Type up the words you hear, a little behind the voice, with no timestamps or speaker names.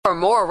For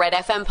more Red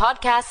FM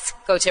podcasts,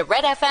 go to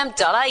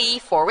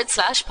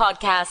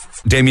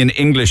redfm.ie/podcasts. Damien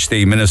English,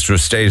 the Minister of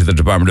State of the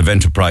Department of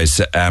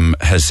Enterprise,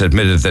 has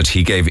admitted that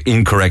he gave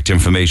incorrect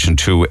information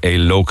to a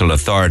local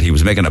authority. He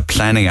was making a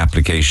planning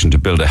application to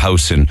build a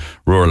house in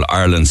rural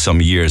Ireland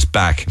some years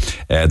back.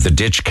 The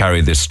Ditch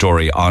carried this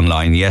story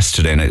online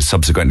yesterday, and it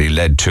subsequently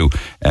led to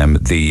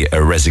the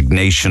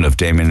resignation of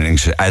Damien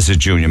English as a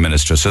junior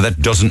minister. So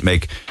that doesn't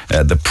make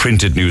the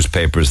printed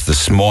newspapers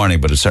this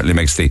morning, but it certainly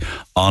makes the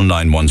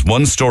online ones.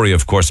 One story,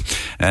 of course,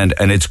 and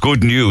it's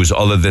good news,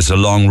 although there's a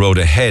long road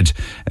ahead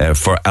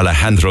for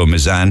Alejandro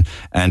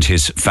and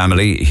his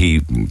family.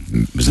 He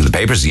was in the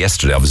papers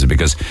yesterday, obviously,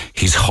 because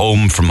he's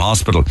home from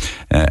hospital.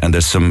 And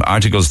there's some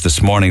articles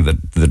this morning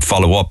that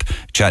follow up,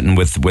 chatting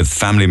with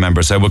family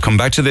members. I will come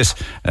back to this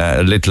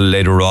a little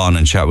later on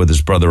and chat with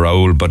his brother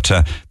Raul. But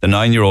the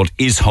 9-year-old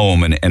is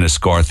home in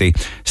Enniscorthy,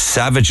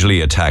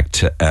 savagely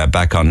attacked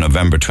back on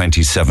November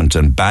 27th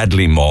and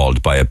badly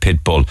mauled by a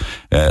pit bull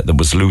that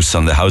was loose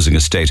on the housing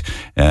estate.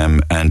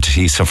 And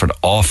he suffered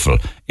awful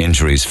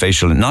injuries,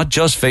 not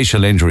just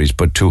facial injuries,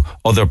 but to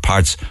other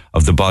parts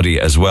of the body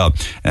as well.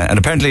 And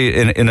apparently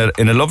in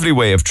a lovely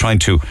way of trying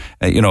to,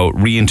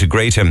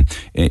 reintegrate him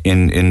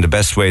in the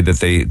best way that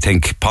they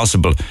think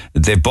possible,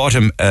 they bought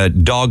him a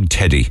dog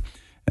teddy.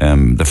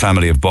 The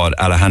family have bought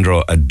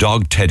Alejandro a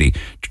dog teddy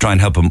to try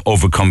and help him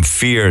overcome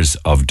fears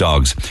of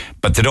dogs.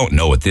 But they don't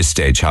know at this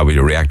stage how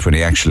he'll react when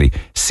he actually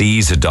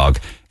sees a dog.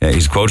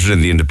 He's quoted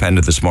in The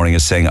Independent this morning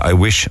as saying, "I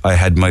wish I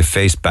had my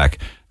face back."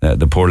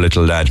 The poor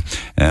little lad.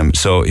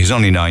 So he's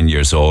only 9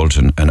 years old,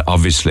 and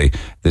obviously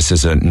this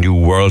is a new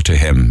world to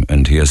him,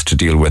 and he has to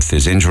deal with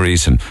his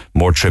injuries and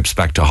more trips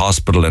back to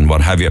hospital and what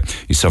have you.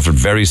 He suffered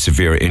very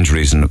severe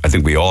injuries, and I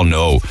think we all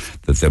know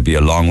that there'll be a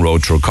long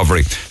road to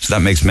recovery. So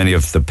that makes many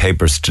of the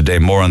papers today.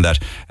 More on that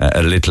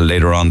a little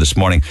later on this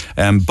morning.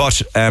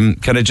 But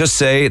can I just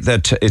say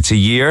that it's a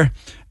year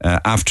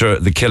after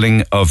the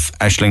killing of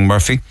Aisling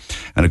Murphy.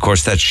 And of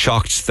course that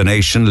shocked the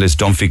nation. Liz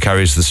Dunphy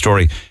carries the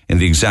story in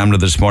the Examiner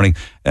this morning.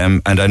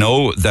 And I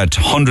know that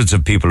hundreds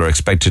of people are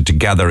expected to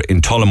gather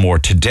in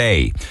Tullamore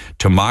today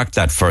to mark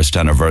that first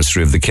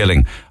anniversary of the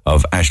killing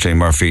of Aisling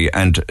Murphy.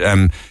 And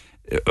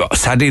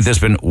sadly, there's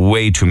been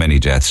way too many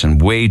deaths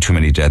of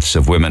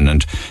women.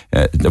 And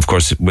of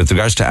course, with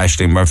regards to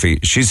Aisling Murphy,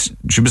 she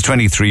was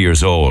 23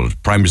 years old,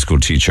 primary school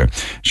teacher.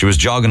 She was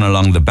jogging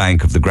along the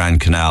bank of the Grand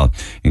Canal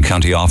in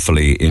County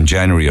Offaly in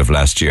January of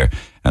last year.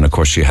 And of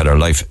course, she had her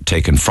life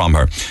taken from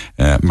her,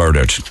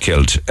 murdered,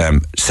 killed.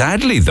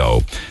 Sadly,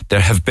 though,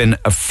 there have been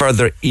a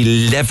further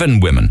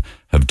 11 women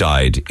have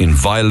died in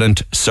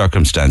violent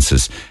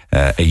circumstances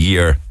a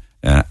year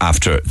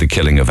after the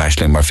killing of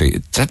Aisling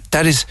Murphy.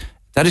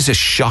 That is a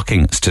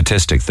shocking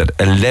statistic, that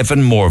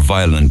 11 more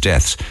violent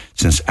deaths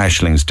since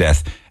Aisling's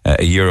death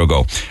a year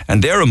ago.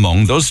 And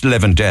those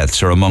 11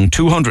 deaths are among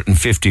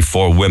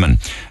 254 women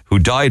who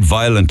died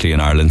violently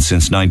in Ireland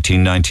since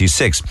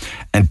 1996.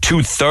 And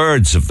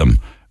 2/3 of them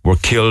were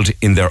killed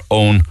in their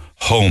own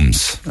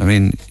homes. I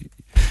mean,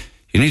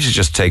 you need to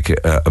just take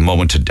a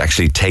moment to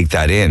actually take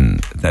that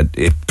in,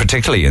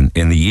 particularly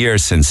in the year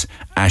since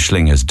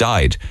Aisling has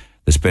died,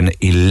 there's been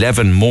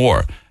 11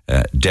 more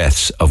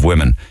deaths of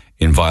women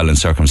in violent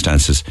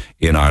circumstances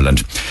in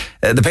Ireland.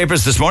 The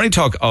papers this morning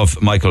talk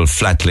of Michael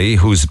Flatley,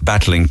 who's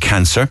battling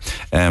cancer.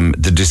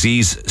 The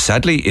disease,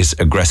 sadly, is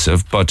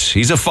aggressive, but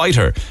he's a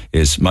fighter,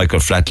 is Michael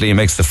Flatley. He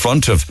makes the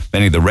front of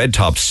many of the red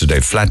tops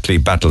today. Flatley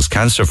battles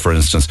cancer, for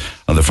instance,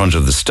 on the front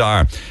of the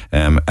Star.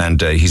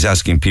 And he's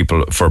asking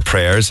people for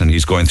prayers, and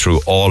he's going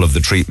through all of the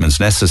treatments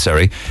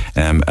necessary.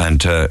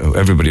 And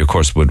everybody, of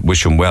course, would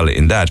wish him well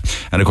in that.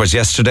 And, of course,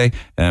 yesterday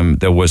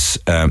there was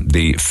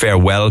the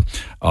farewell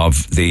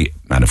of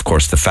and of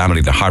course the family,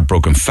 the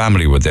heartbroken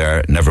family were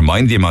there, never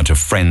mind the amount of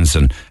friends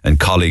and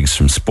colleagues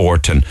from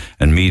sport and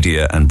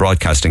media and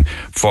broadcasting,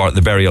 for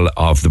the burial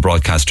of the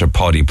broadcaster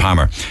Paddy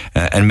Palmer.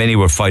 And many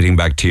were fighting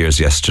back tears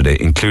yesterday,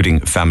 including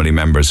family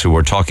members who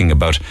were talking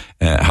about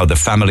how the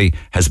family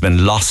has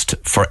been lost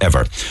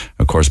forever.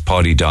 Of course,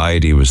 Paddy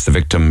died. He was the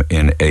victim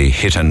in a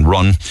hit and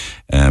run,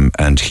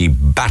 and he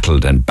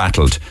battled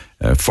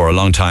for a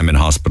long time in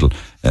hospital,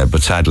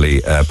 but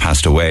sadly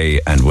passed away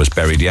and was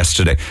buried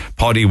yesterday.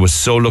 Paddy was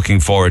so looking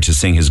forward to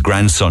seeing his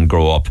grandson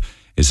grow up,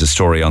 is a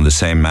story on the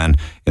same man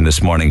in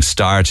this morning's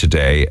Star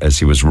today, as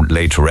he was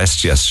laid to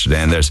rest yesterday,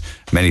 and there's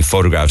many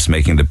photographs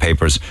making the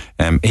papers.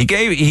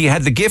 He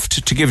had the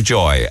gift to give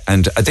joy,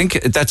 and I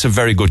think that's a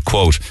very good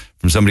quote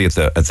from somebody at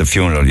the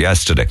funeral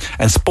yesterday.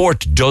 And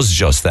sport does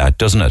just that,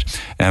 doesn't it?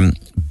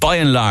 By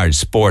and large,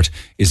 sport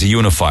is a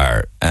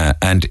unifier,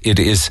 and it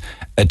is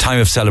a time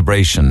of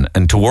celebration.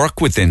 And to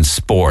work within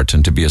sport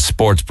and to be a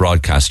sports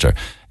broadcaster,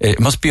 it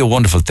must be a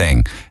wonderful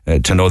thing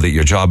to know that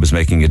your job is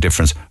making a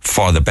difference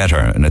for the better.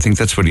 And I think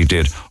that's what he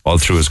did all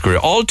through his career.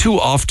 All too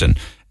often,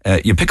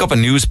 you pick up a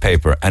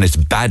newspaper and it's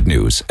bad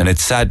news and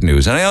it's sad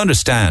news. And I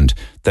understand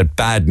that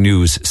bad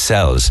news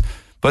sells,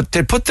 but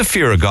they'd put the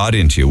fear of God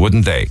into you,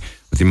 wouldn't they?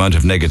 With the amount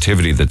of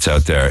negativity that's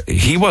out there.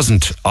 He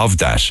wasn't of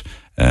that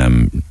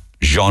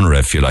genre,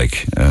 if you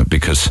like,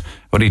 because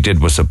what he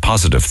did was a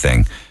positive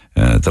thing.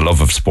 the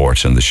love of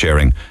sport and the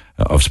sharing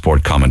of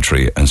sport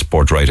commentary and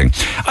sport writing.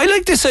 I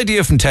like this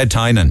idea from Ted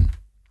Tynan.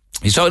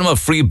 He's talking about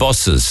free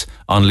buses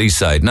on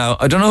Leaside. Now,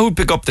 I don't know who'd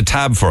pick up the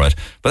tab for it,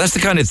 but that's the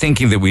kind of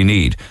thinking that we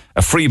need,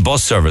 a free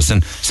bus service.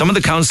 And some of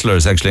the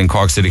councillors actually in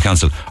Cork City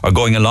Council are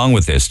going along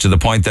with this to the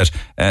point that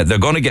they're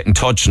going to get in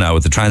touch now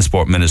with the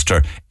Transport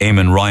Minister,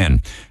 Eamon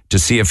Ryan, to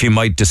see if he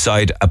might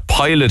decide a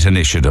pilot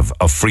initiative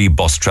of free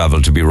bus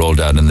travel to be rolled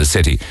out in the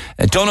city.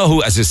 I don't know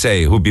who, as I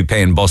say, who'd be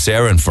paying bus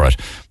errand for it,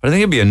 but I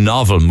think it'd be a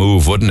novel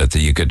move, wouldn't it, that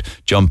you could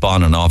jump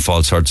on and off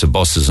all sorts of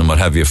buses and what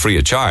have you free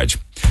of charge.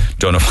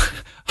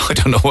 I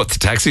don't know what the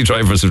taxi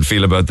drivers would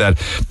feel about that.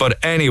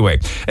 But anyway,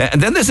 and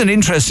then there's an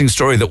interesting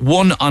story that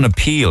won on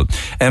appeal.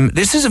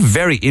 This is a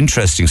very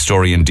interesting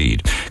story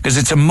indeed, because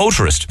it's a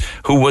motorist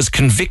who was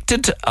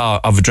convicted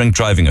of a drink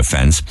driving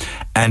offence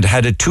and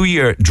had a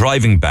 2-year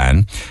driving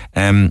ban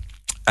and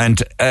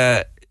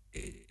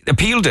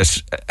appealed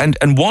it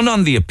and won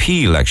on the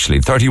appeal, actually.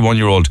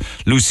 31-year-old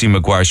Lucy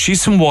Maguire.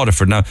 She's from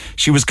Waterford. Now,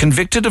 she was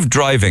convicted of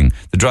the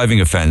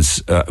driving offence,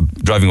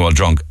 driving while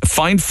drunk,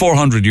 fined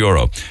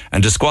 €400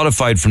 and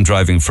disqualified from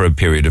driving for a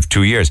period of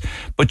 2 years.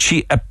 But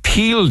she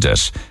appealed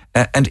it.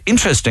 And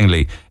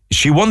interestingly,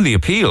 she won the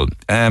appeal.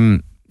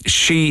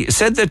 She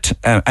said that,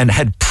 and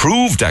had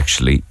proved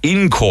actually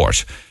in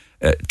court,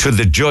 to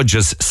the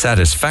judge's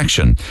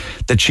satisfaction,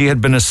 that she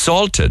had been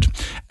assaulted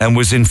and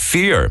was in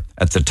fear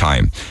at the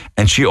time,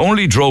 and she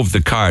only drove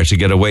the car to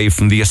get away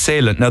from the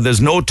assailant. Now,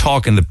 there's no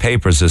talk in the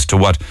papers as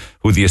to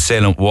who the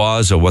assailant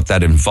was or what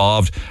that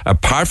involved,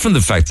 apart from the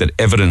fact that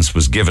evidence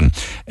was given,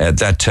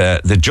 that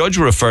the judge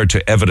referred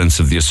to evidence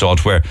of the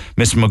assault where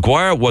Miss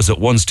Maguire was at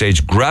one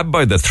stage grabbed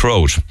by the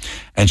throat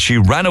and she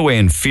ran away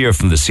in fear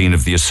from the scene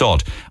of the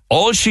assault.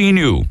 All she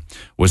knew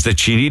was that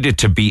she needed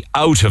to be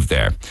out of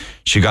there.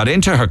 She got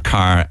into her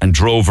car and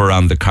drove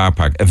around the car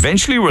park,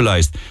 eventually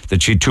realised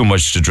that she'd too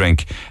much to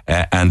drink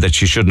and that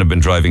she shouldn't have been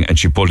driving, and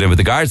she pulled in. But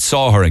the guards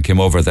saw her and came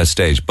over at that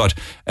stage. But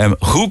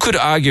who could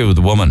argue with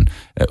the woman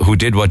who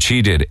did what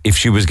she did if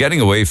she was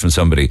getting away from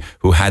somebody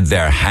who had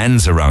their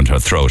hands around her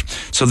throat?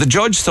 So the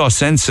judge saw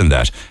sense in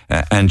that,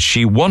 and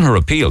she won her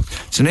appeal.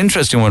 It's an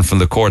interesting one from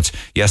the courts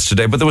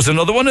yesterday, but there was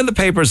another one in the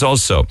papers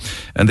also,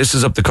 and this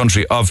is up the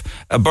country, of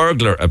a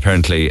burglar,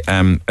 apparently,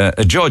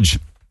 a judge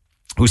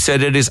who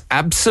said it is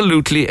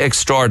absolutely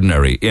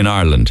extraordinary in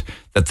Ireland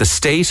that the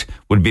state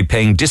would be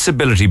paying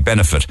disability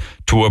benefit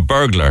to a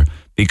burglar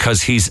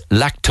because he's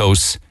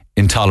lactose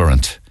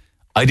intolerant.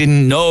 I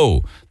didn't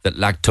know that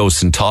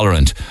lactose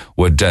intolerant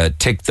would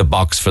tick the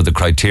box for the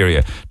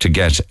criteria to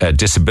get a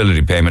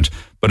disability payment,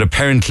 but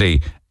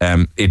apparently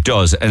it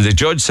does. And the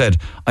judge said,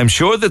 I'm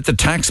sure that the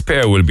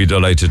taxpayer will be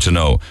delighted to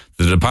know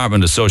that the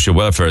Department of Social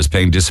Welfare is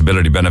paying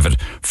disability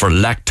benefit for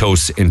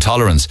lactose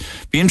intolerance.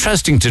 Be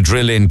interesting to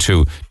drill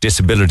into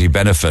disability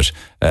benefit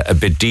a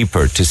bit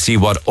deeper to see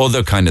what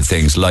other kind of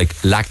things like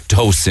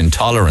lactose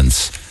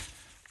intolerance,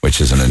 which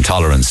is an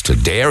intolerance to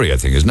dairy, I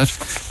think, isn't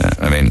it?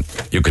 I mean,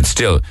 you could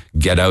still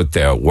get out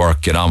there,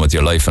 work, get on with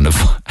your life and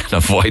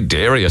avoid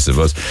dairy, I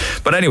suppose.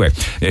 But anyway,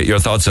 your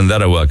thoughts on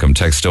that are welcome.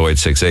 Text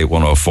 0868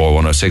 104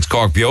 106.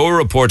 Cork Bio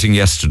reporting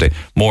yesterday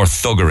more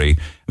thuggery.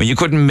 I mean, you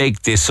couldn't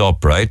make this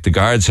up, right? The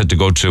guards had to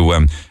go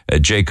to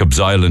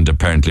Jacob's Island,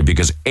 apparently,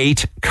 because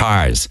 8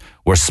 cars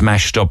were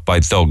smashed up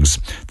by thugs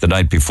the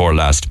night before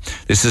last.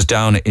 This is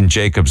down in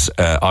Jacob's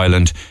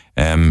Island,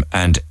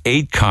 and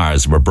 8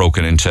 cars were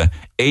broken into.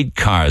 8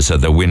 cars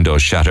had their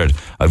windows shattered.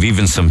 I've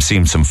even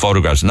seen some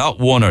photographs, not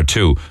 1 or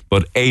 2,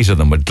 but 8 of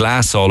them with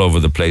glass all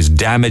over the place,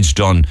 damage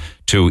done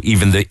to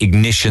even the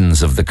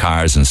ignitions of the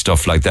cars and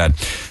stuff like that.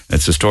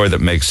 It's a story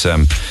that makes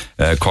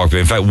Cork.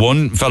 In fact,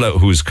 one fellow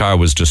whose car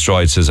was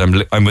destroyed says,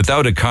 I'm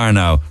without a car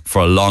now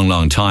for a long,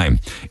 long time.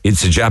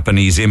 It's a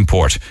Japanese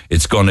import.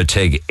 It's going to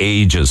take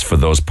ages for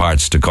those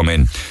parts to come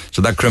in.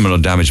 So that criminal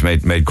damage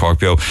made Cork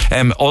Bio.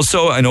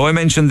 Also, I know I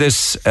mentioned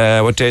this,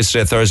 what day is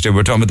today? Thursday. We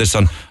were talking about this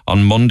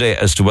on Monday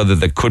as to whether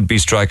there could be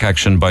strike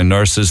action by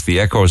nurses. The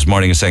Echo this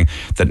morning is saying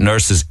that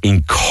nurses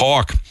in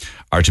Cork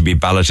are to be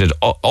balloted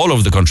all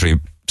over the country.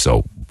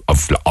 So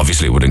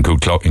obviously it would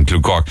include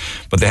Cork.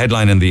 But the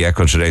headline in the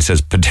Echo today says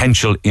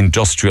potential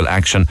industrial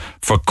action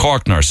for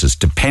Cork nurses,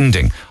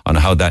 depending on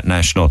how that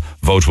national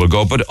vote will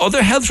go. But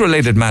other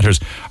health-related matters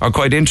are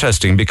quite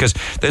interesting, because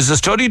there's a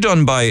study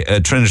done by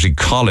Trinity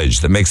College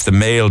that makes the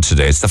Mail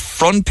today. It's the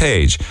front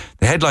page.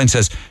 The headline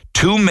says,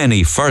 too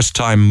many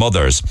first-time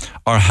mothers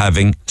are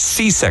having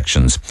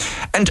C-sections.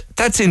 And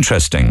that's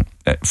interesting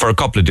for a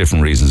couple of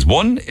different reasons.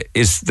 One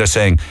is they're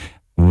saying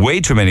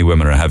way too many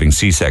women are having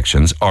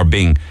C-sections, or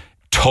being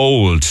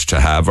told to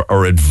have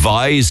or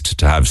advised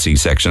to have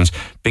C-sections,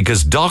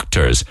 because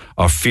doctors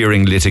are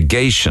fearing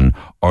litigation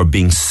or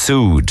being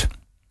sued,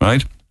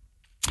 right?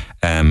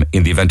 In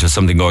the event of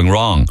something going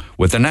wrong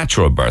with a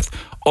natural birth.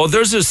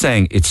 Others are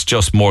saying it's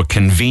just more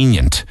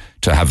convenient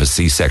to have a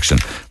C-section.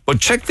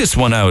 But check this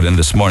one out in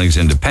this morning's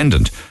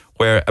Independent,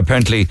 where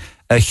apparently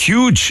a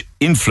huge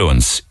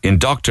influence in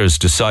doctors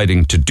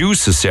deciding to do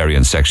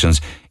cesarean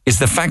sections is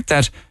the fact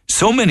that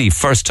so many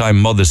first-time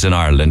mothers in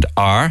Ireland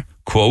are,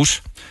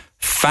 quote,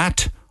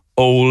 fat,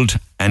 old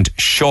and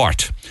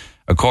short,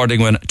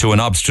 according to an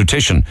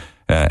obstetrician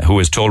who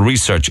has told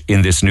research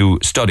in this new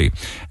study.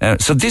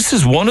 So this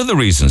is one of the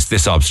reasons,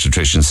 this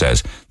obstetrician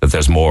says, that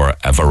there's more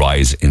of a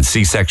rise in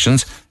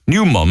C-sections.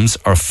 New mums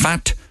are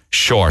fat,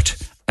 short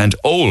and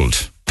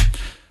old.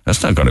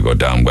 That's not going to go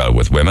down well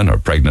with women or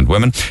pregnant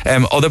women.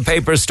 Other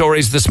paper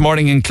stories this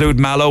morning include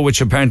Mallow,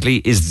 which apparently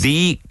is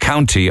the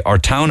county, or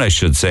town I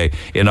should say,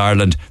 in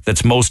Ireland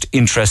that's most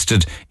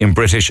interested in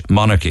British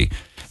monarchy.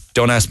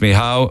 Don't ask me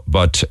how,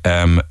 but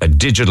a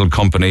digital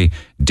company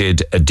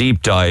did a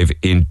deep dive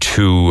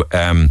into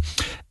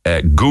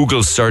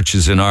Google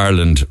searches in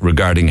Ireland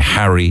regarding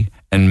Harry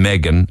and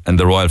Meghan and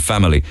the royal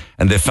family,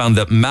 and they found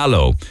that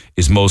Mallow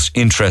is most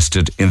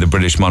interested in the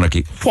British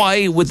monarchy.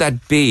 Why would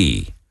that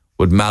be?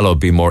 Would Mallow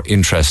be more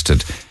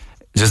interested?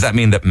 Does that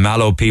mean that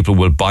Mallow people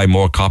will buy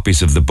more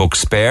copies of the book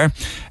Spare?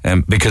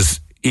 Because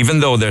even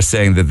though they're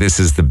saying that this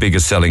is the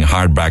biggest selling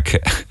hardback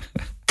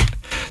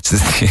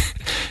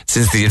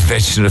since the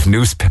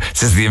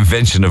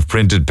invention of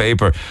printed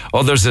paper,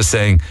 others are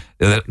saying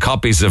that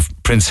copies of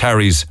Prince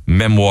Harry's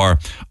memoir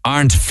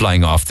aren't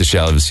flying off the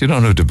shelves. You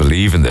don't have to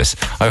believe in this.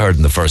 I heard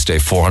in the first day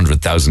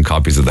 400,000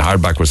 copies of the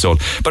hardback were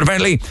sold. But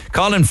apparently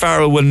Colin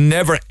Farrell will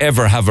never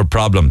ever have a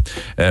problem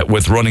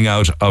with running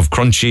out of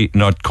crunchy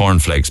nut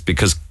cornflakes,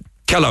 because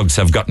Kellogg's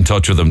have got in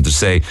touch with him to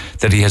say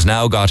that he has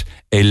now got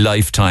a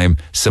lifetime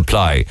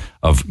supply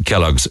of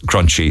Kellogg's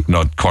Crunchy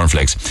Nut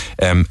Cornflakes.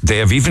 They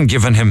have even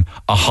given him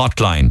a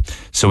hotline,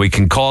 so he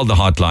can call the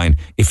hotline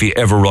if he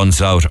ever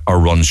runs out or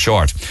runs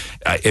short.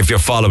 If you're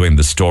following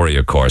the story,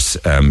 of course,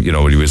 when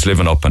he was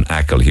living up in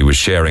Achill, he was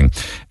sharing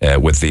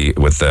with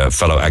the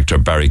fellow actor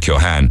Barry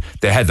Keoghan.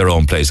 They had their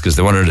own place because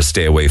they wanted to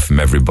stay away from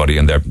everybody,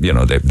 and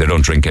they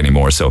don't drink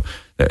anymore, so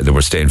they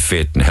were staying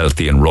fit and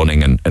healthy and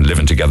running and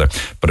living together.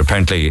 But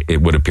apparently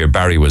it would appear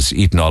Barry was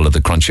eating all of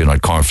the Crunchy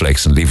Nut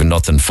cornflakes and leaving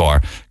nothing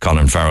for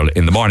Colin Farrell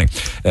in the morning.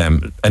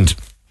 And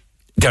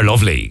they're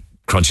lovely,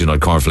 Crunchy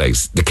Nut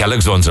cornflakes. The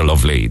Kellogg's ones are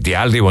lovely. The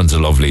Aldi ones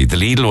are lovely. The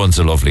Lidl ones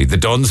are lovely. The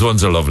Dunn's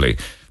ones are lovely.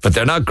 But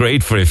they're not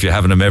great for if you're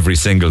having them every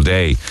single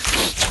day.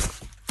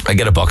 I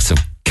get a box of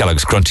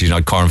Kellogg's Crunchy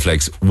Nut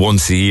cornflakes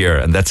once a year,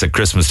 and that's at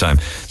Christmas time.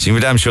 So you're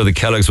damn sure the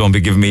Kellogg's won't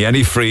be giving me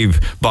any free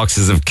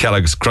boxes of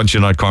Kellogg's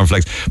Crunchy Nut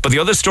cornflakes. But the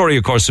other story,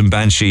 of course, in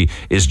Banshee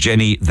is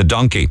Jenny the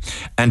donkey.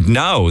 And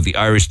now the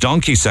Irish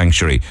Donkey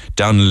Sanctuary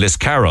down in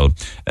Liscarroll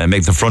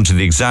make the front of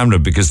the Examiner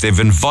because they've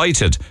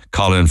invited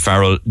Colin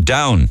Farrell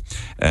down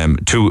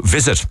to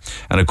visit.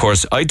 And of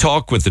course, I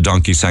talk with the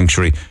Donkey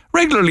Sanctuary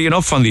regularly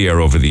enough on the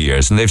air over the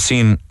years, and they've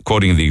seen,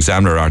 quoting the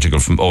Examiner article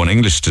from Owen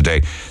English today,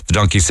 the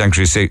Donkey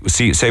Sanctuary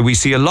say we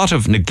see a lot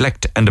of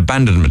neglect and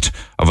abandonment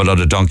of a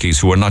lot of donkeys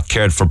who are not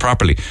cared for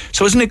properly.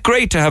 So isn't it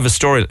great to have a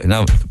story?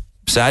 Now,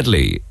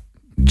 sadly,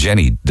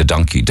 Jenny the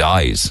donkey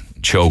dies,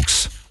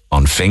 chokes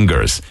on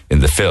fingers in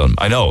the film.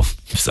 I know,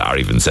 sorry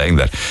even saying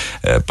that,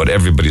 but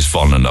everybody's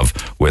fallen in love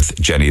with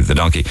Jenny the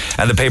donkey.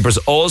 And the papers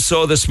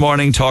also this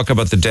morning talk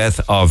about the death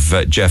of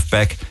Jeff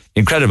Beck,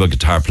 incredible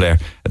guitar player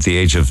at the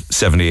age of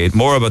 78.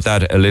 More about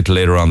that a little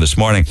later on this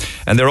morning.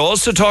 And they're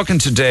also talking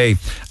today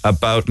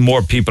about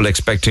more people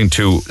expecting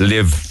to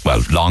live,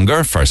 well,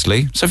 longer,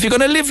 firstly. So if you're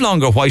going to live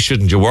longer, why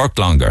shouldn't you work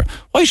longer?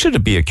 Why should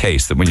it be a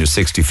case that when you're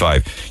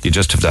 65, you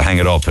just have to hang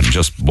it up and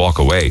just walk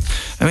away?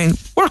 I mean,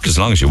 work as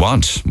long as you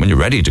want. When you're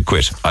ready to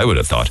quit, I would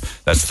have thought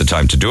that's the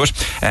time to do it.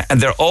 And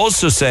they're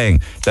also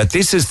saying that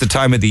this is the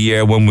time of the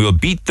year when we'll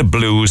beat the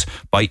blues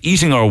by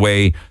eating our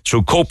way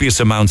through copious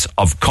amounts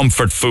of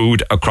comfort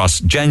food across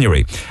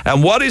January.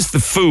 And what is the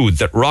food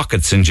that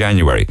rockets in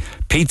January?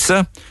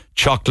 Pizza,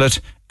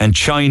 chocolate, and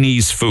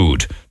Chinese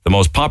food. The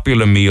most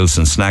popular meals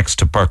and snacks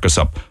to perk us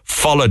up.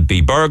 Followed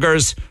by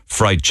burgers,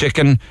 fried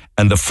chicken,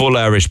 and the full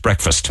Irish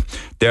breakfast.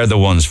 They're the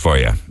ones for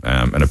you.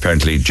 And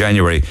apparently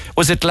January,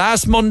 was it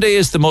last Monday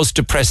is the most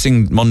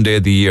depressing Monday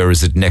of the year, or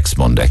is it next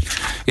Monday?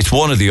 It's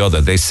one or the other.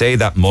 They say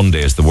that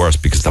Monday is the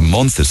worst because the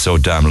month is so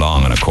damn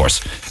long. And of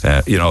course,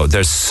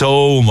 there's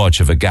so much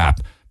of a gap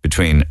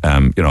between,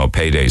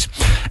 paydays.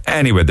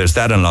 Anyway, there's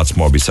that and lots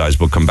more besides.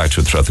 We'll come back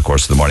to it throughout the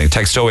course of the morning.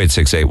 Text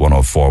 0868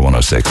 104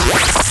 106.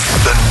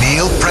 The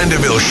Neil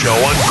Prendeville Show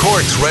on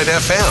Cork's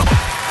RedFM.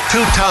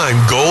 Two-time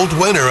gold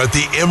winner at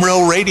the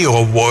Imro Radio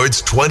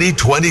Awards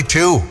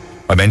 2022.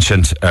 I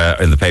mentioned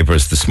in the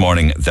papers this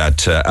morning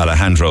that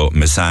Alejandro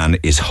Misan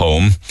is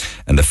home,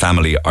 and the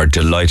family are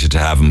delighted to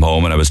have him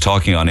home. And I was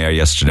talking on air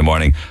yesterday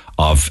morning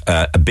of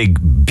a big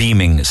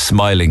beaming,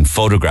 smiling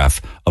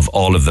photograph of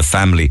all of the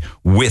family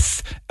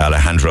with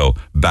Alejandro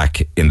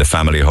back in the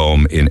family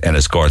home in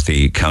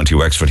Enniscorthy, County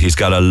Wexford. He's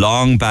got a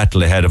long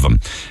battle ahead of him,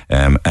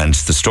 and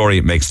the story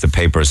makes the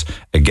papers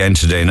again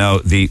today. Now,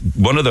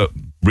 one of the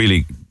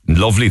really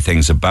lovely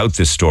things about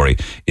this story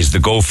is the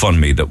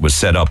GoFundMe that was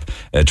set up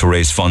to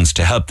raise funds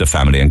to help the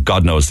family, and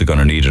God knows they're going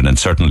to need it, and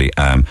certainly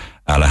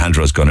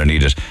Alejandro's going to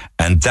need it.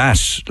 And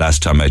that,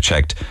 last time I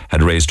checked,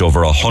 had raised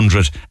over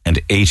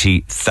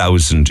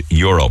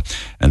 €180,000.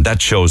 And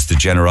that shows the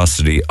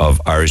generosity of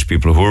Irish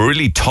people who are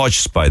really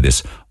touched by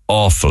this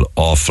awful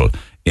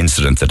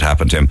incident that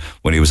happened to him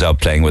when he was out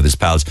playing with his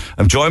pals.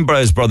 I'm joined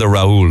by his brother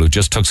Raul, who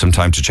just took some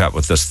time to chat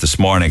with us this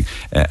morning.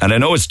 And I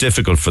know it's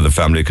difficult for the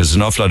family because there's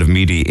an awful lot of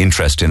media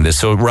interest in this.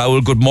 So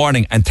Raul, good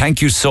morning, and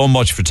thank you so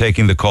much for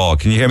taking the call.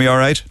 Can you hear me all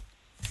right?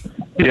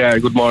 Yeah,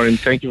 good morning.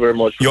 Thank you very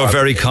much. You're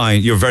very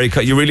kind. You're very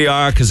kind. You really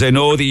are, because I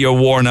know that you're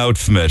worn out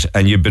from it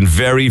and you've been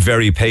very,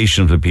 very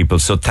patient with people.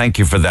 So thank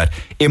you for that.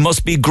 It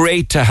must be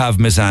great to have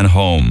Miss Anne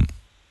home.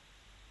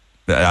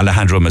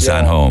 Alejandro, Miss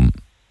Anne home.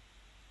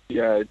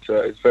 Yeah,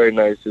 it's very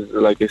nice. It's,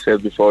 like I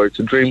said before, it's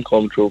a dream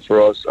come true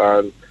for us,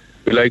 and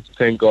we like to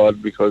thank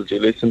God because He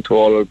listened to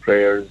all our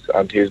prayers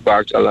and He's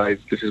back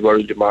alive. This is what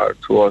really matters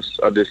to us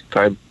at this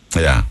time.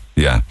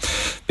 Yeah.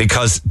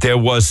 Because there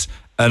was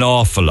an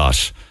awful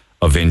lot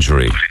of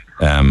injury,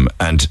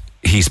 and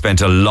he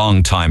spent a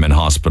long time in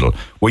hospital.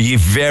 Were you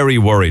very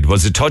worried?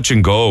 Was it touch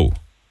and go?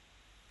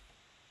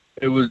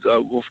 It was,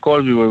 of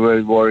course, we were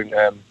very worried.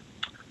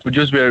 We're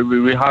just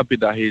we're happy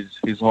that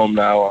he's home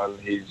now and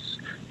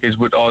he's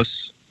with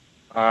us.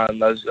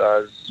 And as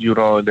you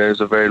know,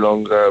 there's a very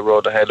long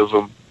road ahead of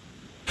him.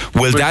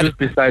 We're just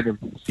beside him.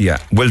 Yeah.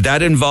 Will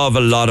that involve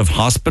a lot of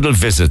hospital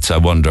visits, I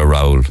wonder,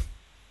 Raul?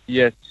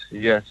 Yes,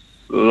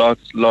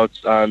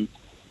 lots, and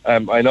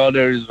I know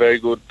there is very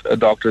good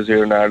doctors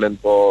here in Ireland,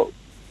 but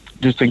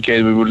just in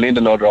case we will need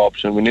another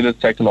option, we need a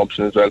second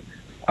option as well.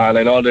 And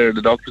I know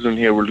the doctors in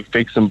here will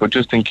fix him, but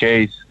just in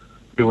case,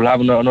 we will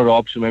have another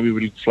option. Maybe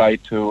we'll fly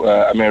to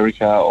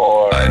America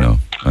or Yeah.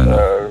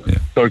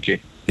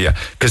 Turkey. Yeah,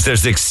 because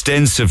there's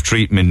extensive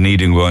treatment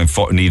needed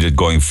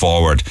going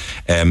forward,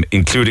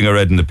 including, I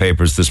read in the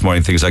papers this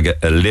morning, things like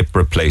a lip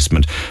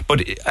replacement.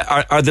 But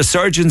are the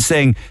surgeons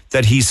saying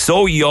that he's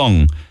so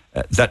young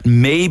that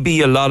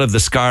maybe a lot of the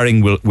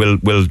scarring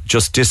will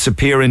just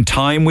disappear in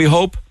time, we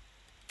hope?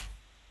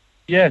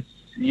 Yes,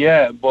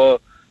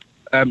 but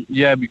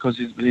because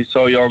he's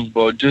so young.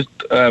 But just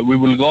we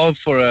will go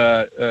for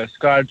a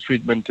scar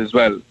treatment as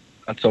well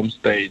at some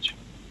stage.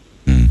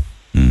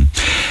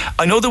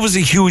 I know there was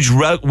a huge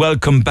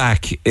welcome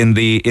back in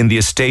the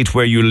estate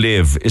where you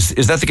live.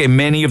 Is that the case?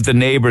 Many of the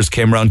neighbours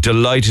came around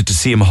delighted to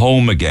see him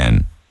home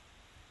again.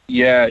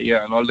 Yeah,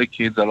 and all the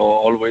kids are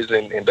always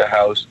in the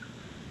house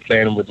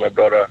playing with my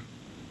brother.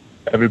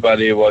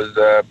 Everybody was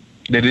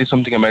they did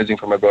something amazing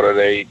for my brother.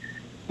 They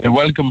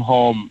welcomed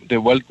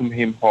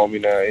him home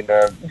in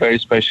a very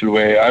special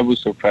way. I was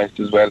surprised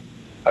as well,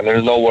 and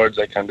there's no words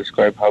I can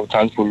describe how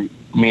thankful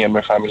me and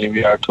my family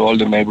we are to all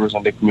the neighbours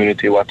and the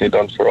community, what they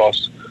done for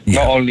us.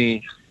 Yeah. Not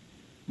only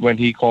when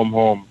he come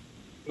home,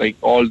 like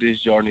all this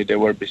journey, they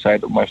were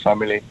beside my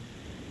family.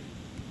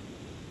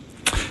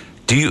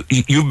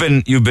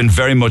 You've been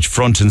very much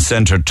front and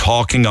centre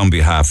talking on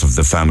behalf of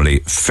the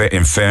family,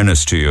 in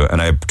fairness to you,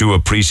 and I do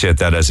appreciate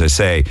that, as I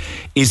say.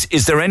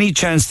 Is there any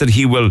chance that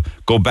he will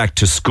go back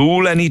to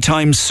school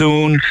anytime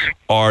soon,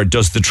 or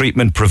does the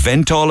treatment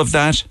prevent all of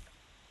that?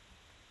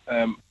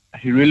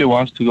 He really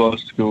wants to go to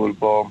school,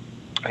 but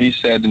he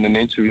said in an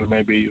interview,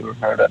 maybe you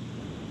heard it,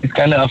 he's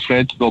kind of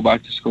afraid to go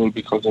back to school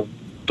because of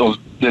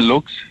the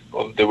looks,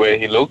 of the way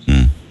he looks.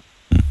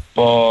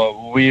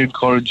 But we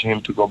encourage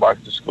him to go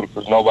back to school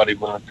because nobody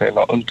going to say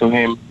nothing to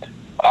him.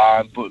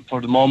 But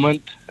for the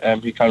moment,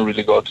 he can't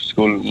really go to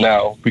school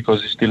now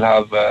because he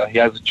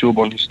has a tube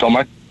on his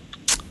stomach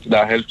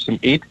that helps him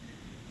eat.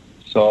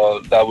 So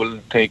that will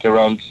take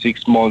around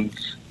 6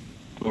 months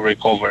to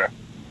recover.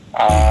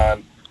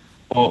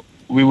 But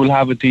we will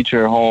have a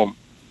teacher at home.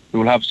 We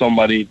will have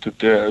somebody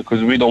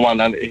because we don't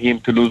want him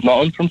to lose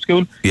nothing from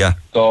school. Yeah.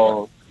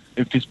 So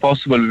if it's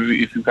possible,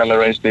 if you can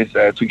arrange this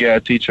to get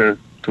a teacher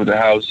to the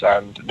house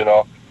and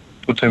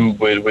put him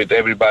with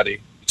everybody,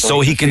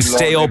 so he can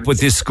stay up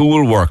with his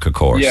schoolwork, of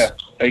course. Yeah,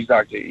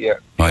 exactly. Yeah,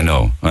 I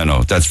know.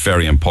 That's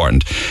very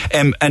important.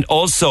 And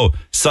also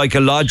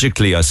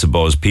psychologically, I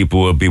suppose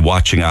people will be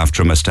watching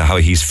after him as to how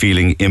he's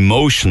feeling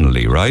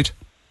emotionally, right?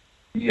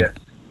 Yes.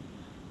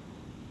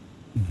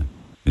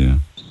 Yeah.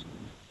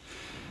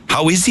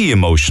 How is he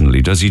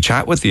emotionally? Does he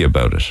chat with you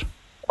about it?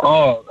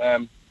 Oh,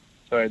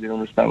 sorry, I didn't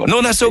understand.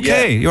 No, that's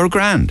okay. You're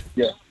grand.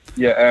 Yeah.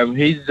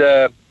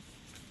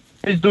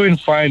 He's doing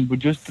fine, but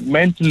just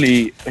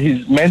mentally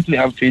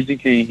and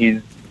physically,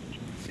 he's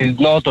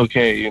not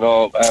okay.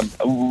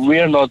 We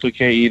are not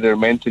okay either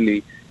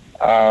mentally.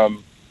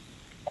 And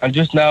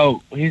just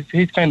now,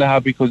 he's kind of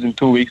happy because in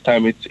 2 weeks'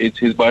 time it's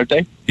his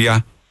birthday. Yeah.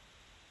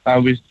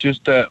 And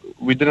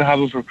we didn't have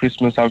him for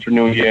Christmas and for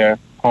New Year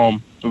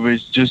home.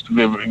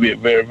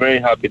 We're very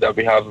happy that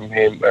we have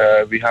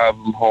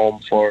him home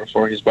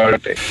for his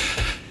birthday.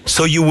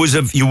 So you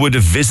would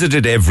have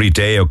visited every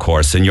day, of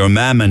course, and your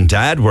mum and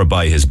dad were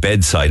by his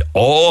bedside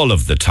all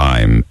of the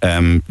time.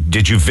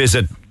 Did you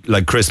visit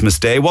like Christmas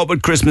Day? What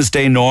would Christmas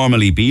Day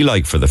normally be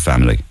like for the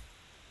family?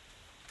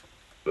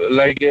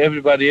 Like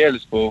everybody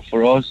else, but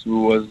for us it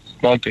was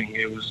nothing.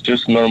 It was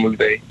just a normal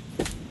day.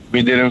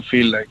 We didn't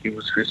feel like it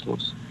was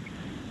Christmas.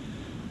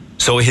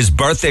 So his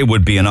birthday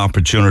would be an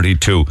opportunity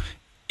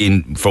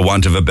for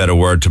want of a better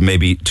word,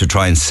 to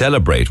try and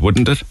celebrate,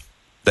 wouldn't it?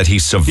 That he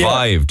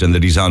survived and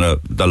that he's on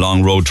the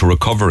long road to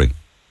recovery.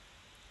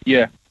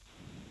 Yeah.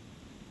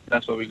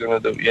 That's what we're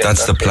going to do. Yeah,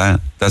 that's the plan.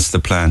 it. That's the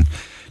plan.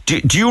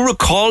 Do you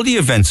recall the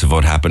events of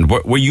what happened?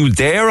 Were you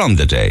there on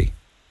the day?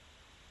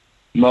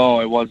 No,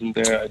 I wasn't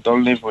there. I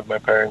don't live with my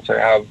parents. I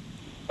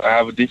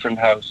have a different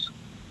house.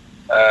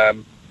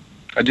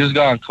 I just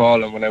got a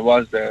call, and when I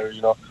was there,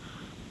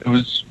 I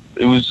was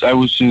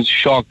in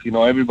shock.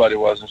 Everybody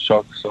was in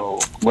shock. So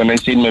when I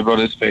seen my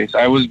brother's face,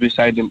 I was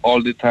beside him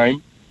all the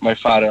time. My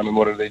father and my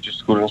mother, they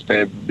just couldn't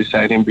stay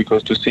beside him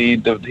because to see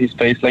his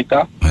face like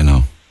that, I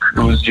know, it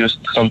was just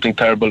something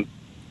terrible.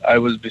 I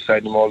was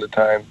beside him all the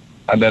time,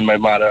 and then my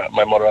mother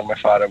and my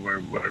father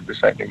were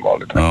beside him all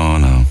the time. Oh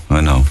no,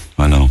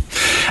 I know.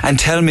 And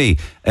tell me,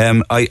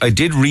 I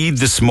did read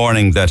this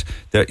morning that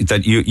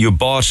you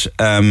bought.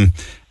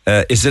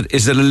 Is it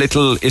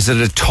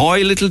a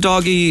toy little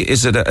doggy?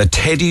 Is it a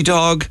teddy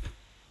dog?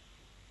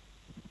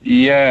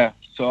 Yeah.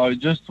 So I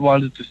just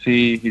wanted to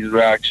see his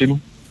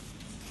reaction.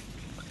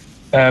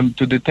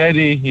 To the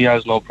teddy, he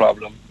has no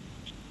problem.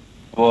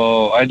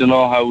 Well, I don't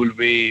know how it will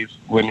be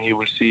when he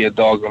will see a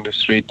dog on the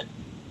street.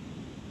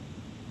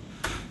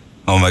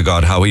 Oh my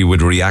God, how he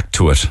would react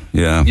to it.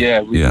 Yeah. Yeah,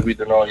 we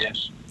don't know,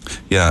 yes.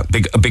 Yeah,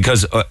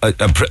 because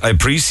I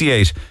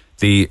appreciate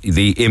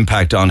the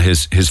impact on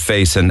his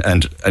face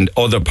and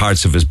other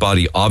parts of his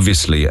body,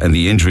 obviously, and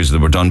the injuries that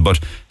were done. But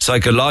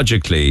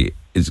psychologically,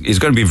 it's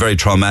going to be very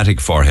traumatic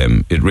for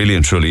him. It really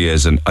and truly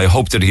is. And I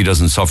hope that he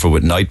doesn't suffer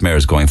with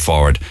nightmares going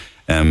forward.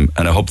 And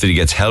I hope that he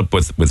gets help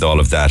with all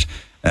of that.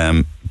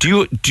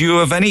 Do you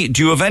have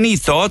any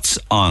thoughts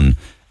on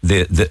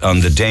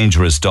the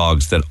dangerous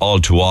dogs that all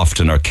too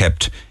often are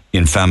kept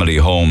in family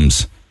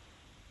homes,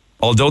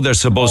 although they're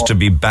supposed to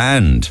be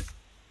banned?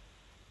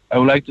 I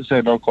would like to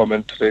say no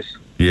comment to this.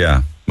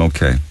 Yeah.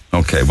 Okay.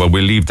 Well,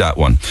 we'll leave that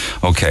one.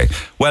 Okay.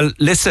 Well,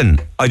 listen,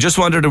 I just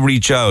wanted to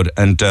reach out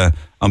and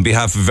on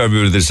behalf of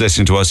everybody that's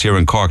listening to us here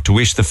in Cork, to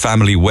wish the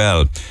family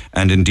well,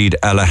 and indeed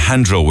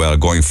Alejandro well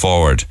going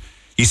forward.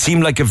 You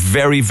seem like a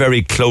very,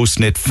 very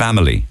close-knit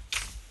family.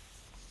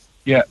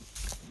 Yeah.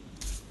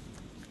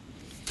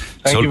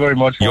 Thank you very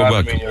much for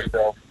having me on your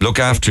show. Look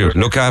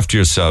after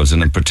yourselves,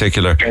 and in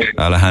particular,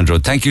 Alejandro.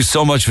 Thank you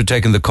so much for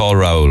taking the call,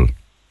 Raul.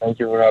 Thank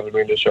you for having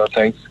me on the show.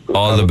 Thanks.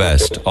 All the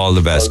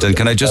best. And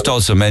can I just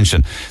also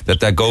mention that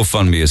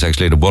GoFundMe is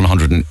actually at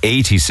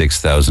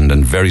 186,000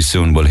 and very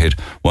soon will hit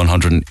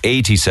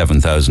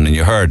 187,000. And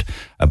you heard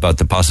about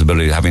the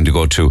possibility of having to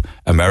go to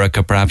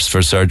America perhaps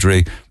for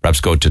surgery,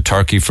 perhaps go to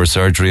Turkey for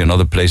surgery and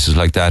other places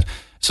like that.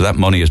 So that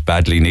money is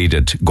badly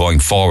needed going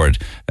forward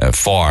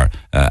for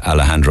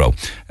Alejandro.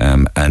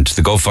 And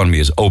the GoFundMe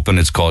is open.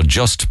 It's called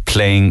Just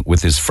Playing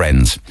with His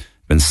Friends.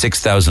 Been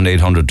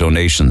 6,800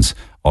 donations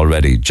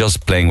already,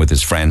 just playing with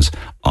his friends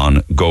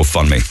on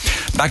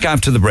GoFundMe. Back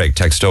after the break,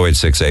 text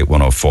 0868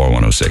 104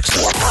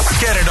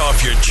 106. Get it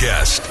off your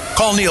chest.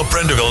 Call Neil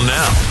Prendeville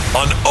now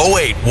on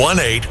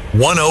 0818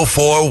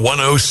 104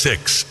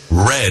 106.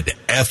 Red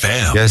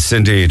FM. Yes,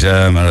 indeed.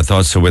 And I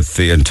thought so with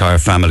the entire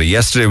family.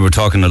 Yesterday we were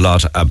talking a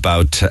lot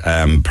about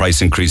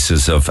price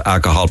increases of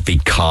alcohol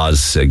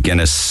because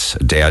Guinness,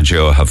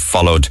 Diageo have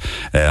followed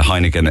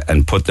Heineken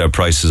and put their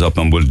prices up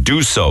and will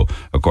do so,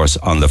 of course,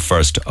 on the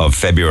 1st of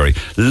February.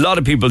 A lot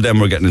of people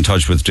then were getting in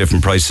touch with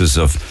different prices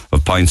of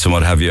pints and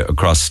what have you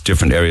across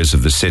different areas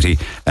of the city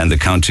and the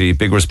county.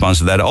 Big response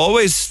to that.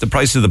 Always the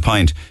price of the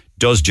pint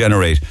does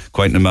generate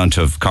quite an amount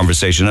of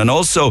conversation, and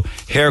also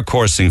hair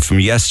coursing from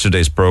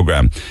yesterday's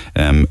programme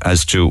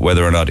as to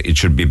whether or not it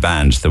should be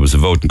banned. There was a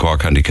vote in Cork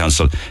County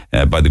Council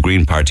by the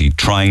Green Party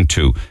trying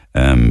to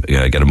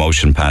get a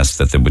motion passed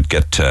that they would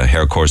get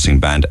hair coursing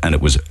banned, and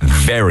it was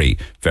very,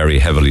 very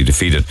heavily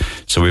defeated.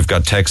 So we've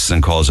got texts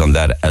and calls on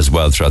that as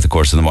well throughout the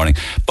course of the morning.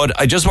 But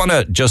I just want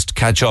to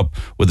catch up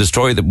with the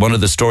story one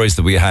of the stories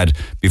that we had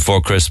before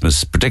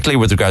Christmas, particularly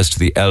with regards to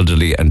the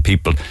elderly and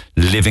people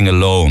living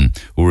alone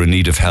who are in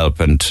need of help.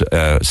 And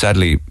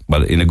sadly,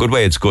 well, in a good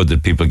way, it's good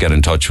that people get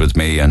in touch with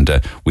me and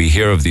we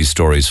hear of these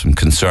stories from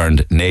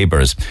concerned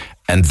neighbours.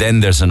 And then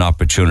there's an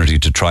opportunity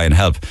to try and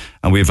help.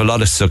 And we have a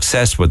lot of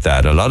success with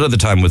that. A lot of the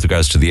time with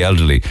regards to the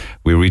elderly,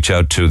 we reach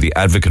out to the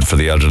advocate for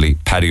the elderly,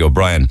 Paddy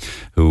O'Brien,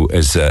 who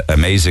is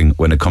amazing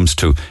when it comes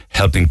to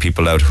helping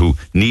people out who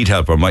need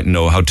help or might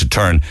know how to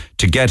turn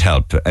to get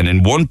help. And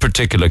in one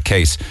particular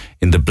case,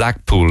 in the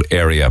Blackpool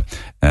area,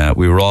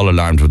 we were all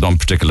alarmed with one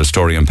particular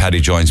story, and Paddy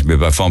joins me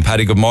by phone.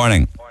 Paddy, good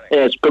morning.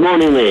 Yes, good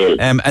morning, Neil.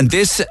 And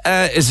this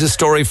is a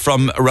story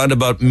from around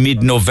about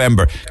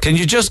mid-November. Can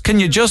you just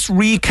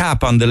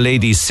recap on the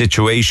lady's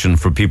situation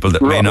for people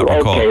that may not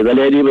recall? Okay, the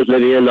lady was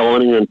living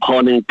alone in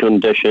appalling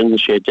conditions.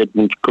 She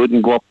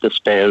couldn't go up the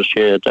stairs. She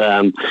had,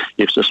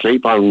 used to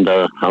sleep on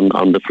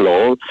the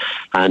floor.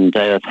 And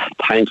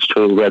thanks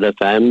to Red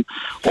FM,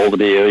 over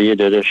the area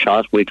did a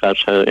shot. We got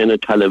in a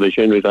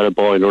television. We got a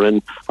boiler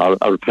in, or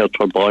repaired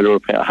to a boiler,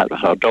 had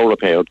our door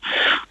repaired.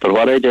 But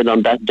what I did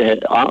on that day,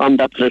 on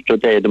that particular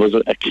day, there was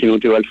a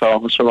community welfare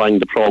officer running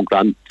the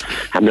programme,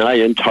 and I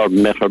in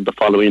turn met her the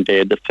following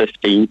day, the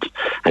 15th,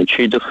 and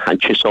she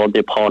saw the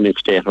appalling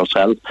state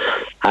herself.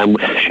 And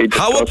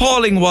how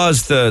appalling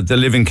was the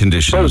living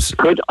conditions? It was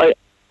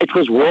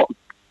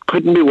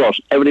couldn't be worse.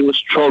 Everything was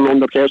thrown on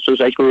the place. It was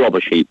like a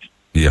rubbish heap.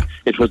 Yeah.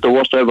 It was the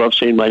worst I've ever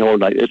seen in my whole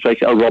life. It's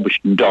like a rubbish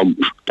dump.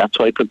 That's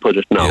how I could put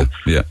it now.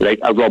 Yeah. Like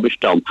a rubbish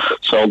dump.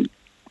 So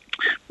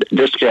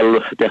this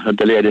girl,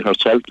 the lady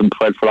herself, the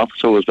welfare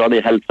officer, was very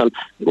helpful.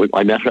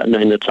 I met her at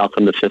 9 o'clock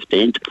on the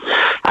 15th,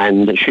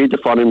 and she the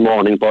following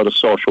morning brought a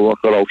social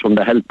worker out from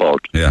the health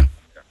board. Yeah.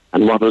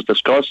 And what was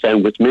discussed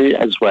then with me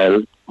as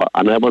well,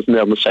 and I wasn't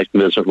there on the second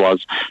visit,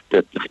 was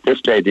that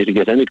this lady, to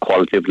get any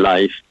quality of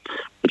life,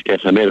 would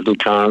get a medical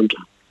card,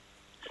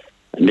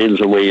 meals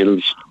and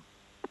wheels,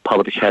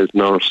 public health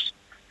nurse,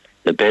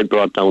 the bed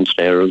brought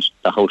downstairs,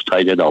 the house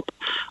tidied up.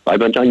 I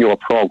went on your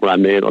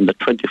programme here on the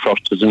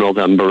 21st of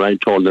November. I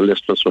told the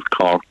listeners of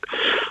Cork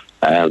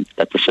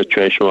that the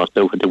situation was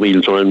the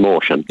wheels were in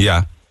motion.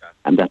 Yeah.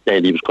 And that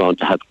lady was going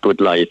to have a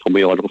good life, and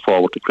we all look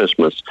forward to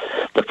Christmas.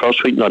 The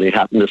first week nothing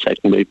happened, the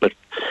second week, but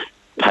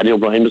Paddy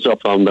O'Brien was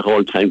up on the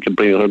whole time to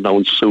bring her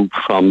down soup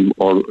from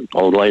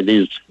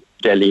O'Reilly's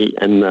Deli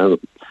and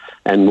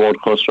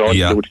Roadcourse Road.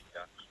 Yeah.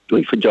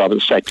 Doing for job in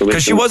the second week.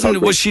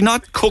 Because was she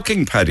not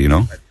cooking, Paddy,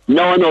 no?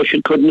 No,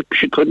 she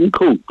couldn't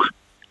cook.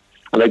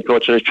 And I'd go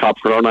to the shop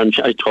for her, and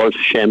I told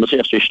Seamus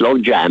yesterday she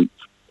loved jam.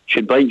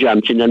 She'd buy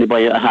jam. She'd only buy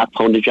a half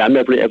pound of jam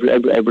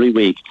every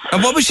week.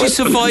 And what was she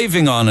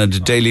surviving on a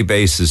daily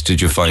basis, did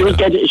you find out?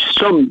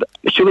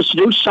 She was to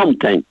do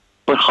something,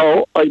 but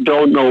how, I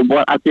don't know.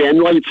 But at the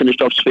end, I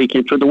finished off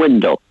speaking through the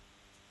window.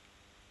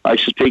 I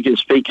should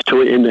speak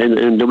to it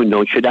in the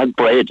window. She'd have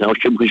bread. Now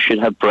she'd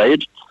have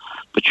bread,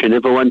 but she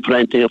never went for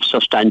anything of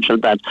substantial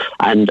that.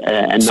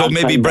 And so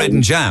maybe bread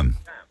and jam?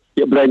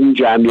 Yeah, bread and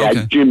jam, yeah.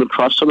 Okay. Jim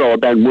across the road,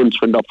 then once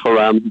went up for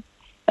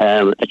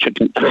a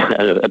chicken,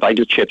 a bag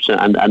of chips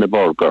and a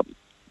burger.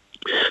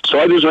 So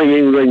I was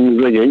ringing,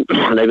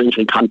 and I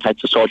eventually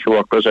contacted the social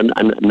workers, and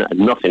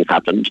nothing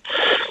happened.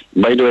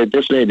 By the way,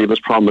 this lady was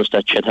promised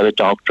that she'd have a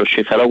doctor.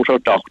 She fell out her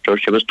doctor.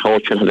 She was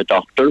told she'd have a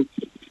doctor,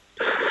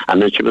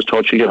 and then she was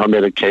told she'd get her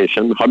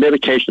medication. Her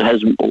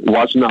medication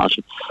was not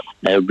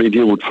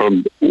reviewed for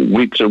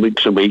weeks and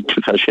weeks and weeks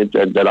because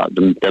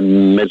the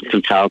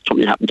medical card,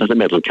 something happened to the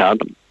medical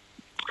card.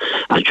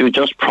 And she was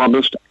just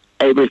promised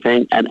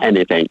everything and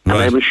anything. Right.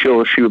 And I was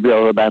sure she would be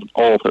out of that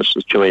awful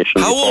situation.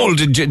 How old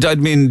did you, I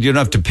mean, you don't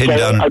have to pin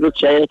down. I would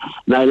say,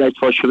 now I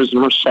thought she was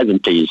in her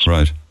 70s.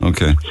 Right,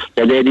 okay.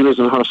 The lady was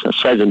in her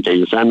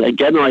 70s. And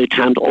again, I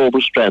can't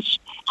overstress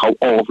how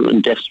awful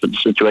and desperate the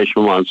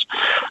situation was.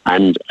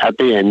 And at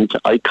the end,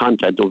 I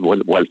contacted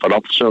the welfare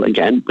officer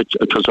again, which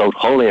it was out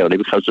whole early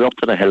because it was up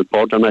to the health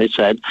board, and I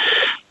said,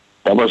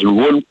 there wasn't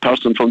one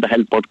person from the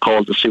health board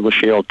called to see was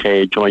she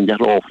okay during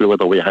that awful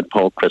weather we had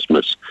for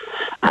Christmas.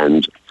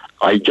 And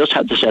I just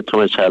had to say to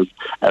myself,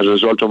 as a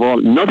result of all,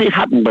 nothing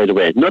happened, by the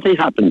way. Nothing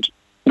happened.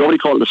 Nobody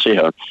called to see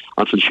her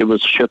until she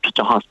was shipped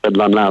to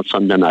hospital on last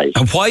Sunday night.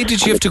 And why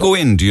did she have to go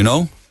in, do you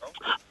know?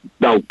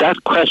 Now,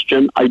 that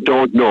question, I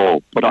don't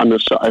know. But on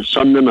a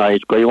Sunday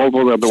night, going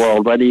over where there were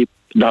already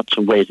lots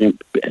of waiting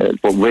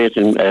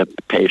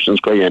patients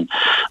going in.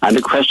 And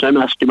the question I'm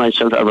asking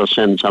myself ever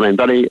since, and I'm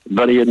very,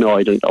 very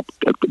annoyed and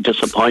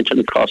disappointed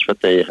and cross with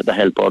the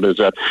health board, is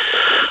that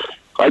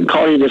I'm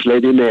calling this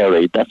lady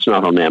Mary. That's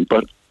not her name.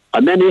 But I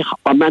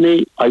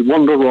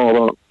wonder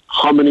over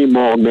how many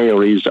more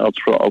Marys are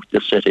throughout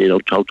the city,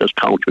 throughout this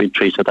county being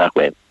treated that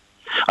way.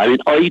 I mean,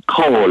 I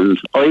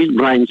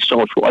rang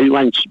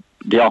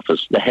the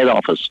office, the head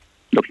office,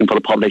 looking for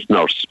a public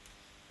nurse.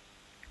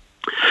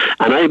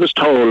 And I was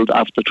told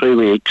after 3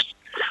 weeks,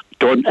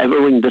 don't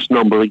ever ring this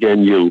number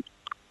again, you,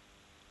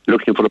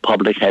 looking for a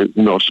public health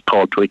nurse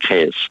called to a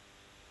case,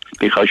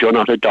 because you're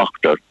not a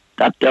doctor.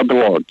 They're the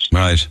words.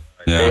 Right.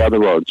 Yeah. They are the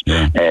words.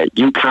 Yeah.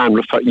 You can't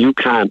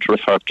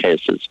refer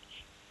cases.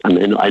 And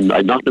then I'm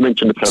not to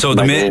mention the person.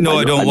 So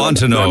I don't want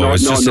to know.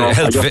 It's just a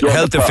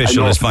health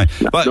official is fine.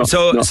 But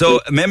so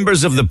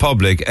members of the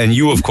public, and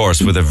you, of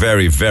course, with a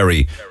very,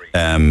 very,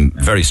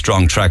 very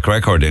strong track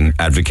record in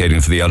advocating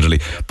for the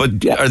elderly.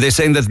 But are they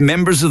saying that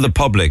members of the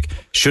public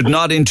should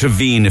not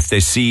intervene if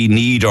they see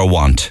need or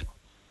want?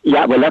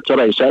 Yeah, well, that's what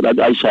I said.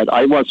 I said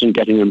I wasn't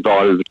getting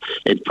involved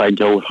in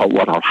finding out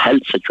what her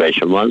health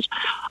situation was.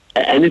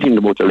 Anything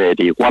about the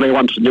lady. What I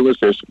wanted to do was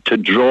this, to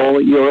draw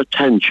your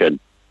attention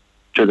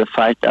to the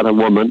fact that a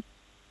woman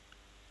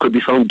could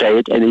be found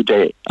dead any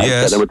day.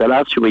 Yes. I said, over the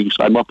last 2 weeks,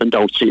 I'm up and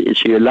down. Is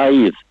she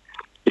alive?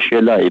 Is she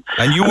alive?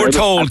 And you were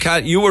told,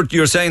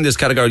 you're saying this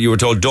category, you were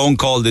told, don't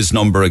call this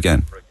number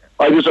again.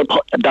 That was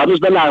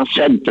the last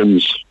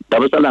sentence.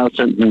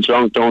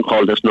 Don't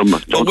call this number.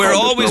 But we're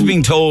always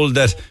being told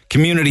that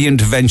community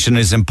intervention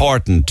is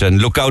important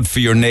and look out for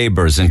your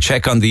neighbours and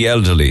check on the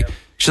elderly.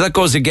 So that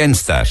goes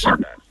against that.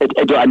 And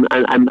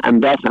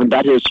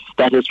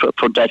that is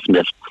for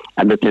definite.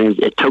 And the thing is,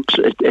 it took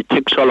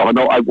so long.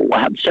 No, I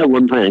have to say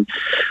one thing.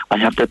 I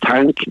have to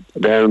thank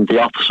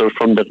the officer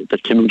from the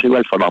community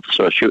welfare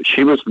officer.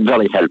 She was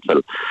very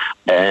helpful.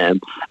 The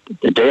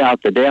day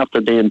after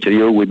the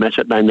interview, we met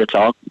at 9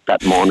 o'clock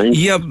that morning.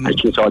 Yep. And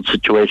she saw the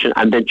situation,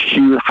 and then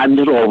she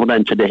handed over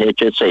then to the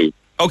HSE.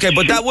 Okay,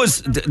 but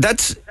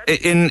that's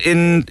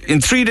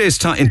in 3 days'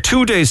 time. In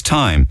 2 days'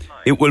 time,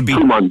 it will be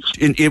 2 months.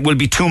 It will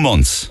be 2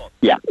 months.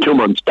 Yeah, 2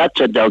 months. That's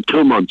it. Now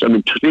 2 months. I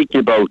mean, speaking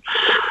about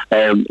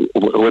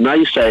when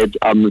I said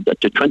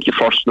the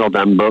 21st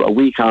November, a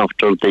week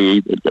after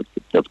the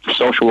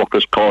social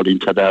workers called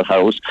into their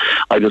house,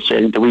 I was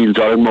saying the wheels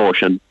are in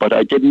motion, but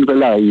I didn't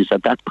realise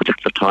at that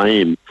particular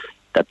time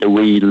that the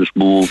wheels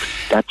move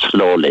that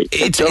slowly.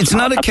 It's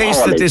not a case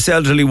that this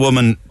elderly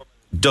woman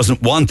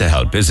doesn't want the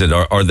help, is it?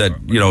 Or that,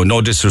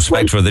 no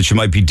disrespect for her, that she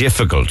might be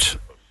difficult.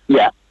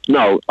 Yeah.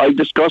 No, I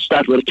discussed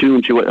that with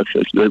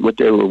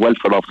the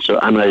welfare officer,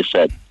 and I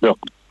said, look,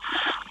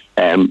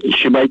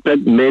 she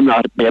may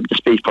not be able to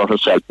speak for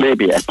herself,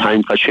 maybe at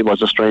times because she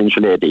was a strange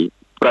lady.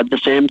 But at the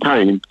same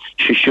time,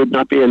 she should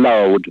not be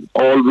allowed,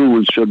 all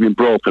rules should be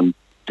broken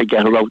to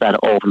get her out of that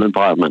awful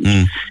environment.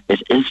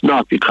 It is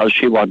not because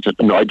she wanted,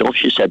 no, I don't know if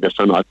she said this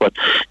or not, but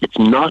it's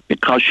not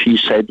because she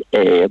said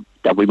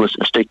that we must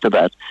stick to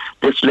that.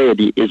 This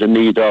lady is in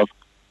need of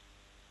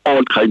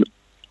all kinds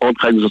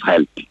of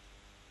help.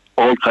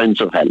 All kinds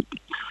of help.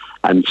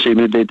 And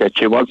seemingly that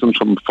she was on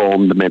some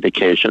form of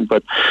medication,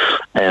 but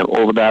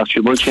over the last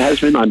few months she has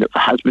been on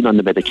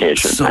the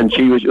medication. And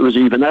she was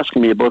even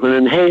asking me about an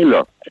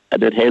inhaler.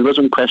 An inhaler was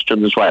in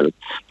question as well.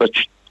 But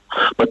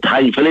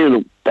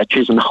thankfully that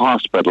she's in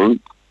hospital,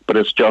 but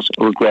it's just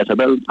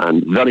regrettable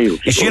and very...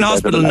 Is she in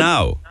hospital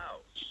now?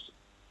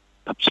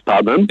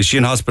 Pardon? Is she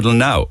in hospital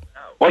now?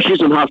 Oh,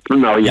 she's in hospital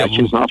now, yeah. She's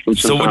in hospital.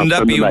 So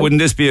wouldn't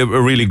this be a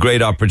really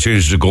great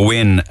opportunity to go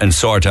in and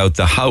sort out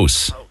the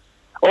house?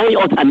 Oh,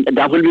 yeah, and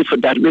that will be for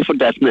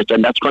definite,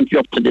 and that's going to be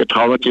up to the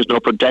authorities now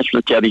for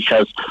definite, yeah,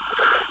 because,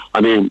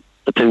 I mean,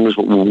 the thing is,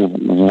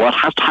 what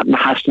has to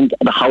happen,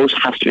 the house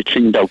has to be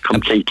cleaned out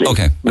completely.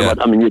 Okay. Yeah.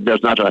 I mean,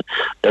 there's not a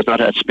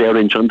spare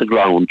inch on the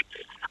ground.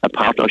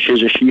 Apart from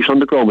she's a sheet on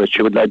the ground where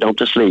she would lie down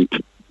to sleep.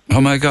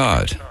 Oh my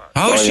God!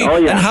 How is she? Oh,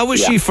 yeah. And how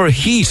is she for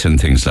heat and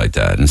things like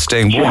that and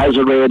staying warm? She has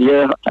a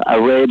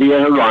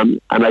radiator on,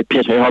 and I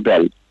pit her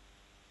bell.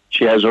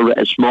 She has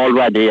a small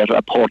radiator,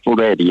 a portable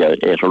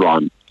radiator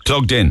on.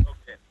 Plugged in?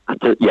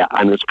 Yeah,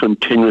 and it's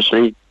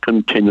continuously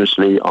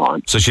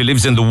on. So she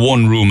lives in the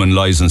one room and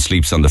lies and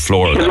sleeps on the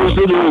floor of that room?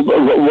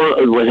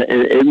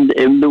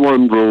 In the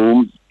one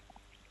room.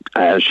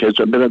 She's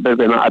a bit of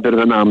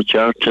an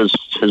armchair. It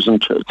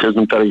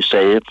isn't very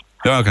safe.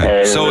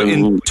 Okay. So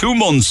in 2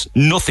 months,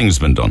 nothing's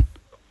been done?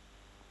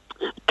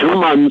 2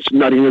 months,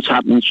 nothing has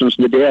happened since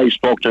the day I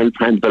spoke to Neil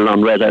Prendeville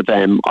on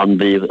RedFM on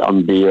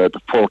the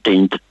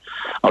 14th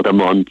of the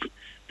month.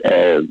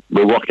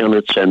 We're working on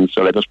it since.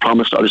 So I was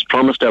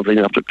promised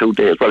everything after 2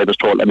 days. Well, I was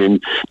told. I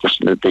mean,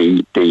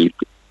 the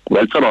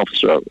welfare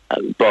officer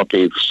brought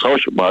a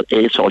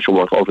social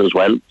worker over as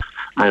well,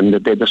 and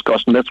they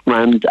discussed this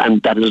grand,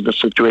 and that is the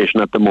situation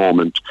at the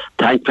moment.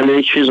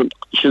 Thankfully, she's in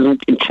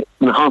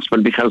the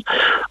hospital because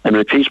I'm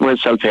repeating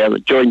myself here.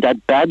 During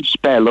that bad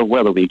spell of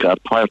weather we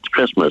got prior to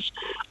Christmas,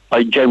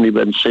 I generally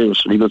went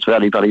seriously was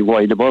very, very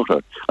worried about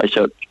her. I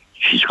said,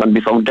 she's going to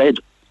be found dead.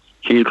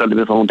 She's going to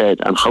be found dead.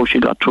 And how she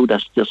got through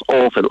this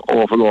awful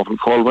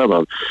cold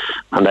weather.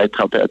 And I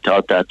thought that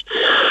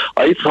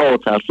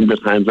from the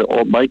time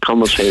of my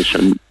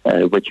conversation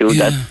with you,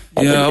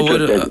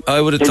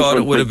 I would have thought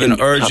it would have been an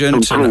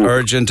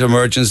urgent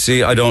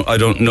emergency. I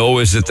don't know.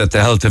 Is it that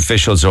the health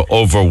officials are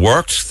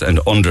overworked and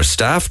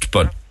understaffed?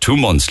 But 2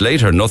 months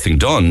later, nothing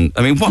done.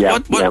 I mean,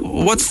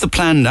 what's the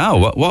plan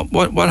now?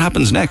 What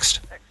happens next?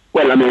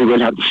 Well, I mean, we'll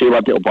have to see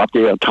what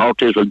the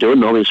authorities will do.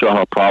 Know what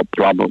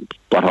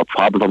her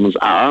problems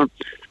are,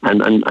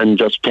 and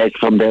just take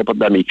from there.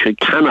 But I mean, she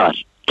cannot.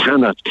 I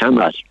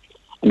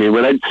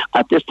mean,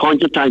 at this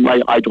point in time,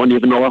 I don't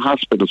even know what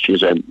hospital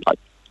she's in.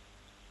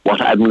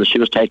 Whether she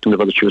was taken to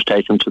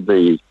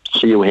the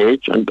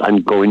CUH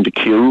and going to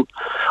queue,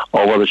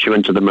 or whether she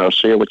went to the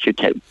Mercy, or what she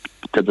take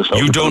to the.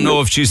 You don't know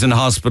if she's in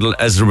hospital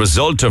as a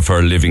result of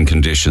her living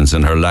conditions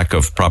and her lack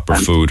of proper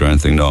food or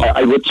anything. No,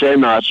 I would say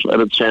not. No.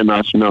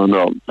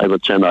 I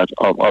would say not.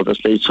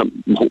 Obviously,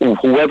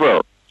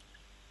 whoever,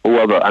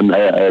 and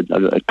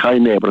a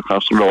kind neighbour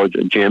across the road,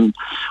 Jim,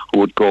 who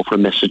would go for a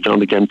message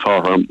on again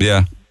for her.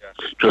 Yeah.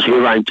 Because he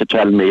rang to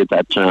tell me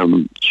that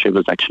she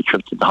was actually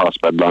tripped to the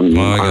hospital on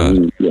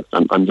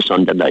the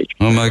Sunday night.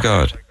 Oh my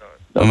God!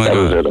 That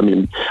was it.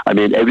 I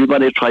mean,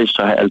 everybody tries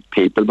to help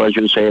people, but as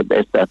you say,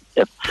 if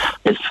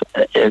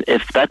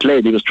that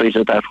lady was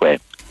treated that way,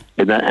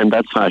 in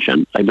that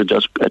fashion, I would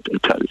just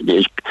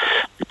these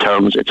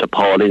terms. It's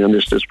appalling and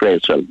it's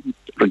disgraceful,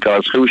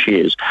 regardless who she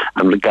is,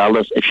 and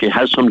regardless if she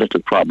has some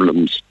little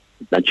problems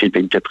that she's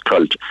been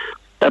difficult.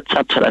 That's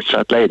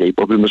that lady,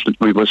 but we must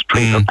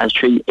treat her as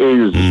she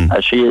is.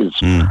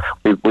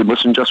 We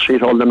mustn't just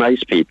treat all the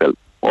nice people.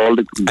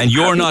 And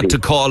you're not to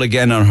call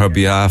again on her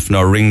behalf,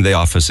 nor ring the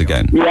office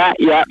again. Yeah.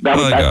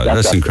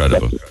 That's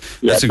incredible.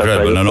 That's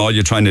incredible, and all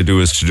you're trying to do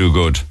is to do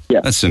good.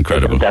 Yeah, that's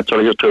incredible. That's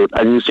what you're doing.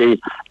 And you see,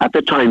 at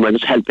the time I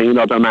was helping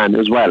another man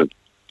as well,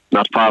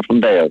 not far from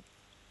there.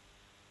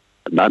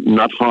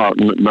 not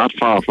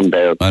far from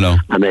there. I know.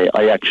 And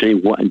I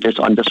actually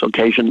on this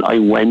occasion I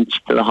went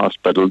to the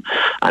hospital,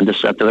 and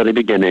this at the very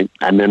beginning.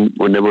 And then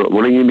when they were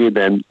ringing me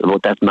then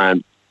about that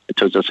man,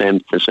 it was the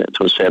same.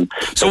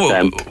 So,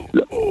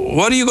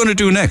 what are you going to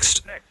do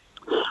next?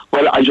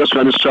 Well, I'm just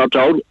going to sort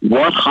out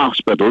what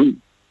hospital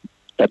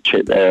that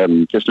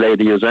this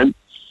lady is in,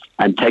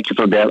 and take it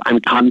from there,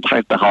 and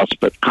contact the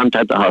hospital,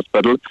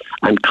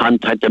 and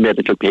contact the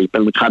medical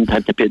people, and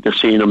contact the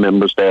senior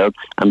members there,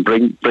 and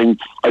bring.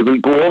 I will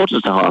go over to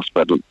the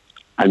hospital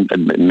and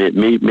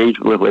meet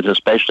with a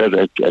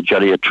specialist, a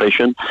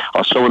geriatrician,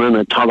 or someone in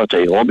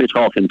authority. I won't be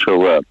talking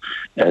to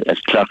a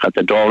clerk at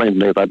the door and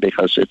like that,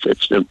 because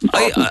it's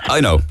important. I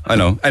know,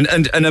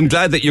 and I'm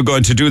glad that you're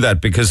going to do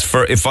that, because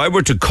if I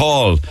were to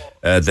call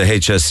the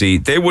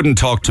HSE, they wouldn't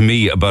talk to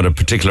me about a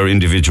particular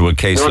individual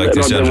case like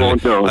this.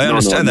 I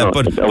understand that,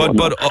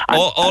 but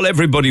all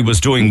everybody was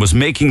doing was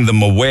making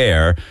them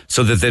aware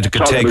so that they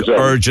could take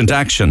urgent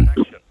action.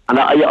 And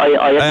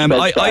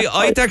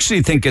I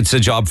actually think it's a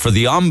job for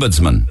the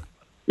ombudsman.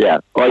 Yeah,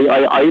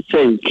 I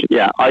think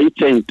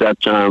that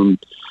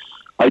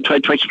I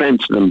tried to explain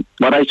to them.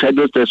 What I said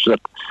was this: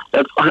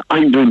 that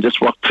I'm doing this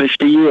work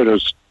 50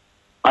 years.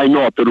 I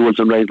know what the rules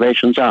and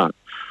regulations are.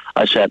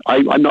 I said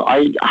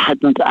I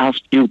hadn't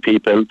asked you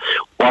people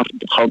how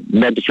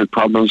medical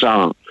problems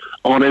are.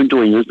 All I'm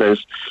doing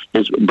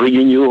is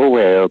bringing you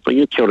aware,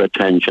 bringing it to your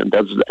attention.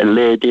 There's a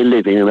lady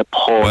living in a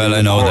poor... Well,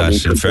 I know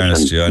that, in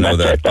fairness to you, I know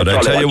that. But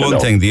I tell you one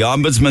thing, the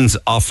Ombudsman's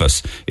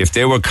office, if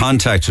they were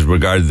contacted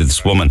regarding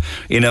this woman,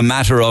 in a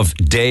matter of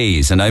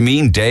days, and I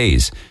mean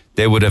days,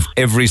 they would have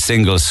every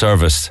single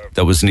service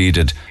that was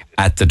needed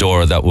at the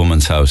door of that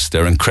woman's house.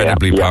 They're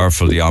incredibly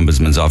powerful, the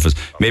Ombudsman's office.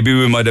 Maybe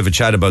we might have a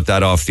chat about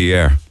that off the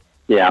air.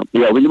 Yeah,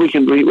 we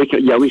can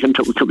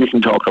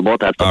talk about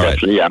that. All right.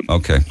 Yeah.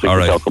 Okay. All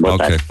right.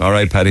 Okay. All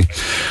right, Paddy.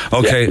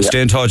 Okay. Yeah.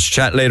 Stay in touch.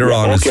 Chat later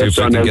on and see if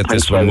we can get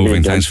this one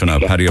moving. Thanks for now,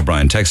 Paddy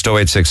O'Brien. Text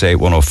 0868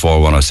 104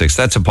 106.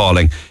 That's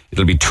appalling.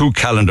 It'll be 2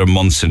 calendar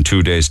months in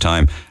 2 days'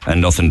 time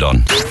and nothing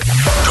done.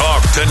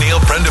 Talk to Neil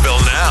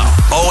Prendeville now.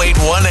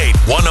 0818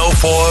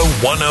 104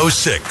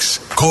 106.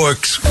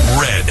 Cork's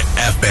Red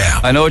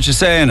FM. I know what you're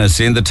saying. I've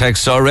seen the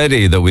text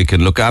already that we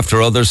can look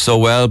after others so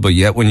well, but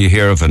yet when you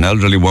hear of an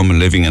elderly woman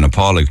living in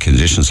appalling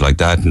conditions like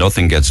that,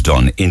 nothing gets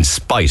done, in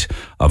spite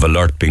of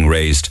alert being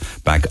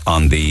raised back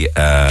on the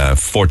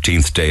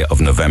 14th day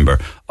of November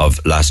of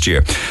last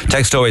year.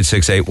 Text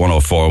 0868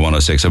 104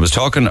 106. I was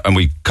talking, and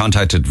we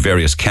contacted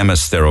various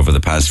chemists there over the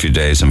past few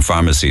days and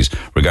pharmacies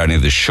regarding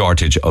the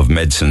shortage of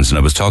medicines, and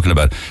I was talking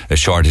about a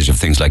shortage of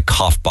things like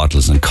cough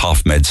bottles and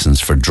cough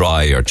medicines for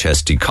dry or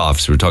chesty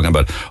coughs. We were talking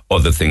about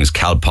other things,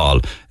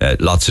 Calpol,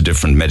 lots of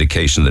different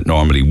medication that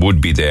normally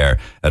would be there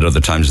at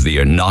other times of the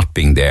year not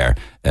being there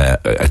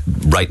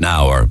right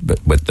now, or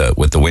with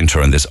the winter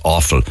and this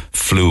awful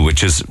flu,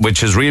 which is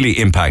really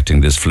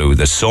impacting this flu.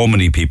 There's so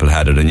many people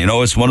had it, and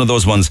it's one of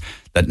those ones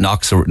that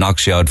knocks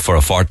you out for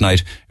a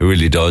fortnight. It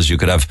really does. You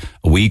could have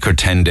a week or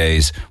 10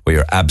 days where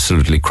you're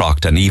absolutely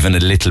crocked, and even a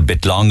little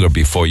bit longer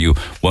before you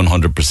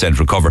 100%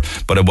 recover.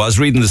 But I was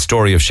reading the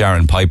story of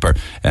Sharon Piper,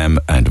 and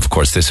of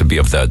course this would be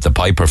of the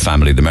Piper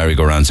family, the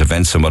merry-go-rounds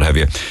events and what have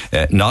you.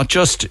 Not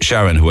just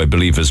Sharon, who I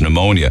believe has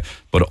pneumonia,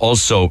 but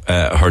also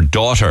her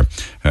daughter,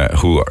 her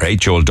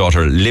 8-year-old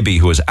daughter, Libby,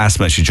 who has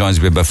asthma. She joins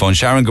me by phone.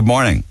 Sharon, good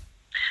morning.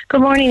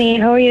 Good morning,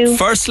 Ian. How are you?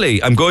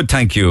 Firstly, I'm good,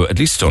 thank you. At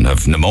least don't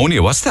have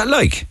pneumonia. What's that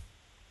like?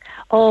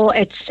 Oh,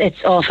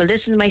 it's awful.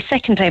 This is my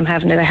second time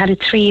having it. I had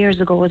it 3 years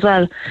ago as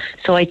well.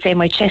 So I'd say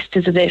my chest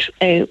is a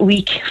bit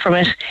weak from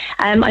it.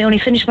 I only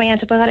finished my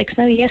antibiotics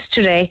now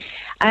yesterday.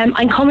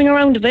 I'm coming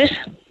around a bit.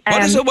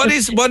 What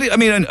is it? I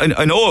mean,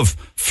 I know of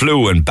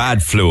flu and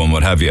bad flu and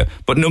what have you,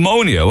 but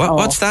pneumonia,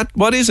 what's that?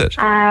 What is it?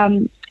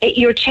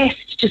 Your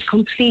chest just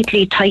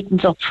completely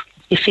tightens up.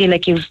 You feel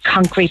like you've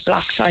concrete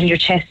blocks on your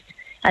chest,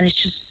 and it's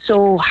just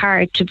so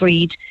hard to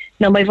breathe.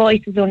 Now, my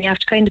voice is only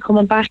after kind of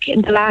coming back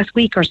in the last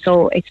week or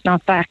so. It's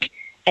not back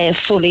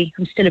fully.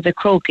 I'm still a bit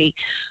croaky,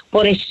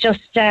 but it's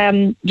just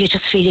you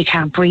just feel you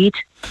can't breathe,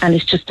 and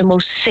it's just the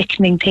most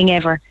sickening thing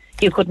ever.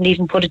 You couldn't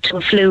even put it to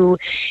a flu.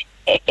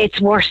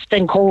 It's worse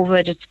than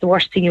COVID. It's the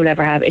worst thing you'll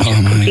ever have. It's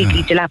just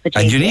completely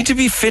dilapidated. And you need to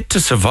be fit to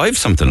survive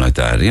something like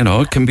that.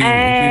 It can be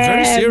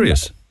very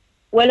serious.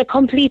 Well, it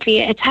completely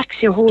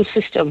attacks your whole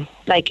system.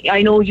 Like,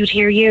 I know you'd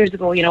hear years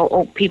ago,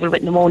 people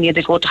with pneumonia,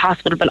 they go to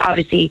hospital, but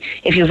obviously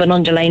if you have an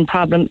underlying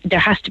problem, there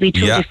has to be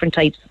two different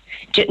types.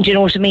 Do you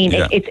know what I mean?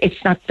 Yeah.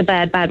 It's not the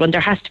bad one.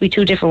 There has to be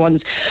two different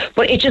ones.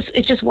 But it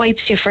just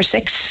wipes you for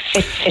 6.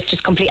 It's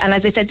just complete. And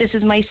as I said, this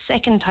is my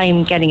second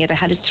time getting it. I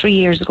had it 3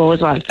 years ago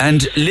as well.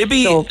 And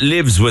Libby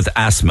lives with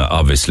asthma,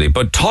 obviously.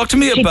 But talk to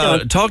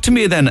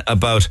me then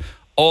about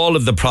all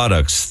of the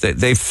products.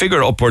 They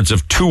figure upwards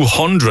of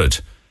 200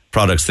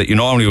 products that you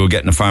normally will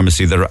get in a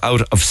pharmacy that are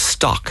out of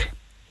stock.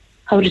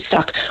 How would it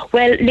stock?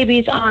 Well,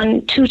 Libby's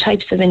on 2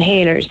 types of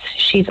inhalers.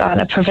 She's on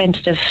a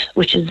preventative,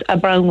 which is a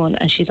brown one,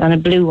 and she's on a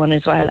blue one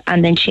as well.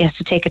 And then she has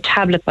to take a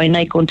tablet by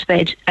night going to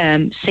bed,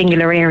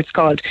 singular air it's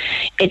called.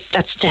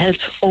 That's to help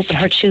open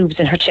her tubes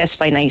in her chest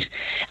by night.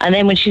 And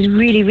then when she's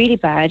really, really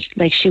bad,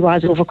 like she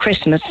was over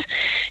Christmas,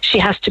 she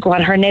has to go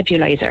on her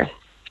nebulizer.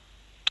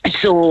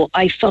 So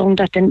I found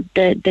that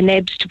the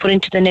nebs to put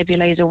into the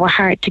nebulizer were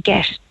hard to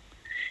get,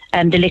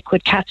 the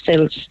liquid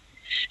capsules.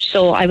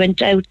 So I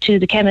went out to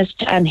the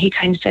chemist and he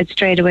kind of said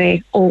straight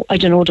away, oh, I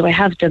don't know, do I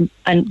have them?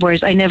 And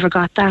whereas I never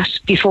got that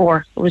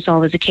before, it was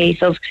always a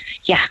case of,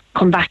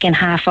 come back in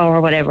half hour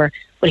or whatever.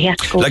 But he had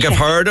to go. Like, I've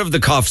heard of the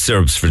cough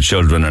syrups for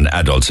children and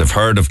adults. I've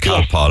heard of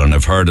Calpol, and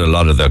I've heard a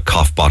lot of the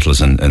cough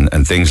bottles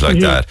and things like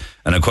that.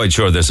 And I'm quite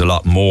sure there's a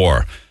lot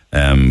more,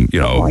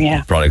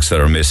 products that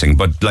are missing.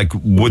 But like,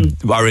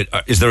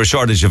 is there a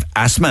shortage of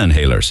asthma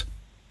inhalers?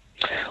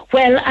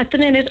 Well, at the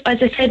minute,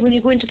 as I said, when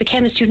you go into the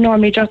chemist, you'd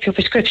normally drop your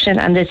prescription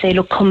and they say,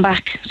 look, come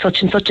back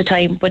such and such a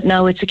time. But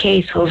now it's a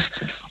case of,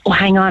 oh,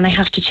 hang on, I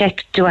have to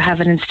check, do I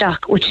have it in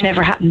stock? Which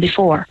never happened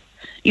before.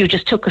 You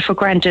just took it for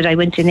granted. I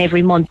went in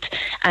every month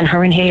and her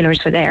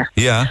inhalers were there.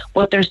 Yeah.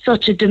 But there's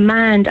such a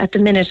demand at the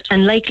minute.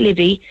 And like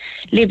Libby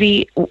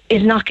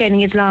is not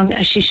getting as long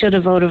as she should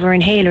have out of her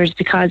inhalers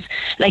because,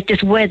 like,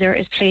 this weather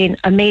is playing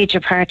a major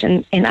part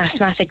in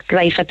asthmatic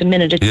life at the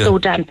minute. It's so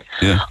damp.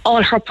 Yeah.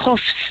 All her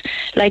puffs,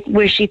 like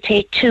where she'd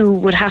take 2,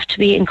 would have to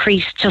be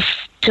increased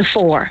to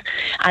 4.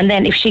 And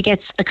then if she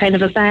gets a kind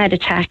of a bad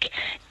attack,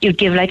 you'd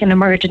give like an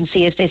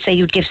emergency, as they say,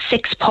 you'd give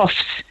 6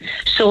 puffs.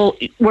 So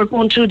we're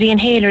going through the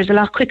inhalers a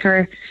lot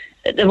quicker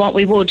than what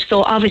we would.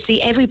 So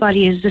obviously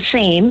everybody is the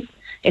same.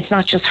 It's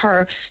not just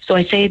her. So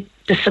I say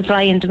the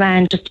supply and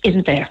demand just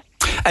isn't there.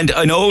 And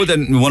I know that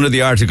in one of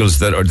the articles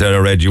that I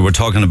read, you were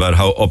talking about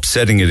how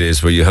upsetting it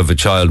is where you have a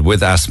child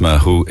with asthma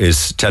who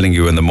is telling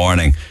you in the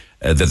morning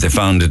that they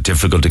found it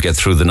difficult to get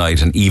through the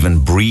night and even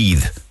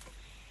breathe.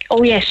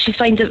 Oh yes, she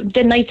finds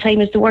the night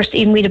time is the worst.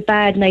 Even we had a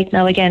bad night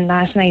now again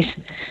last night.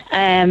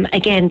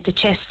 Again, the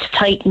chest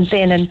tightens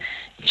in and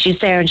she's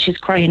there and she's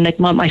crying like,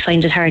 Mum, I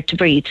find it hard to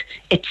breathe.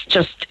 It's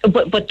just,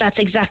 but that's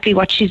exactly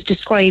what she's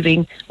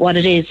describing, what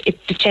it is.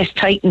 The chest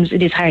tightens,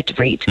 it is hard to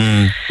breathe.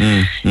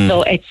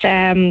 So it's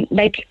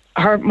like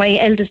my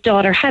eldest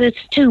daughter had it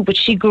too, but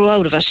she grew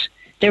out of it.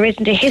 There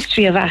isn't a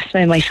history of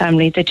asthma in my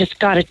family. They just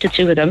got it, the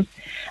 2 of them.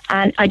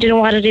 And I don't know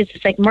what it is.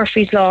 It's like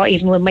Murphy's Law.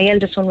 Even when my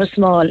eldest one was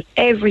small,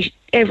 every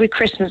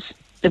Christmas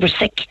they were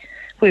sick.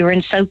 We were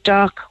in South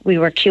Dock. We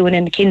were queuing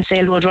in the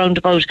Kinsale Road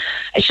roundabout.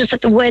 It's just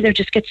that the weather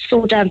just gets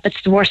so damp.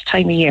 It's the worst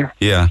time of year.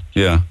 Yeah.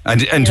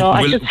 And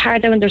it's just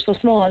hard when they're so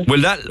small.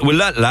 Will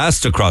that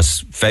last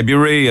across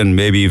February and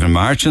maybe even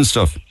March and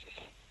stuff?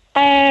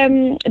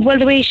 Well,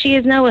 the way she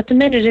is now at the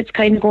minute, it's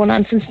kind of going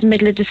on since the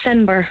middle of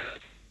December.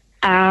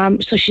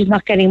 So she's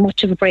not getting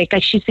much of a break.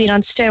 Like, she's been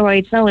on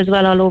steroids now as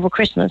well all over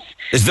Christmas.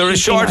 Is there a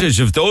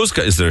shortage of those?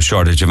 Is there a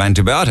shortage of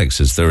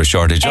antibiotics? Is there a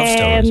shortage of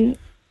steroids?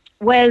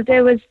 Well,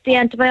 there was the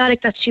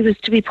antibiotic that she was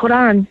to be put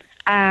on.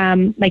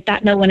 Like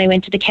that now when I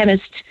went to the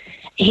chemist,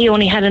 he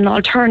only had an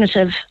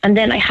alternative. And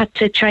then I had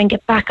to try and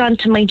get back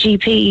onto my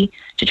GP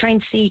to try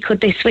and see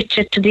could they switch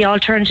it to the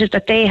alternative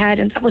that they had,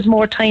 and that was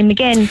more time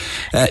again.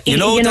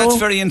 That's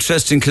very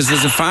interesting because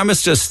there's a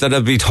pharmacist that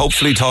I'll be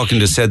hopefully talking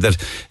to said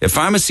that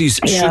pharmacies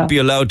should be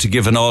allowed to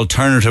give an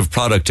alternative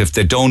product if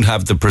they don't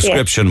have the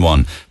prescription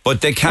one,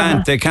 but they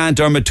can't. They can't.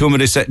 Dermot to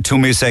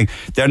me saying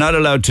they're not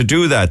allowed to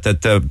do that.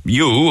 That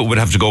you would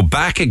have to go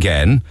back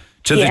again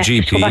to the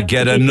GP,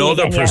 get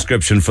another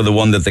prescription for the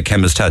one that the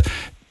chemist had.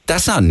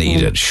 That's not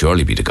needed,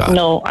 surely be to God.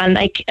 No, and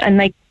like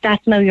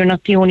that now you're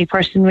not the only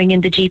person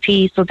ringing the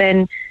GP, so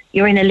then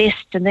you're in a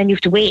list and then you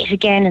have to wait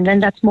again and then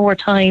that's more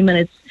time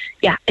and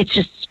it's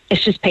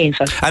just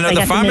painful. And are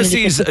the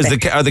pharmacies,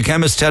 are the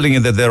chemists telling you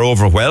that they're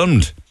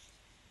overwhelmed?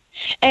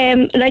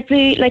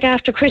 Like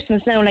after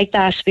Christmas now, like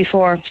that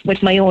before,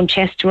 with my own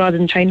chest, rather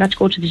than trying not to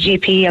go to the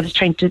GP, I was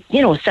trying to,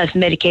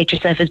 self-medicate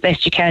yourself as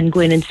best you can, go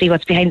in and see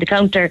what's behind the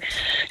counter.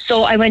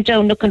 So I went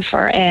down looking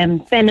for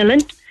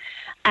Benylin.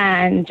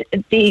 And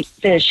the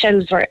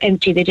shelves were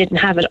empty. They didn't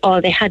have it. All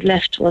they had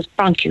left was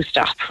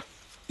BronchoStop.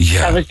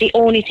 Yeah. That was the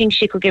only thing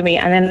she could give me.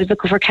 And then I was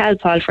looking for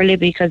Calpol for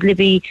Libby because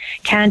Libby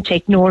can't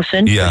take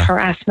Norphin with her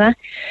asthma.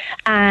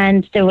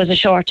 And there was a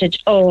shortage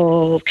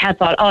of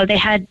Calpol. They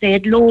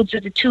had loads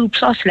of the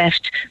 2+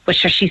 left, but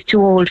sure, she's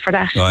too old for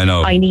that. I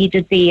know. I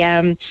needed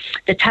the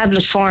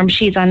tablet form.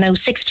 She's on now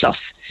 6+.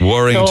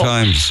 Worrying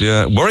times,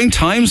 Worrying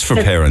times for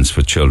parents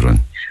with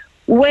children.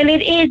 Well,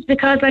 it is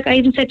because, like I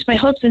even said to my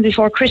husband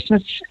before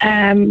Christmas,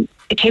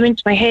 it came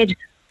into my head,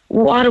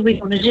 what are we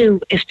going to do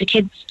if the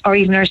kids or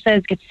even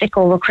ourselves get sick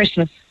over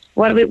Christmas?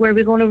 Where are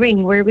we going to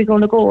ring? Where are we going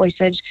to go? I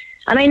said,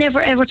 and I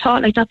never ever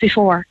thought like that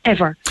before,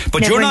 ever.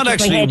 But never. You're not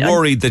actually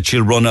worried that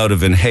you'll run out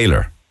of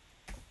inhaler,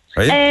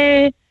 are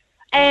you?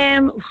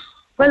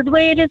 Well, the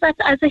way it is,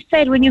 as I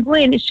said, when you go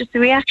in, it's just the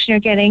reaction you're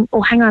getting.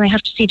 Oh, hang on, I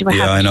have to see, do I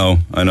have it?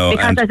 I know.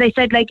 Because as I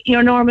said, like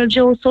your normal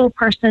Joe So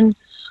person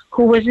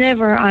who was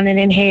never on an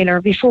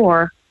inhaler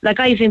before, like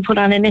I've been put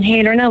on an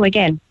inhaler now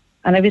again.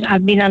 and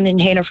I've been on an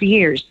inhaler for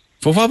years.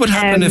 But what would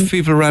happen if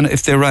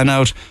they ran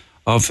out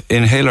of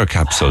inhaler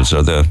capsules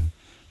or the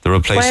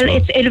replacement?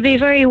 Well, it'll be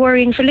very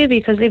worrying for Libby,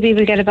 because Libby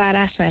will get a bad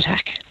asthma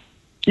attack.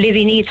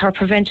 Libby needs her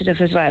preventative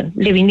as well.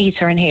 Libby needs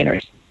her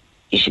inhalers.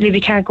 Libby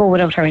can't go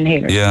without her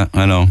inhalers. Yeah,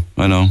 I know.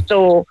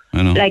 So,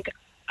 I know. like,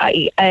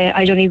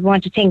 I don't even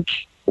want to think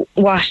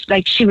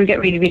she will get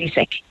really, really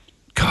sick.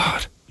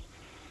 God.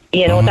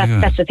 You know,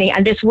 that's the thing.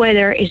 And this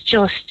weather is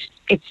just,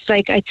 it's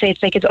like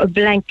a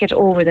blanket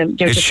over them.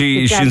 Is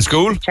she in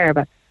school? It's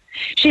terrible.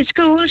 She's in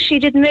school. She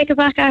didn't make it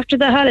back after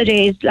the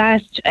holidays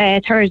last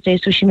Thursday,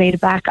 so she made it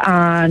back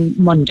on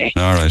Monday.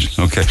 All right,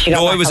 okay.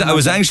 No, I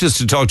was anxious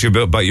to talk to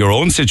you about your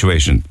own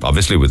situation,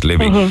 obviously with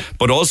Libby,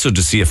 but also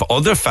to see if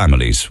other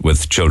families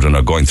with children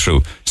are going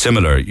through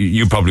similar.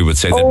 You probably would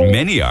say that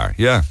many are,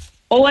 yeah.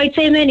 Oh, I'd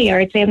say many are.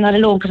 I'd say I'm not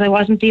alone, because I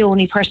wasn't the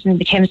only person in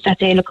the chemist that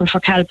day looking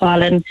for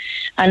Calpol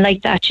and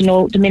like that. You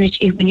know, the minute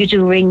when you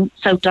do ring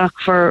South Doc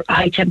for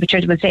high temperature,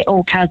 they will say,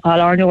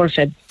 Calpol or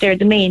Norfin. They're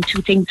the main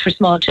two things for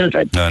small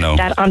children. I know.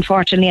 That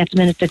unfortunately at the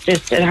minute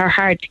that are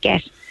hard to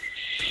get.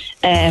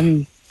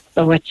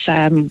 So it's,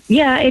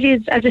 it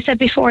is, as I said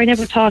before, I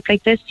never thought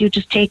like this. You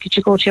just take it,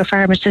 you go to your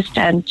pharmacist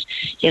and,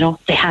 you know,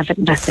 they have it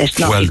and that's it.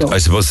 Well, I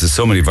suppose there's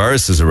so many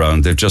viruses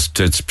around.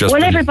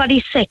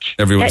 Everybody's sick.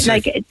 Everyone's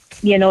sick. Like,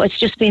 you know, it's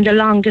just been the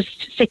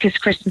longest, sickest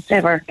Christmas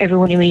ever.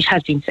 Everyone you meet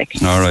has been sick.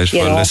 All right.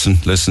 Well,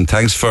 listen,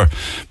 thanks for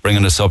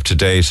bringing us up to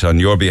date on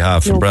your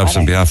behalf and perhaps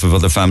on behalf of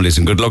other families.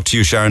 And good luck to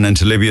you, Sharon, and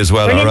to Libby as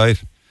well, Brilliant. all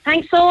right?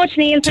 Thanks so much,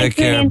 Neil. Take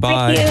care.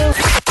 Bye. Thank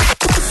you.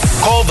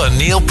 Call the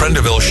Neil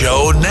Prendeville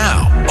Show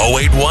now.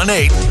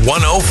 0818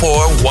 104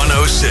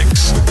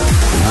 106.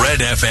 Red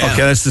FM.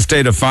 Okay, that's the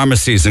state of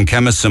pharmacies and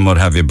chemists and what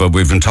have you, but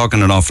we've been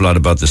talking an awful lot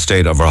about the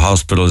state of our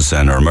hospitals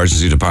and our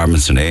emergency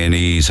departments and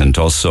A&Es and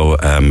also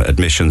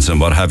admissions and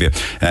what have you.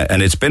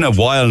 And it's been a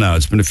while now.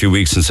 It's been a few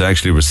weeks since I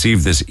actually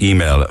received this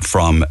email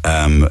from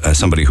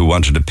somebody who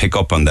wanted to pick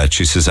up on that.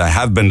 She says, I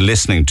have been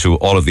listening to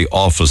all of the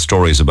awful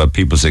stories about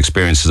people's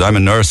experiences. I'm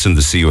a nurse in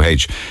the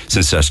CUH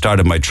since I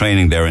started my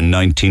training there in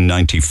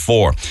 1994.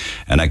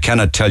 And I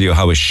cannot tell you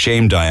how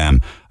ashamed I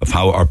am of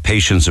how our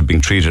patients are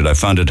being treated. I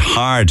found it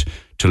hard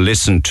to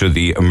listen to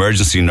the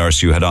emergency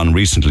nurse you had on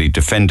recently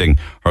defending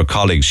her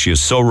colleagues. She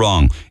is so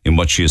wrong in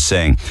what she is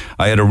saying.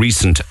 I had a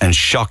recent and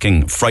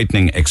shocking,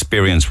 frightening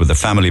experience with a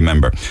family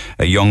member,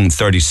 a young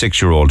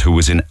 36-year-old who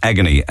was in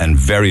agony and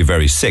very,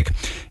 very sick.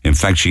 In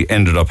fact, she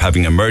ended up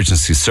having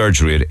emergency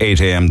surgery at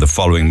 8 a.m. the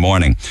following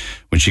morning.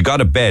 When she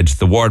got a bed,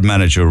 the ward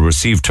manager who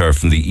received her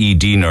from the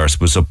ED nurse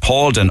was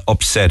appalled and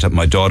upset at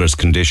my daughter's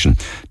condition.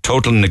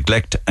 Total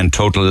neglect and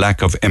total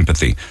lack of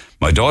empathy.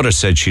 My daughter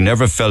said she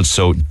never felt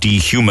so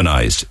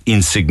dehumanized,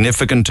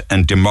 insignificant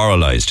and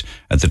demoralized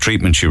at the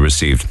treatment she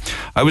received.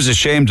 I was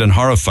ashamed and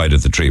horrified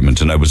at the treatment,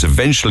 and I was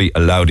eventually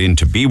allowed in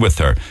to be with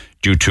her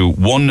due to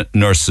one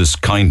nurse's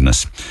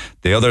kindness.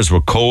 The others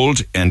were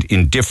cold and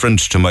indifferent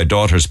to my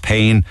daughter's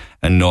pain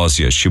and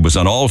nausea. She was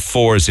on all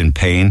fours in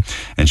pain,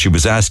 and she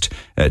was asked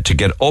to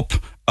get up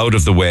out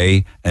of the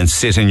way and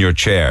sit in your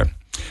chair.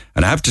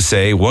 And I have to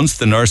say, once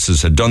the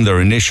nurses had done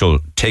their initial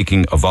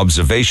taking of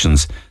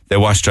observations, they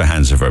washed their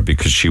hands of her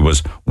because she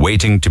was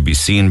waiting to be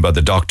seen by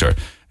the doctor.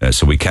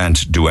 So we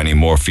can't do any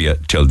more for you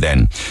till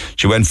then.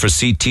 She went for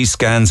CT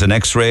scans and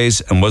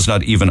x-rays and was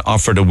not even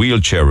offered a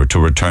wheelchair to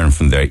return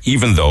from there,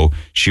 even though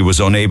she was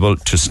unable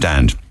to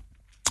stand.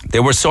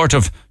 They were sort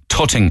of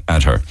tutting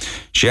at her.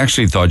 She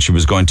actually thought she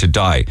was going to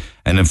die.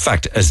 And in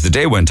fact, as the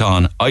day went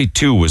on, I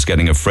too was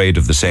getting afraid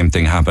of the same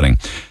thing happening.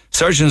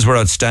 Surgeons were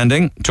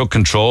outstanding, took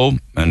control,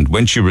 and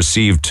when she was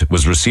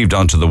received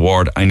onto the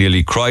ward, I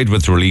nearly cried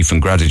with relief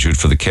and gratitude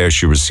for the care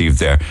she received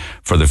there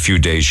for the few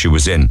days she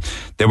was in.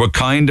 They were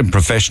kind and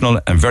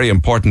professional and, very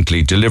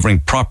importantly,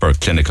 delivering proper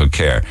clinical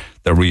care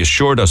that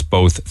reassured us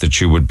both that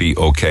she would be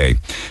okay.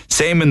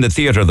 Same in the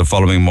theatre the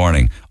following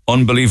morning.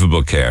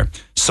 Unbelievable care.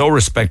 So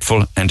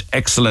respectful and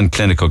excellent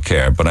clinical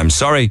care. But I'm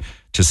sorry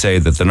to say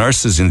that the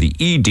nurses in the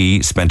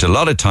ED spent a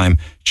lot of time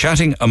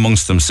chatting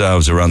amongst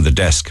themselves around the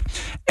desk.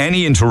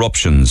 Any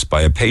interruptions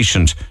by a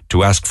patient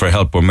to ask for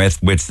help were met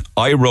with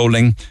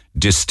eye-rolling,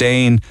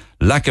 disdain,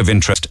 lack of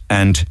interest,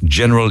 and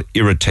general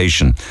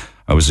irritation.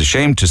 I was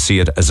ashamed to see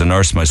it as a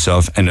nurse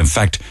myself, and in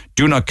fact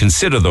do not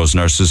consider those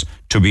nurses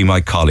to be my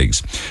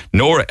colleagues.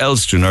 Nor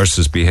else do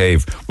nurses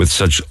behave with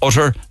such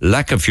utter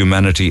lack of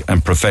humanity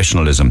and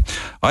professionalism.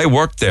 I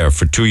worked there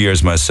for 2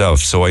 years myself,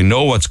 so I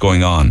know what's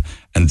going on,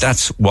 and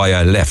that's why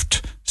I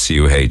left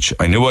CUH.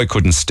 I knew I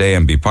couldn't stay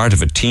and be part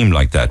of a team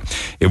like that.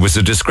 It was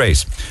a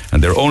disgrace,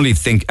 and they're only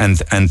think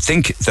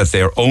that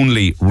they're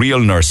only real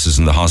nurses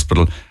in the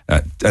hospital,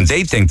 and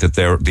they think that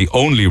they're the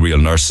only real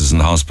nurses in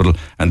the hospital,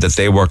 and that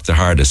they work the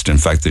hardest. In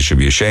fact, they should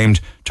be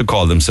ashamed to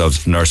call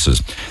themselves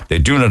nurses. They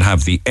do not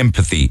have the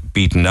empathy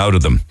beaten out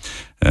of them.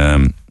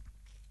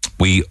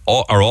 We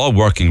are all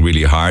working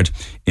really hard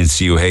in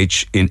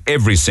CUH in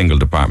every single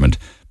department,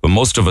 but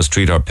most of us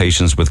treat our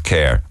patients with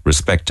care,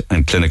 respect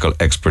and clinical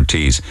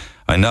expertise.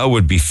 I now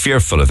would be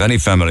fearful of any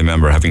family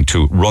member having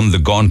to run the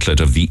gauntlet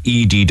of the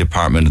ED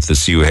department at the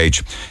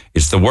CUH.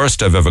 It's the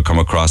worst I've ever come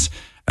across,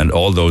 and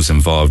all those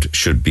involved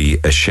should be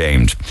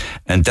ashamed.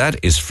 And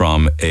that is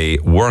from a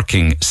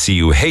working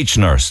CUH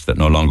nurse that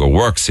no longer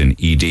works in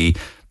ED,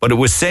 but it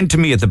was sent to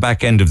me at the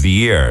back end of the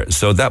year.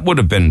 So that would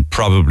have been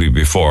probably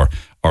before,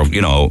 or,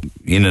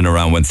 in and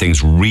around when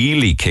things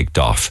really kicked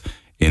off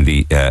in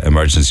the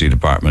emergency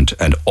department,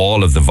 and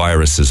all of the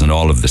viruses and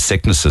all of the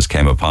sicknesses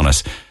came upon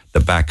us the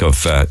back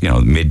of,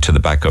 mid to the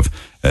back of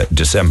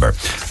December.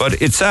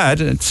 But it's sad.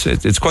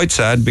 It's quite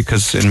sad,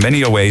 because in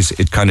many ways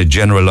it kind of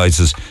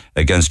generalizes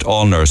against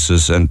all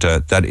nurses, and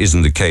that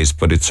isn't the case.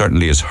 But it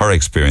certainly is her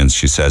experience,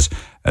 she says,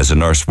 as a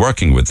nurse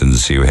working within the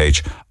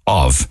CUH,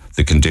 of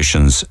the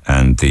conditions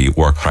and the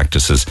work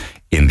practices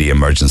in the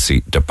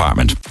emergency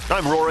department.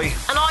 I'm Rory.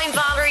 And I'm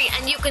Valerie,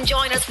 and you can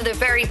join us for the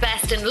very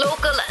best in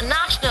local,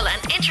 national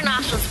and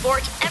international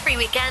sport every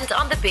weekend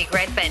on the Big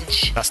Red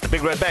Bench. That's the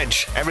Big Red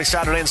Bench, every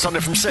Saturday and Sunday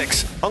from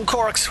 6 on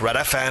Cork's Red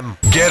FM.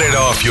 Get it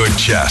off your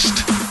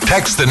chest.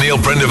 Text the Neil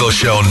Prendeville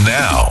Show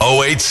now.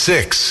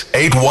 086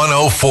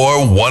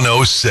 8104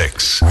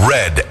 106.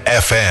 Red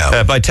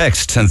FM. By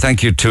text, and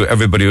thank you to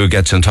everybody who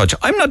gets in touch.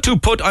 I'm not too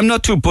put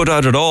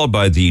out at all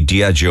by the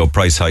Diageo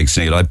price hikes,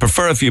 Neil. I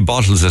prefer a few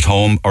bottles at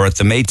home or at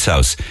the mate's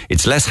house.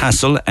 It's less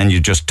hassle, and you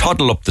just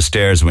toddle up the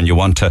stairs when you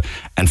want to,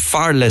 and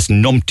far less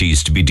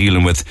numpties to be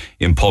dealing with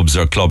in pubs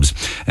or clubs.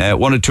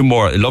 One or two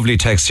more. A lovely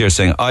text here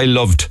saying, I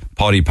loved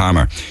Paddy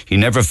Palmer. He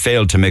never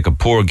failed to make a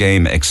poor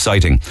game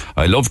exciting.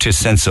 I loved his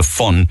sense of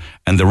fun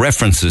and the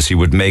references he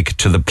would make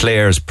to the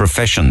players'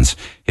 professions.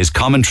 His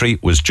commentary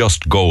was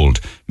just gold.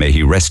 May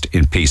he rest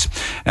in peace.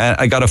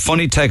 I got a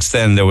funny text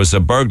then. There was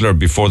a burglar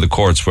before the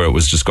courts where it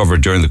was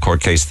discovered during the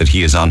court case that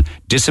he is on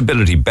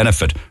disability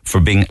benefit for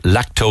being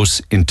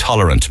lactose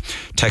intolerant.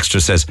 Texter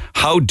says,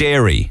 how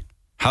dare he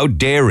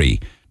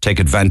take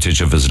advantage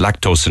of his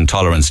lactose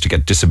intolerance to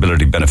get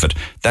disability benefit?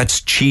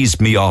 That's cheesed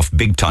me off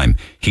big time.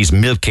 He's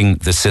milking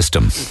the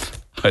system.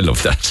 I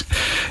love that.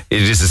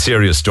 It is a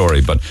serious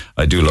story, but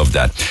I do love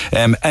that.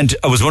 And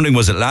I was wondering,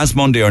 was it last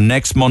Monday or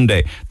next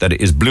Monday that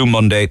it is Blue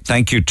Monday?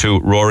 Thank you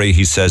to Rory.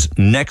 He says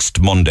next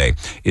Monday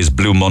is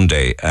Blue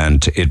Monday,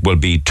 and it will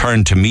be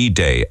Turn to Me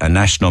Day. A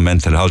national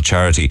mental health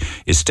charity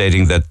is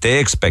stating that they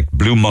expect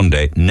Blue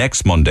Monday,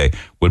 next Monday,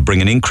 will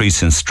bring an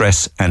increase in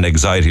stress and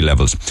anxiety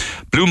levels.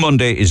 Blue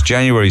Monday is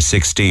January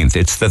 16th.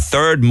 It's the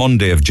third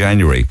Monday of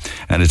January,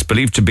 and it's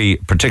believed to be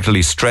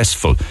particularly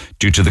stressful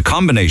due to the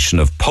combination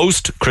of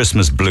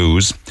post-Christmas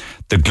blues,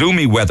 the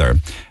gloomy weather,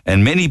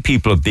 and many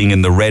people being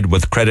in the red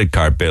with credit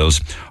card bills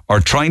or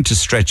trying to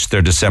stretch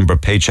their December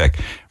paycheck.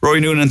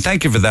 Rory Noonan,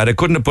 thank you for that. I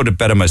couldn't have put it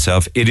better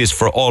myself. It is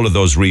for all of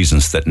those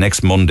reasons that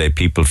next Monday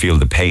people feel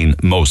the pain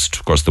most.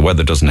 Of course, the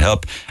weather doesn't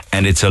help,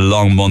 and it's a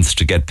long month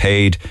to get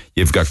paid.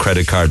 You've got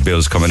credit card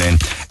bills coming in,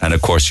 and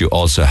of course you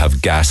also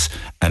have gas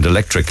and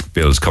electric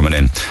bills coming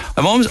in.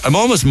 I'm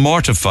almost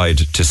mortified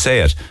to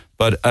say it,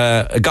 but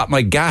I got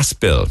my gas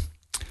bill,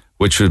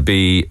 which would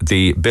be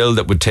the bill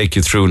that would take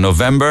you through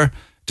November,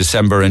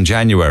 December and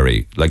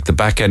January, like the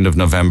back end of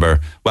November,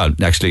 well,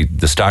 actually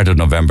the start of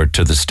November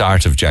to the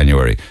start of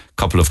January, a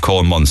couple of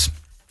cold months.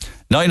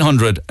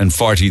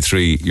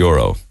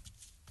 €943.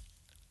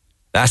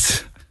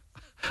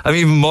 I'm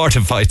even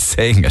mortified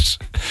saying it.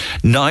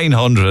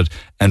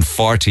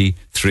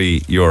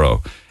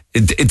 €943.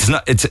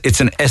 It's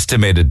an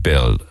estimated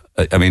bill.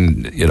 I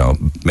mean,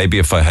 maybe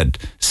if I had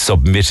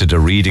submitted a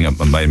reading, it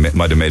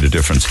might have made a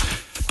difference.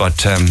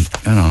 But,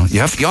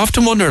 you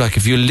often wonder, like,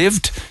 if you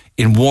lived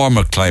in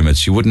warmer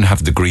climates, you wouldn't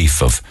have the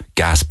grief of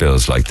gas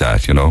bills like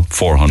that,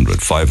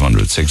 400,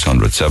 500,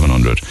 600,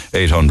 700,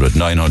 800,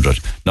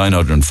 900,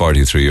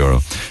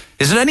 €943.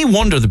 Is it any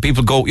wonder that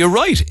people go, you're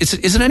right, is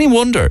it any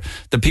wonder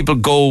that people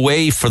go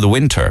away for the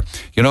winter,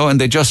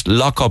 and they just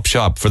lock up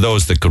shop for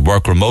those that could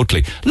work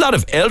remotely? A lot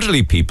of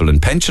elderly people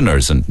and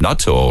pensioners and not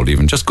so old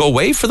even just go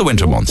away for the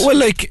winter months. Well,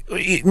 like,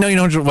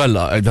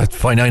 that's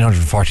fine,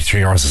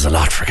 €943 is a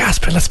lot for gas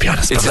bill, let's be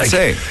honest. It's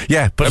insane.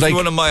 Yeah, but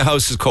everyone in my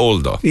house is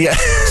cold though. Yeah.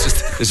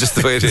 It's just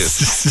the way it is.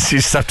 You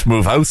just have to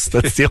move house,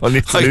 that's the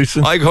only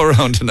solution. I go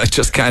around and I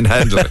just can't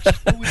handle it.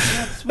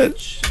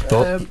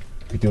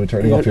 You're doing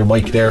turning off your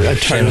mic there.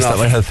 Turn it off. That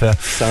might help.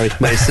 Sorry,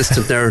 my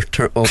assistant there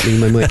opening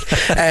my mic.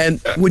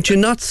 Would you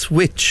not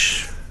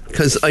switch?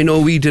 Because I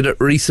know we did it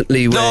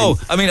recently. No,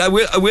 I mean I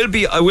will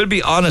be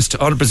honest,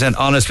 100%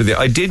 honest with you.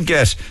 I did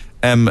get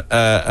in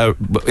a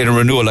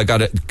renewal.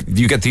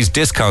 You get these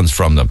discounts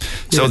from them,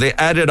 so they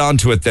added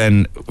onto it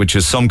then, which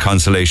is some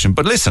consolation.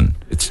 But listen,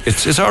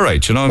 it's all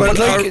right, Well,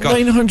 like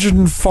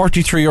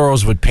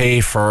 €943 would pay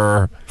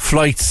for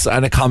flights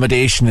and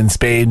accommodation in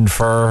Spain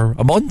for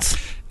a month.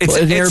 It's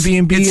an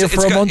Airbnb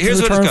for a month.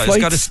 Here's what it's got. It's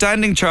got a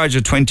standing charge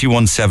of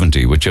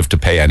 $21.70, which you have to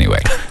pay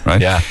anyway, right?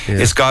 Yeah.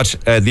 It's got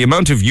the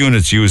amount of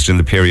units used in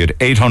the period,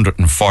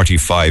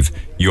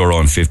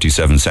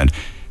 €845.57.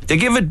 They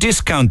give a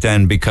discount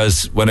then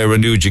because when I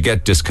renewed, you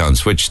get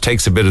discounts, which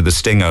takes a bit of the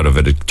sting out of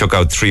it. It took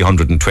out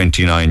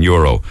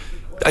 €329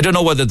 I don't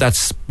know whether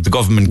that's the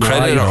government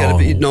credit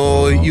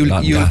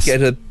you'll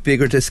get a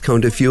bigger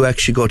discount if you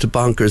actually go to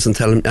Bonkers and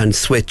tell them and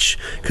switch,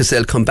 because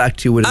they'll come back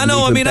to you with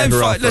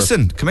better offer.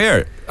 Listen, come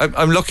here.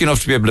 I'm lucky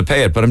enough to be able to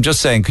pay it, but I'm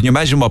just saying, can you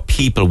imagine what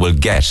people will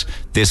get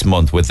this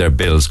month with their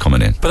bills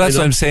coming in? But that's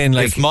what I'm saying.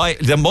 Like,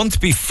 if the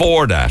month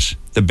before that,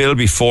 the bill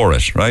before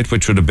it, right,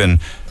 which would have been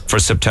for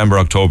September,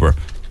 October,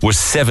 was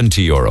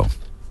 €70.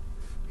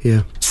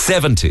 Yeah,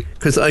 70.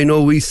 Because I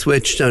know we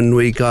switched and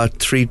we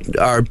got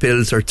our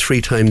bills are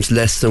 3 times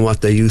less than what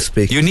they used to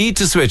be. You need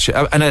to switch,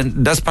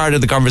 and that's part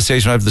of the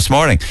conversation I had this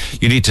morning.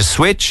 You need to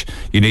switch.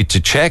 You need to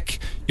check.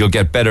 You'll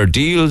get better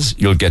deals.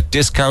 You'll get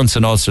discounts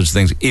and all sorts of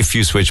things if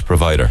you switch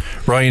provider.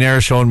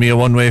 Ryanair showing me a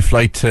one-way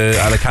flight to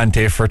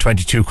Alicante for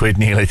 £22,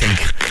 Neil. I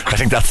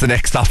think that's the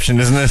next option,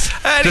 isn't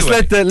it?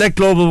 Anyway. Just let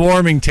global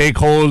warming take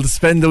hold.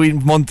 Spend the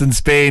month in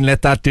Spain.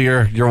 Let that do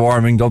your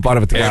warming. Don't bother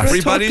with the gas.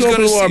 Everybody's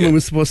global warming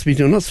was supposed to be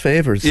doing us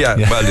favours. Yeah,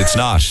 well, it's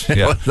not.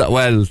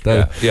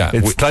 Yeah.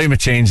 It's climate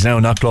change now,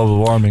 not global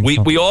warming.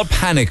 We all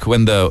panic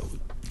when the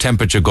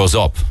temperature goes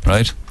up,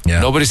 right? Yeah.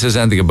 Nobody says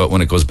anything about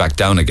when it goes back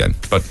down again,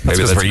 but maybe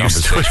that's we're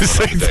used to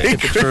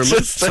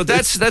it. So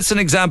that's an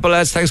example,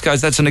 thanks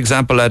guys, that's an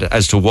example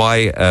as to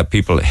why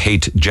people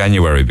hate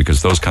January,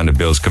 because those kind of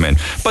bills come in.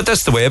 But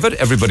that's the way of it.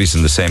 Everybody's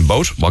in the same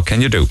boat. What can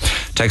you do?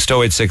 Text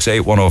 0868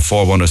 104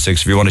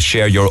 106 if you want to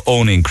share your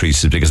own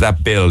increases, because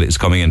that bill is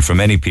coming in for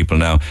many people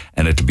now,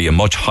 and it'll be a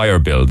much higher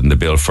bill than the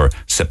bill for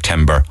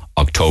September,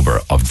 October.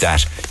 Of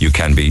that you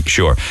can be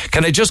sure.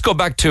 Can I just go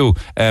back to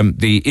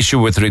the issue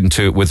with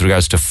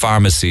regards to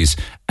pharmacies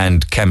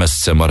and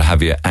chemists and what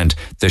have you, and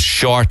the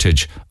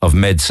shortage of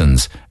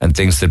medicines and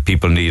things that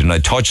people need? And I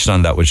touched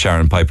on that with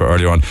Sharon Piper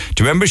earlier on.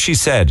 Do you remember she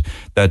said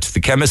that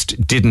the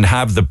chemist didn't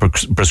have the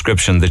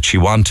prescription that she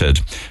wanted,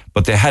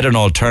 but they had an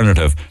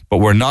alternative, but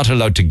were not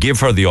allowed to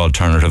give her the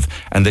alternative,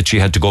 and that she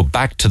had to go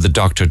back to the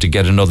doctor to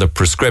get another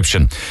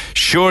prescription?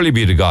 Surely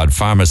be to God,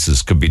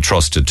 pharmacists could be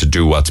trusted to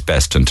do what's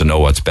best and to know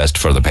what's best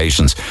for the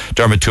patients.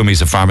 Dermot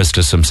Toomey's a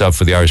pharmacist himself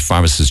for the Irish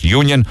Pharmacists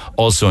Union,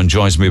 also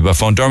joins me by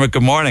phone. Dermot,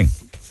 good morning.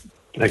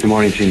 Good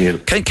morning to you.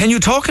 Can you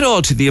talk at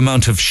all to the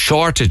amount of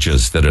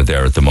shortages that are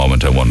there at the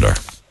moment, I wonder?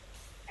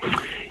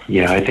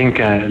 Yeah, I think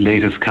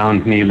latest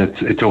count, Neil,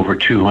 it's over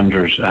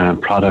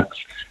 200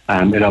 products.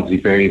 It obviously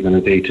varies on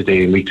a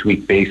day-to-day and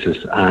week-to-week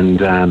basis,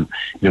 and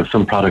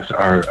some products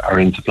are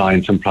in supply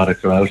and some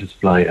products are out of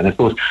supply. And I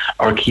suppose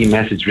our key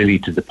message really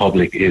to the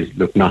public is,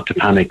 look, not to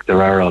panic.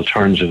 There are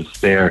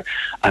alternatives there,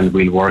 and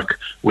we'll work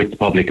with the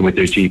public and with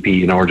their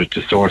GP in order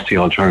to source the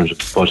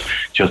alternatives, but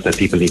just that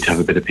people need to have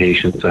a bit of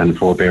patience and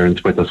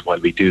forbearance with us while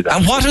we do that.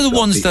 And what are the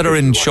ones that are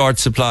in short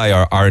supply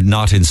or are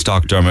not in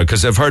stock, Dermot?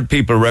 Because I've heard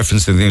people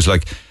referencing things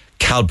like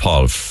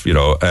Calpol,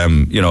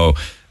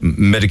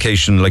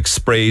 medication like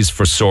sprays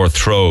for sore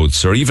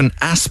throats, or even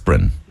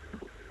aspirin.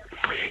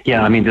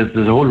 Yeah, I mean, there's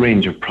a whole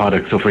range of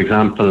products. So, for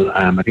example,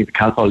 I think the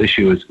Calpol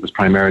issue was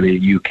primarily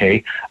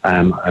UK.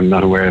 I'm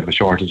not aware of a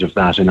shortage of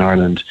that in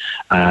Ireland.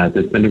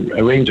 There's been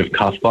a range of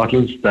cough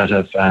bottles that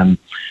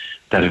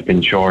have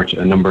been short,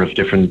 a number of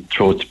different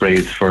throat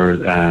sprays for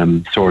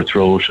sore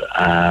throat,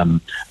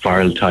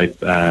 viral type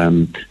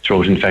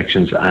throat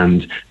infections,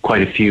 and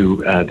quite a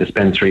few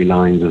dispensary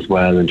lines as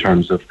well, in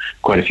terms of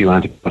quite a few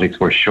antibiotics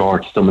were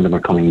short. Some of them are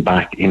coming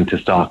back into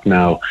stock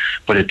now,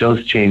 but it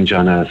does change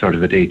on a sort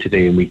of a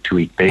day-to-day and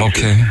week-to-week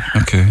basis.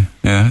 Okay,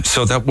 yeah.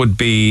 So that would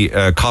be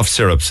cough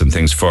syrups and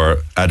things for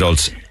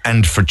adults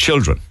and for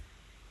children.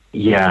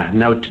 Yeah.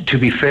 Now, to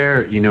be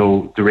fair,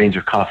 the range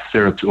of cough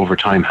syrups over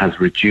time has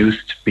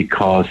reduced,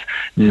 because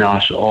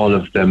not all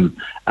of them,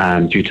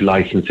 due to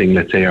licensing,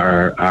 let's say,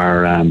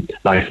 are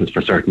licensed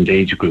for certain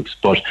age groups.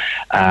 But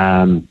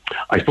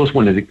I suppose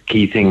one of the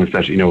key things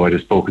that, I'd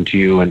have spoken to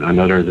you and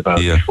others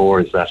about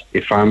before is that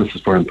if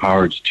pharmacists were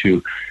empowered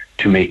to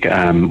make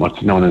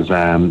what's known as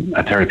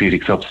a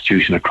therapeutic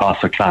substitution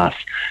across a class,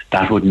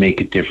 that would make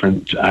a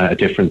difference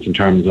in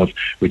terms of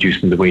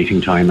reducing the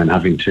waiting time and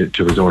having to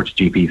resort to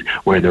GPs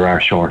where there are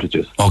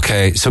shortages.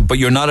 Okay, but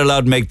you're not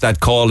allowed to make that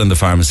call in the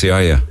pharmacy,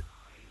 are you?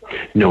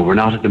 No, we're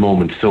not at the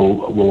moment. So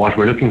what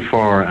we're looking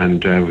for,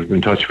 and we've been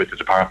in touch with the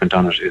department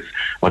on it, is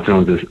what's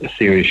known as a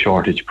serious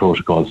shortage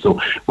protocol. So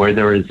where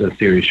there is a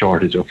serious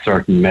shortage of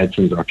certain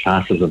medicines or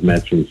classes of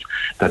medicines,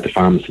 that the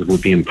pharmacist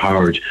would be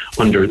empowered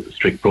under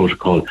strict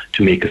protocol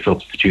to make a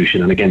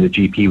substitution. And again, the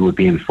GP would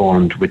be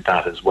informed with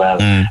that as well,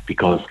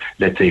 because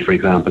let's say, for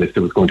example, if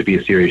there was going to be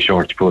a serious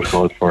shortage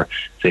protocol for,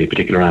 say, a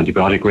particular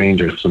antibiotic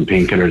range or some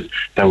painkillers,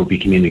 that would be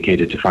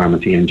communicated to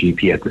pharmacy and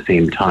GP at the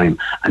same time,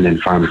 and then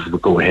pharmacists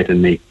would go ahead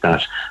and make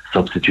that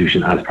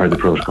substitution as per the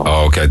protocol.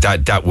 Oh, okay,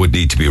 that would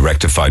need to be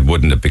rectified,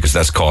 wouldn't it? Because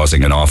that's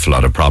causing an awful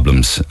lot of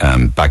problems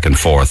back and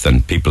forth,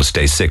 and people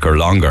stay sicker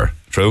longer.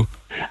 True?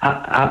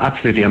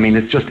 Absolutely. I mean,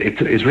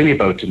 it's really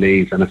about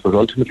delays, and I suppose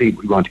ultimately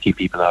we want to keep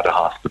people out of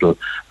hospital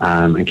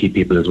and keep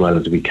people as well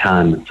as we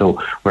can. So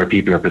where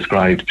people are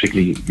prescribed,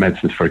 particularly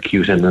medicines for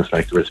acute illness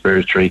like the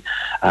respiratory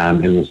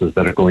illnesses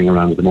that are going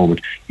around at the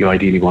moment, you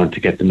ideally want to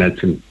get the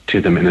medicine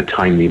to them in a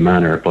timely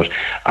manner. But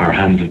our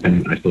hands have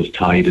been, I suppose,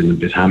 tied and a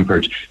bit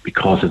hampered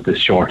because of this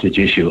shortage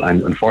issue.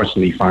 And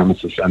unfortunately,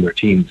 pharmacists and their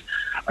teams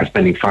are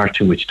spending far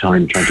too much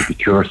time trying to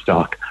procure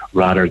stock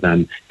rather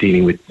than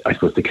dealing with, I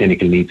suppose, the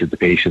clinical needs of the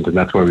patient, and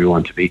that's where we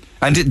want to be.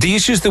 And the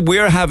issues that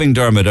we're having,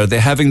 Dermot, are they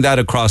having that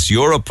across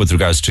Europe with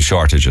regards to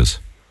shortages?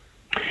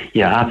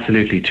 Yeah,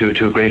 absolutely, to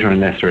a greater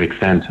and lesser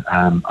extent.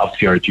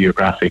 Obviously, our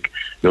geographic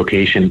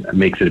location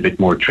makes it a bit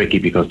more tricky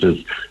because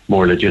there's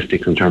more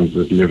logistics in terms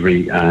of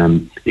delivery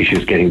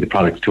issues getting the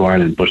products to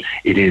Ireland, but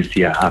it is,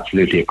 yeah,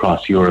 absolutely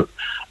across Europe.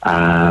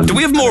 Do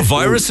we have more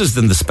viruses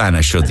than the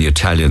Spanish or the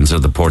Italians or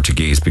the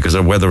Portuguese because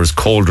our weather is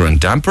colder and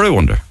damper, I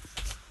wonder?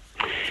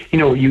 You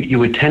know, you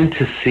would tend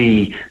to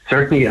see,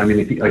 certainly, I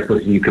mean, I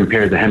suppose you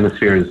compare the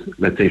hemispheres,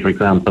 let's say, for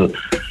example,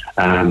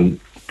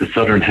 the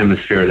southern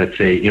hemisphere, let's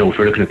say, you know, if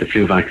we're looking at the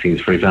flu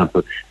vaccines, for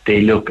example,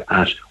 they look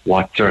at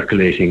what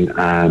circulating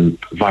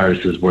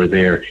viruses were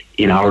there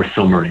in our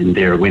summer, in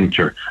their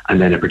winter, and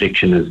then a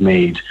prediction is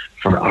made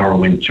for our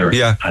winter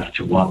as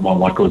to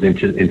what goes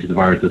into the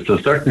viruses. So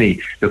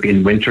certainly, look,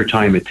 in winter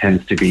time, it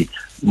tends to be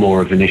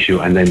more of an issue,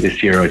 and then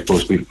this year I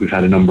suppose we've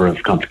had a number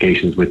of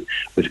complications with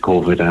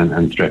COVID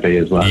and strep A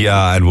as well.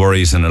 Yeah, and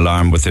worries and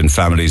alarm within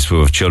families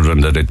who have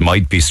children that it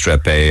might be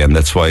strep A, and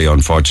that's why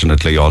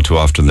unfortunately all too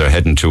often they're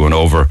heading to an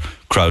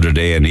overcrowded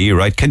A&E,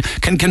 right? Can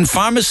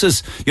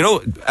pharmacists, you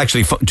know,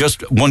 actually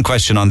just one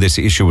question on this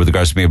issue with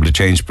regards to being able to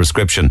change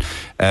prescription,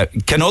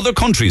 can other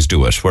countries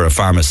do it where a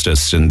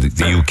pharmacist in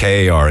the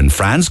UK or in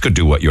France could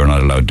do what you're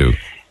not allowed to do?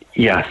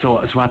 Yeah, so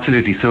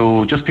absolutely.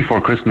 So just before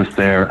Christmas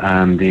there,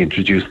 they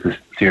introduced this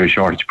serious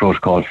shortage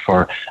protocol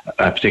for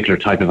a particular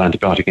type of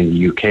antibiotic in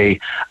the UK,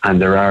 and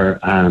there are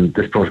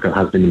this protocol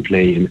has been in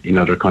play in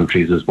other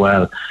countries as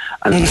well.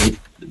 And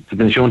there's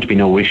been shown to be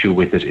no issue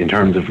with it in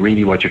terms of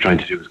really what you're trying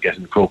to do is get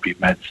an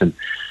appropriate medicine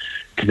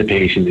to the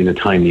patient in a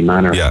timely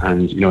manner. Yeah.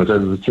 And, you know, as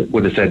I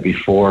would have said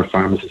before,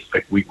 pharmacists,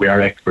 like we are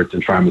experts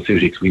in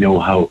pharmaceutics. We know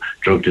how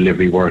drug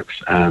delivery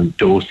works,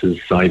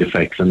 doses, side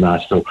effects and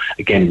that. So,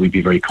 again, we'd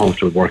be very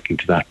comfortable working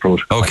to that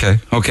protocol.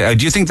 Okay.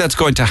 Do you think that's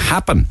going to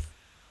happen?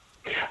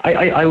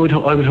 I would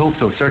hope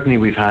so. Certainly,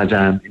 we've had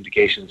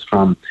indications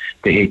from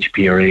the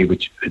HPRA,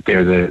 which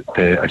they're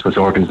the I suppose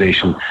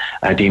organisation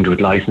deemed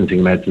with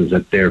licensing medicines,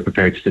 that they're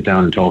prepared to sit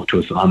down and talk to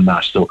us on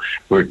that. So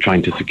we're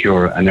trying to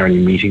secure an early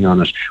meeting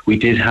on it. We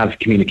did have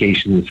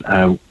communications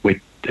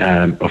with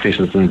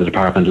officials in the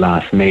department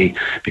last May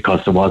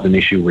because there was an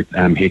issue with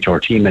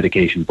HRT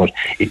medication, but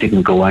it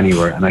didn't go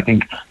anywhere. And I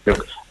think,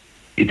 look,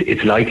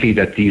 it's likely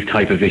that these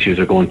type of issues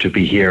are going to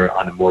be here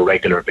on a more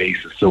regular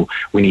basis. So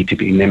we need to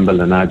be nimble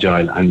and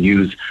agile and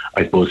use,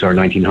 I suppose, our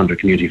 1,900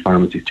 community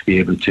pharmacies to be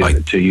able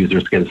to use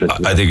their skill sets.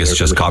 I think it's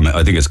just common.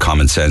 I think it's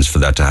common sense for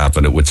that to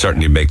happen. It would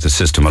certainly make the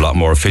system a lot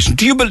more efficient.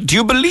 Do you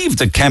believe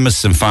that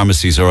chemists and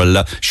pharmacies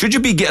are should you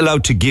be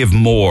allowed to give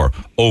more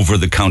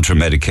over-the-counter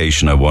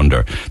medication? I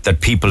wonder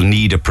that people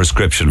need a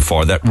prescription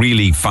for that.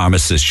 Really,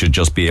 pharmacists should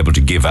just be able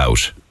to give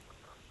out.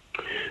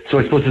 So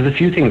I suppose there's a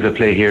few things at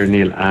play here,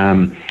 Neil.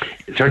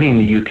 Certainly in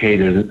the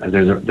UK,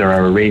 there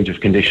are a range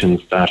of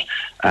conditions that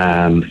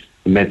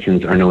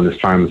medicines are known as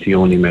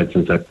pharmacy-only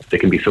medicines, that they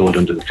can be sold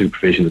under the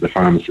supervision of the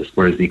pharmacist,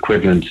 whereas the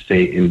equivalent,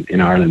 say,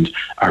 in Ireland,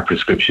 are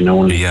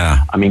prescription-only. Yeah.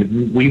 I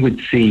mean, we would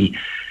see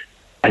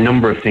a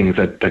number of things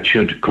that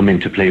should come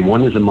into play.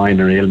 One is a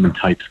minor ailment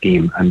type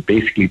scheme, and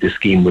basically the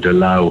scheme would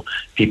allow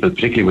people,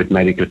 particularly with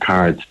medical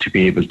cards, to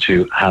be able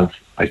to have,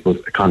 I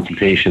suppose, a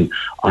consultation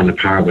on a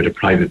par with a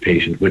private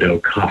patient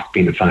without cost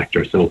being a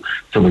factor. So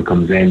someone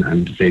comes in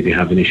and say they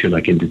have an issue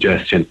like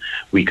indigestion,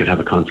 we could have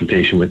a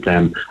consultation with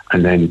them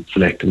and then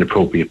select an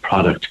appropriate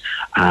product,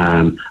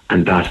 and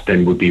that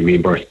then would be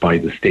reimbursed by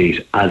the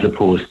state, as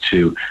opposed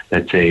to,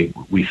 let's say,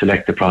 we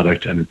select the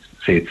product and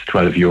say it's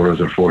 €12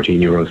 or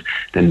 €14,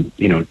 then,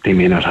 you know, they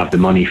may not have the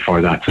money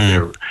for that, so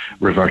they're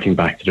reverting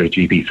back to their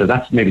GP. So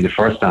that's maybe the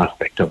first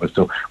aspect of it.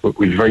 So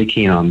we're very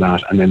keen on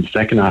that. And then the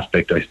second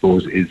aspect, I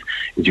suppose, is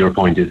your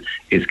point,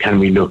 is can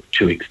we look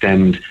to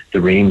extend the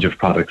range of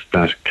products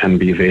that can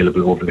be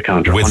available over the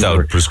counter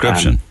without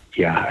prescription?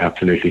 Yeah,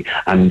 absolutely.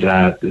 And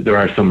there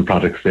are some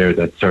products there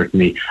that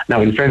certainly... Now,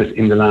 in fairness,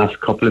 in the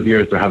last couple of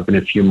years, there have been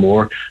a few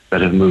more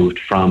that have moved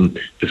from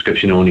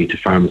prescription only to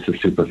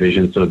pharmacist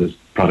supervision. So there's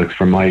products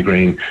for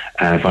migraine,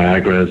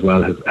 Viagra as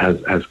well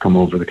has come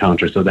over the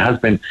counter. So there has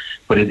been,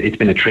 but it's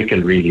been a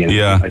trickle, really. And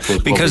yeah,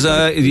 because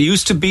it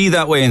used to be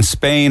that way in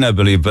Spain, I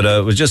believe, but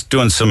I was just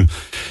doing some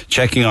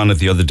checking on it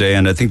the other day,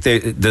 and I think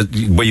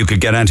where you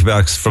could get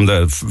antibiotics from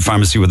the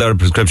pharmacy without a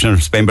prescription in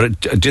Spain, but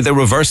did they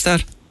reverse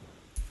that?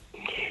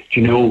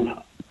 You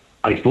know,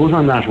 I suppose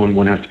on that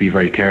one has to be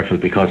very careful,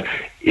 because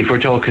if we're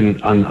talking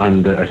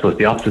on the, I suppose,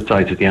 the opposite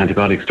sides of the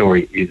antibiotic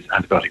story is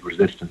antibiotic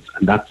resistance,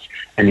 and that's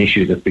an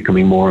issue that's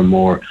becoming more and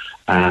more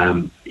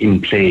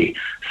in play.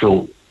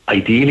 So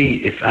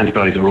ideally, if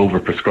antibiotics are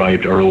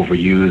overprescribed or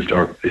overused,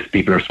 or if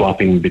people are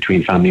swapping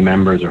between family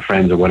members or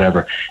friends or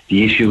whatever,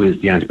 the issue is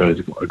the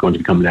antibiotics are going to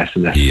become less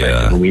and less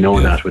effective, and we know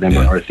that with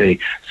MRSA.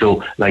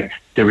 So, like,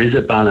 there is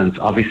a balance.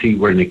 Obviously,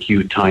 we're in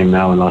acute time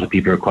now, and a lot of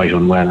people are quite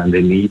unwell and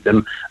they need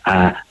them.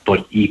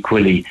 But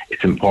equally,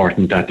 it's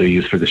important that they're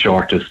used for the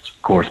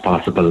shortest course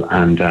possible,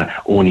 and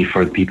only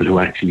for the people who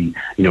actually,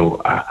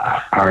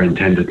 are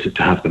intended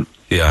to have them.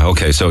 Yeah,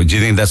 okay. So do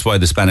you think that's why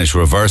the Spanish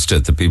reversed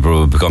it, that people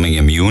were becoming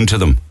immune to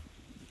them?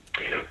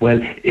 Well,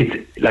 it's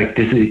like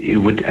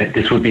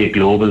this would be a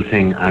global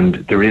thing, and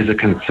there is a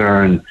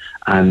concern,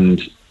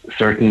 and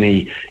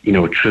certainly,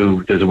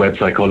 through, there's a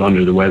website called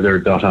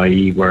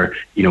undertheweather.ie where,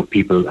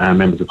 people,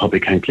 members of the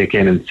public can click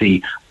in and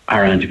see,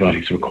 are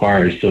antibiotics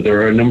required? So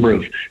there are a number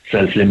of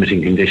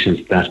self-limiting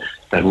conditions that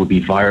would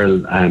be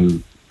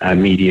viral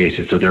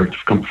mediated, so they're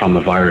come from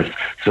a virus,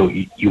 so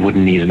you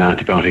wouldn't need an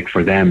antibiotic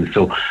for them.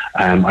 So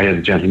I had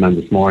a gentleman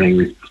this morning,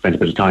 we spent a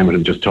bit of time with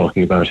him just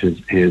talking about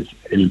his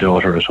ill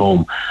daughter at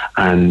home,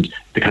 and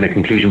the kind of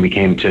conclusion we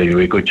came to,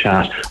 a good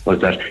chat, was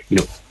that,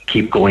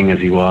 keep going as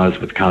he was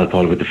with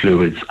Calpol, with the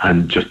fluids,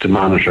 and just to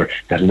monitor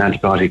that an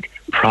antibiotic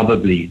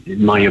probably,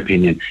 in my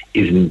opinion,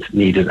 isn't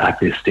needed at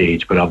this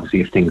stage. But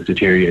obviously, if things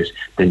deteriorate,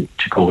 then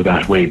to go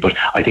that way. But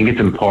I think it's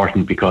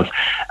important because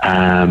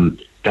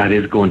that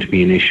is going to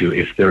be an issue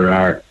if there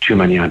are too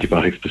many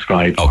antibiotics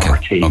prescribed or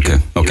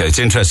taken. Okay. It's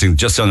interesting.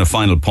 Just on a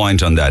final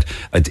point on that,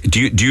 do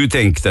you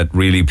think that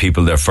really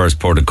people, their first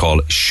protocol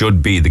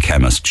should be the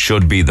chemist,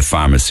 should be the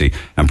pharmacy,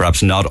 and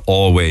perhaps not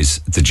always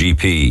the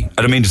GP?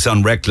 I don't mean to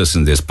sound reckless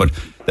in this, but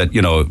that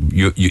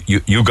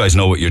you guys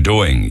know what you're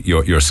doing.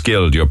 You're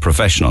skilled. You're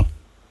professional.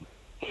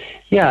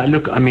 Yeah,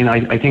 look, I mean,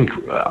 I think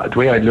the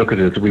way I'd look at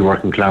it is we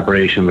work in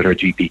collaboration with our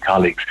GP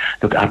colleagues.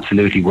 Look,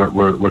 absolutely,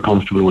 we're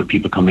comfortable with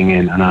people coming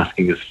in and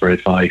asking us for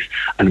advice,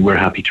 and we're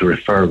happy to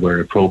refer where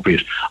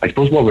appropriate. I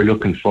suppose what we're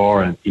looking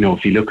for, and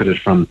if you look at it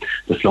from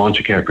the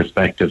Sláinte care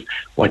perspective,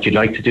 what you'd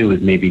like to do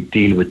is maybe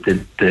deal with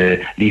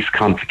the least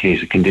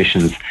complicated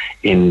conditions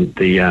in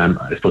the,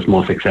 I suppose,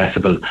 most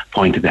accessible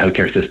point of the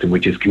healthcare system,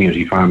 which is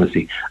community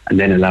pharmacy, and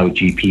then allow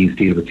GPs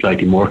deal with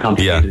slightly more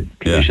complicated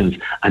conditions,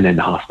 and then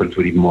the hospitals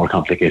with even more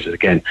complicated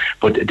again.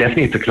 But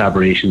definitely it's a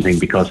collaboration thing,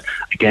 because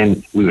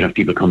again, we would have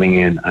people coming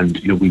in and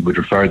we would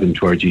refer them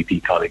to our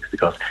GP colleagues,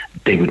 because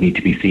they would need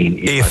to be seen.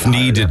 If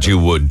needed, you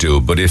would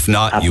do, but if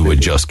not, you would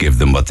just give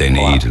them what they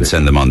need and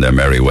send them on their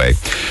merry way.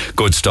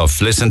 Good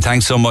stuff. Listen,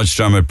 thanks so much,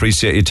 Dermot.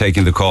 Appreciate you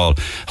taking the call.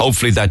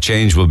 Hopefully that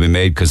change will be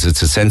made, because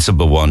it's a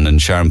sensible one,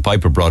 and Sharon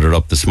Piper brought it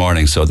up this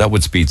morning, so that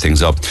would speed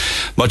things up.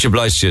 Much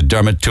obliged to you.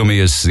 Dermot Toomey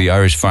is the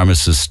Irish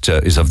pharmacist,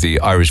 is of the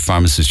Irish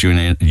Pharmacists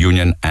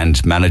Union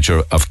and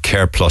manager of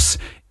Care Plus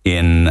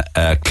in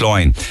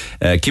Cloyne.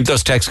 Keep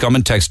those texts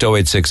coming. Text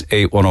 086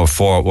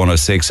 8104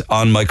 106.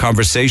 On my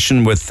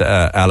conversation with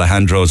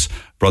Alejandro's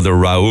brother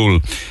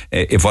Raul,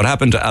 if what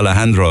happened to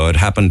Alejandro had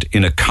happened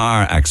in a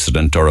car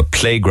accident or a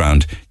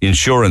playground,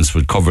 insurance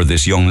would cover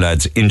this young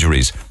lad's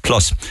injuries.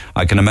 Plus,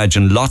 I can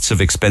imagine lots of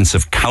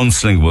expensive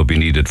counselling will be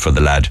needed for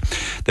the lad.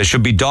 There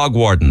should be dog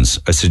wardens.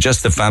 I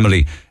suggest the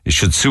family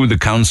should sue the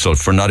council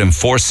for not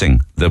enforcing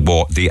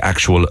the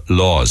actual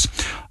laws.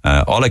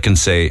 All I can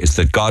say is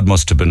that God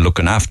must have been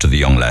looking after the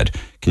young lad.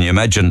 Can you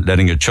imagine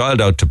letting your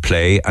child out to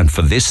play and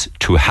for this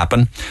to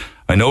happen?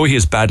 I know he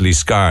is badly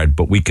scarred,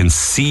 but we can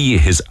see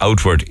his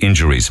outward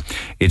injuries.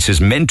 It's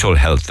his mental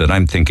health that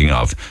I'm thinking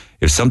of.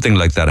 If something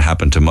like that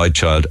happened to my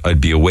child,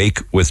 I'd be awake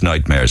with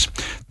nightmares.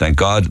 Thank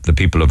God the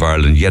people of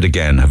Ireland yet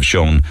again have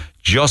shown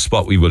just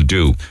what we will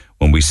do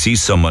when we see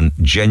someone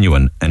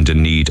genuine and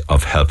in need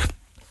of help.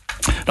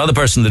 Another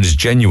person that is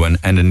genuine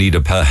and in need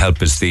of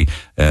help is the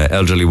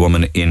elderly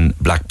woman in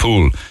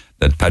Blackpool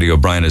that Paddy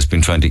O'Brien has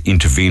been trying to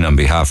intervene on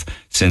behalf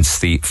since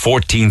the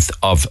 14th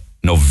of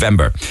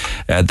November.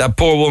 That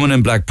poor woman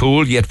in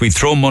Blackpool, yet we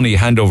throw money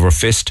hand over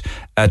fist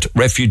at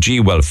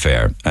refugee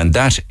welfare. And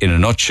that, in a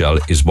nutshell,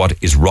 is what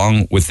is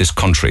wrong with this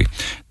country.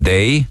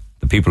 They,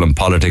 the people in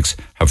politics,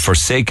 have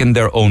forsaken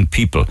their own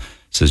people,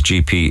 says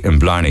GP in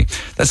Blarney.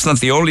 That's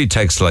not the only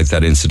text like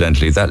that,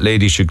 incidentally. That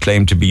lady should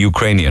claim to be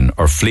Ukrainian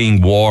or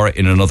fleeing war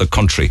in another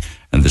country,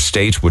 and the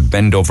state would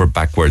bend over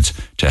backwards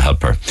to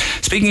help her.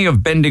 Speaking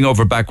of bending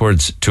over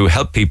backwards to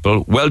help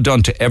people, well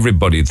done to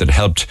everybody that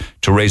helped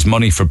to raise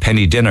money for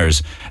penny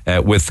dinners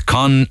with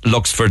Con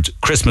Luxford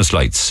Christmas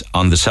lights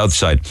on the south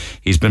side.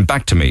 He's been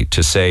back to me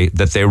to say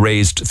that they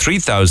raised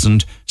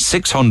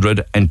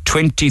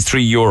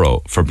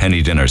 €3,623 for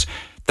penny dinners.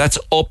 That's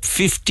up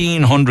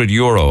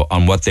 €1,500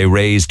 on what they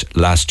raised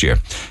last year.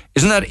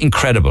 Isn't that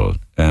incredible?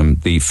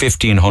 The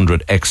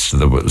 1,500 extra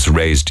that was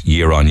raised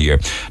year on year.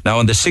 Now,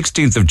 on the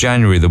 16th of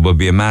January, there will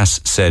be a mass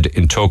said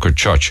in Toker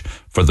Church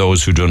for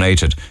those who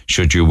donated,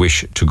 should you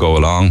wish to go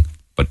along.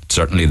 But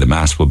certainly the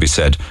mass will be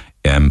said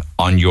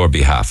on your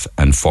behalf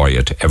and for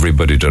you. To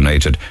everybody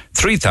donated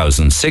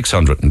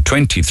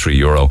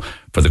 €3,623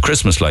 for the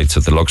Christmas lights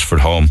at the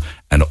Luxford home,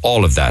 and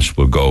all of that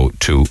will go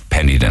to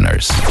penny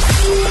dinners.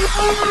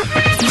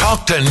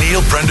 Talk to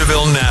Neil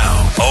Prendeville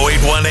now.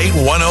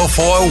 0818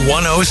 104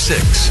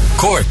 106.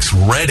 Cork's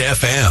Red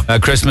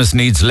FM. Christmas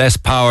needs less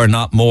power,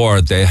 not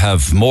more. They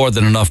have more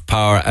than enough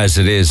power as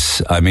it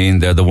is. I mean,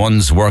 they're the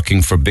ones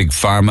working for Big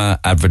Pharma,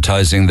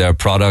 advertising their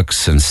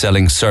products and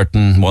selling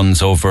certain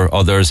ones over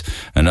others,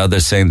 and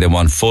others saying they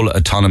want full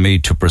autonomy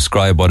to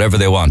prescribe whatever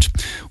they want.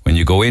 When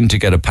you go in to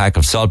get a pack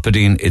of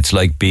Solpadeine, it's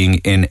like being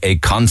in a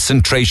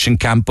concentration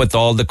camp with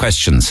all the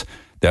questions.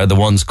 They're the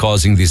ones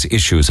causing these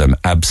issues. I'm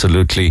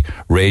absolutely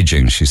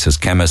raging. She says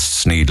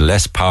chemists need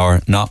less power,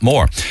 not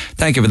more.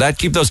 Thank you for that.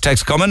 Keep those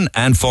texts coming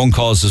and phone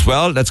calls as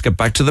well. Let's get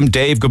back to them.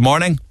 Dave, good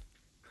morning.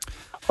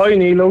 Hi,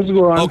 Neil. How's it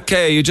going?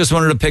 Okay, you just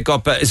wanted to pick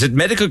up, is it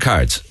medical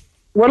cards?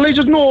 Well, I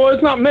just know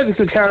it's not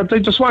medical cards. I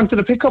just wanted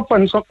to pick up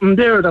on something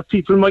there that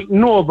people might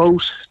know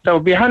about that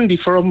would be handy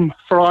for them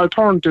for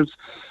alternatives.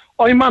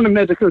 I'm on a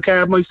medical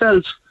card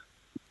myself,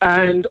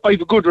 and I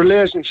have a good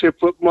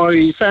relationship with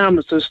my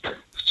pharmacist.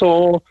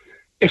 So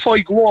if I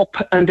go up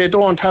and they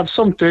don't have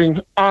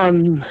something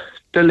on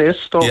the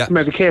list of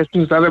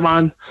medications that I'm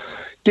on,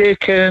 they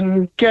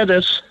can get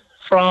it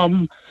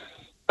from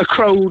a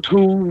crowd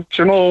who,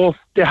 you know,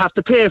 they have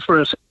to pay for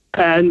it.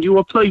 And you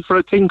apply for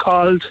a thing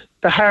called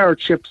the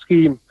hardship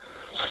scheme.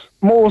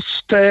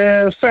 Most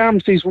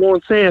pharmacies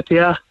won't say it to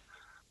you,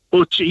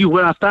 but you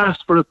will have to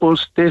ask for it.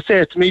 But they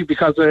say it to me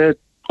because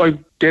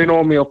they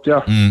know me up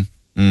there.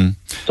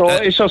 So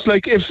it's just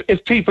like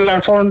if people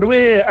are turned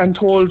away and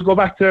told to go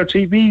back to their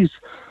TVs,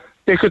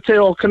 they could say,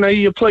 "Oh, can I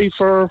apply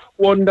for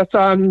one that's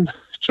on,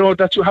 you know,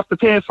 that you have to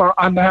pay for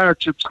on the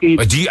hardship scheme?"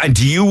 But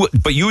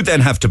you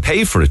then have to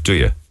pay for it, do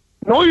you?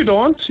 No, you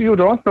don't. You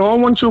don't. No,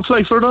 once you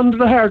apply for it under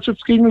the hardship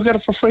scheme, you get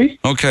it for free.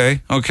 Okay.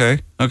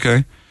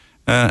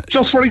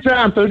 Just for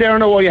example, there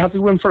now I have to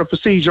go in for a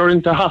procedure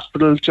into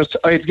hospital.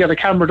 I had to get a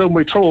camera down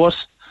my throat,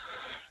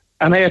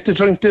 and I had to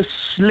drink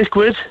this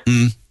liquid.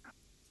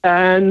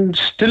 And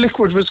the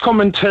liquid was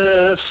coming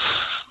to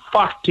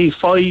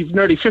 45,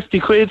 nearly 50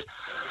 quid.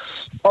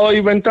 I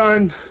went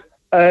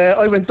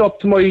up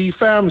to my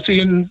pharmacy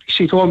and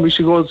she told me,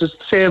 she goes, it's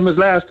the same as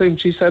last time.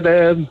 She said,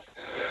 I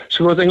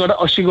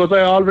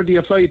already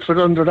applied for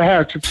it under the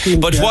hardship scheme.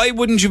 But why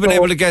wouldn't you been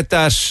able to get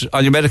that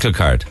on your medical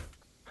card?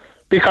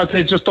 Because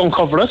they just don't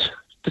cover it.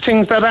 The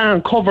things that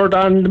aren't covered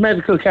on the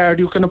medical card,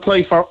 you can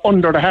apply for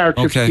under the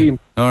hardship scheme.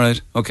 All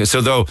right. Okay.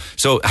 So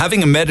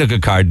having a medical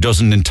card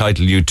doesn't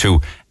entitle you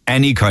to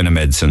any kind of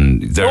medicine.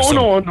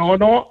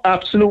 No,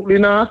 absolutely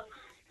not.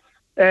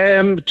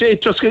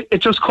 It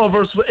just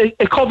covers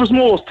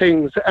most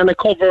things, and it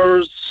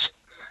covers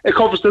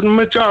the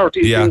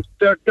majority of things.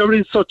 There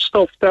is such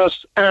stuff that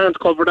aren't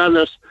covered on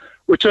it,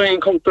 which I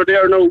encountered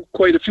there now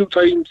quite a few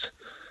times.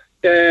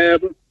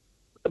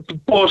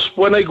 But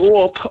when I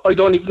go up, I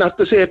don't even have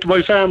to say it to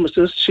my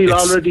pharmacist. She'll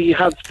already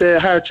have the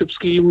hardship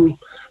scheme,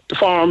 the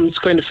forms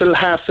kind of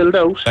half filled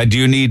out. Do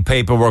you need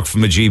paperwork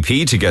from a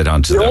GP to get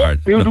onto the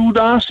hard? You do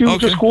that. You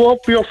just go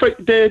up.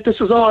 This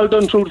is all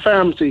done through the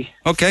pharmacy.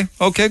 Okay,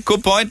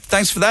 good point.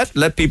 Thanks for that.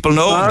 Let people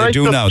know. All right,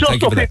 now. Just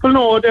Thank you for that. People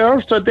know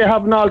there, so they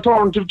have an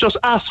alternative. Just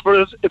ask for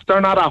it if they're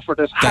not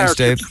offered it. Thanks,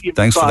 Dave.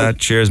 Thanks for that.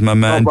 Cheers, my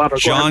man. No bother,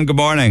 John, good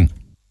morning.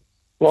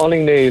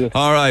 Morning, Neil.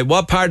 All right,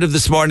 what part of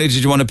this morning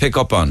did you want to pick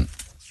up on?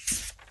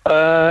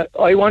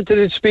 I wanted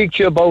to speak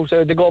to you about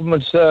the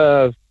government's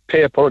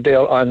paper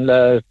there on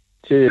the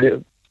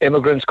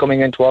immigrants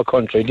coming into our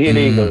country, the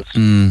illegals.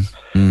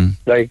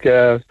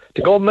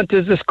 The government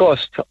has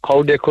discussed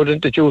how they could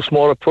introduce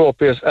more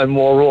appropriate and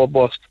more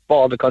robust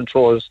border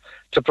controls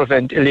to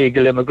prevent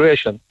illegal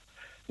immigration.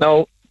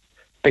 Now,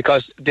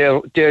 because they're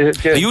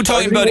are you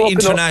talking about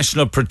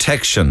international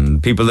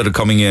protection? People that are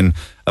coming in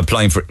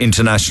applying for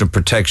international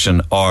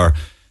protection, or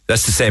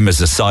that's the same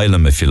as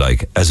asylum, if you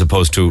like, as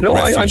opposed to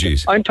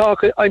refugees? I'm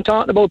talking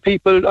about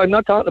people. I'm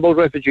not talking about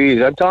refugees.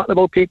 I'm talking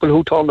about people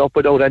who turned up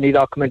without any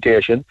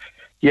documentation,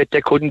 yet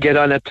they couldn't get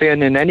on a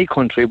plane in any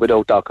country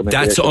without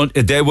documentation.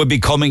 They would be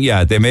coming.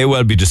 Yeah, they may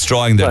well be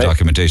destroying their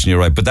documentation. You're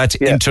right, but that's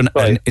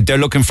they're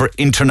looking for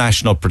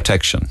international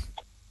protection.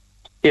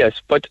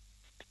 Yes, but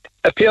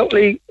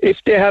apparently, if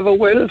they have a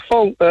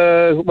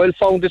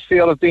well-founded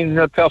fear of being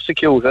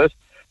persecuted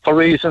for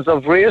reasons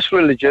of race,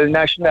 religion,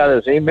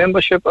 nationality,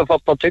 membership of a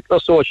particular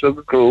social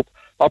group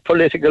or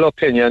political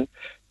opinion,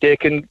 they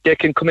can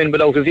come in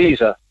without a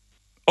visa.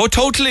 Oh,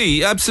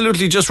 totally,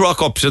 absolutely. Just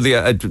rock up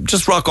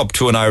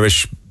to an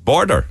Irish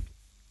border.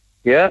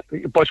 Yeah,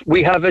 but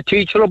we have a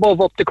teacher above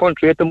up the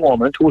country at the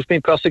moment who's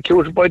been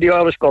persecuted by the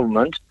Irish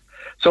government.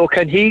 So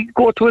can he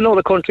go to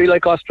another country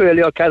like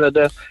Australia or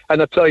Canada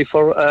and apply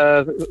for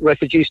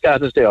refugee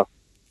status there?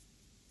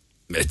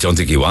 I don't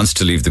think he wants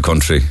to leave the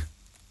country.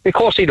 Of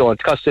course he don't,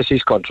 because this is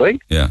his country,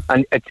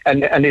 and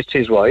it's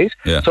his right.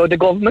 Yeah. So the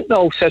government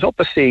now set up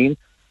a scene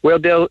where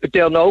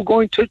they're now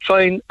going to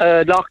try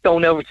and lock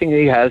down everything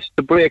he has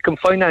to break him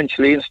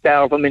financially and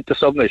starve him into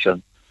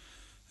submission.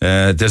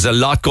 There's a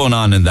lot going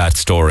on in that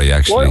story,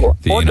 actually.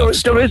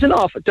 There is an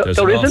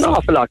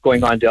awful lot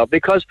going on there,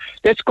 because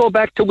let's go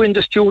back to when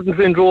the students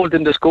enrolled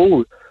in the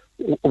school.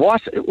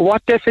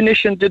 what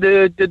definition did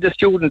the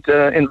student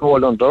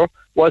enroll under?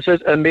 Was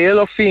it a male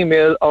or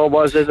female, or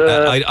was it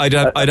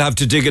I'd have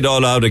to dig it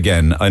all out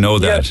again. I know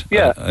that.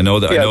 Yeah. I know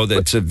that. Yeah, I know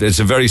that it's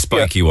a very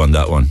spiky one,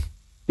 that one.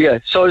 Yeah.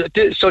 So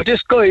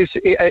this guy's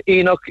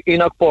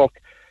Enoch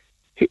Burke.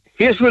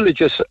 His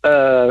religious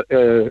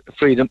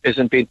freedom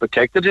isn't being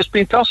protected; it's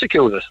being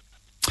persecuted.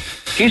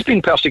 He's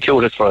been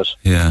persecuted for us.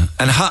 Yeah.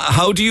 And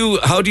how do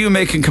you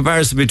make a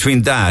comparison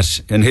between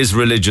that and his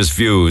religious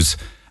views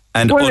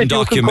and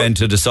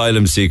undocumented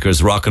asylum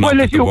seekers rocking up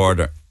at the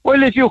border?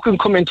 Well, if you can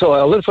come into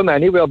Ireland from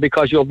anywhere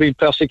because you're being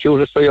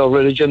persecuted for your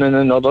religion in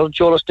another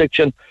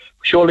jurisdiction,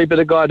 surely be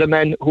the God, a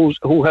man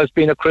who has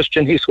been a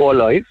Christian his whole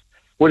life,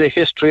 with a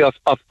history of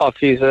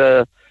his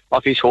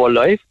whole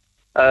life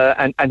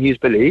and his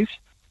beliefs.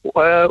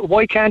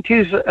 Why can't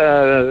he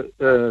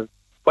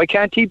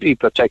be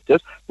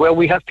protected? Where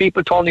we have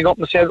people turning up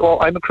and saying, "Oh,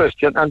 I'm a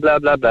Christian," and blah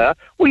blah blah.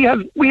 We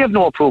have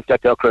no proof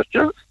that they're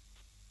Christians.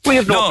 We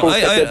have no proof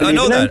that they believe I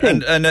know in that,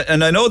 anything.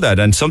 and I know that,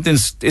 and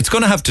it's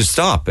going to have to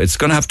stop. It's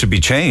going to have to be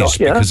changed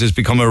because it's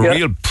become a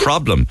real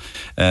problem.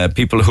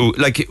 People who,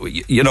 like,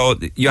 you know,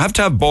 you have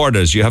to have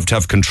borders, you have to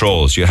have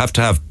controls, you have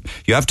to have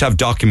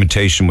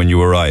documentation when you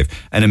arrive,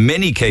 and in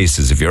many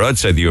cases, if you're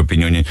outside the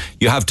European Union,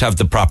 you have to have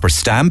the proper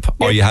stamp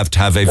or you have to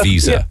have a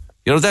visa. Yeah.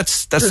 You know,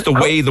 that's the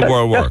way the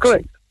world works. That's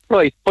correct.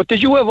 Right, but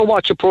did you ever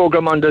watch a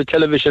program on the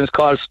television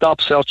called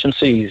Stop, Search and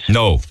Seize?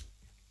 No.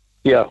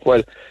 Yeah,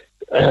 well,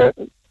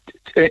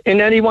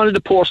 in any one of the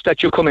ports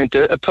that you come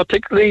into,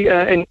 particularly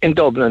in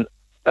Dublin,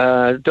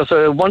 there's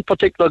one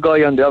particular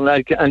guy on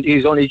there, and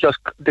he's only just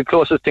the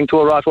closest thing to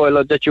a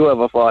Rottweiler that you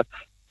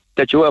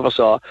ever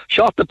saw.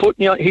 Short of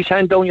putting his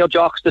hand down your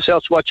jocks to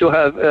search what you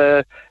have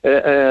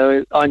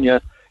on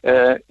you,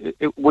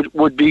 it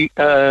would be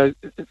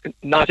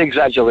not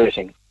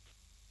exaggerating.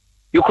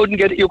 You couldn't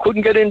get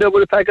in there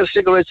with a pack of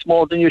cigarettes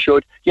more than you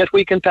should. Yet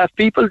we can have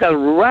people that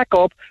rack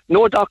up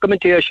no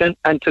documentation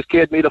and to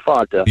scared me to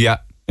fault there. Yeah.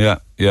 No.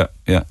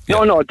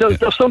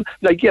 There's some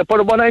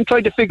but what I'm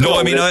trying to figure out. No,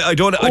 I mean I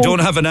don't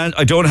have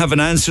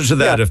an answer to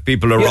that. If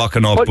people are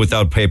rocking up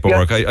without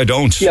paperwork, I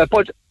don't. Yeah,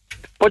 but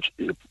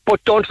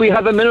don't we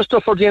have a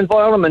minister for the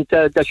environment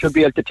that should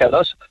be able to tell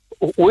us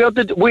where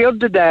did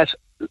that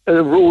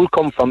rule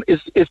come from? Is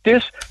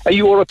this a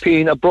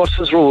European, a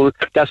Brussels rule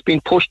that's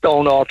been pushed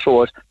down our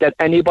throat that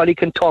anybody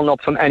can turn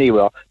up from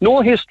anywhere?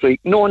 No history,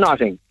 no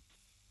nothing.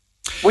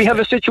 We have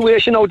a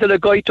situation now that a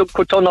guy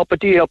could turn up at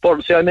the airport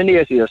and say, "I'm an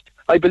atheist.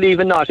 I believe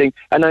in nothing,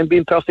 and I'm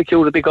being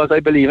persecuted because I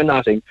believe in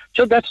nothing."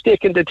 So that's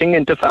taking the thing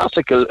into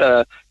farcical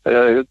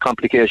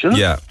complications.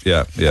 Yeah.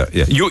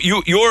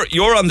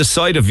 You're on the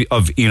side of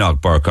Enoch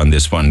Burke on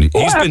this one.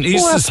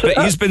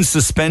 He's been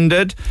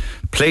suspended,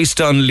 placed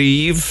on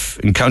leave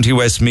in County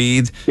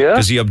Westmeath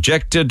because he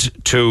objected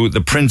to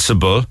the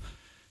principal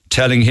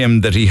telling him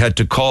that he had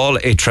to call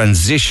a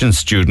transition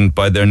student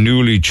by their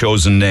newly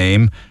chosen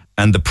name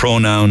and the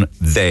pronoun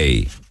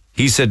they.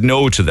 He said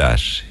no to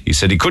that. He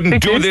said he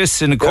couldn't do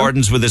this in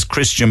accordance with his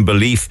Christian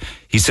belief.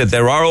 He said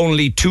there are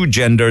only two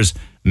genders,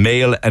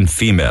 male and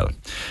female.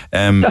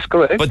 That's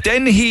correct. But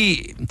then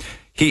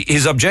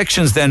his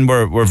objections then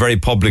were very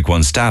public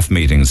ones, staff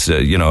meetings,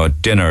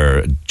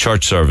 dinner,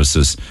 church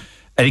services.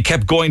 And he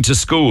kept going to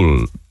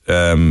school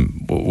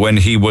when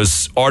he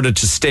was ordered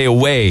to stay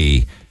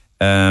away.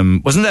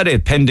 Wasn't that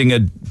it? Pending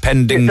an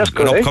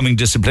upcoming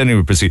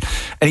disciplinary proceeding.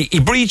 And he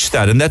breached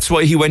that, and that's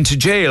why he went to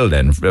jail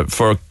then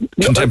for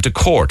contempt of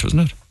court,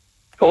 wasn't it?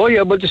 Oh,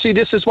 yeah, but you see,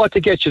 this is what they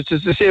get you.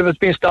 It's the same as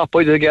being stopped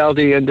by the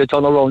Gardaí and they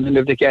turn around, and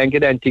if they can't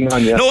get anything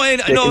on you.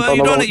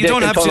 You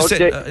don't have to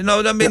say...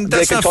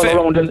 that's not fair.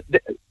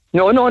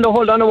 No,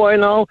 hold on a while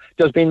now.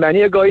 There's been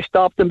many a guy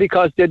stopped them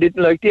because they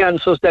didn't like the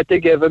answers that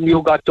they gave him.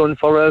 You got done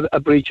for a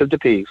breach of the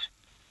peace.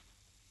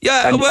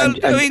 Yeah,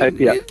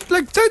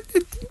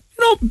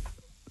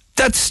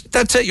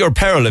 that's at your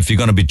peril if you're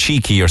going to be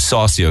cheeky or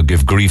saucy or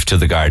give grief to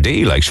the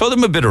Gardaí. Like, show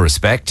them a bit of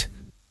respect.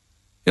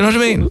 You know what I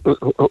mean?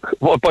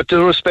 But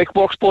the respect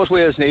works both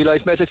ways, Neil.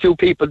 I've met a few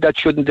people that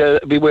shouldn't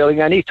be wearing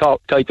any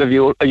type of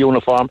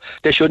uniform.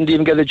 They shouldn't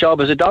even get a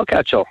job as a dog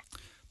catcher.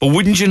 But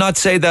wouldn't you not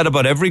say that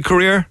about every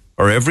career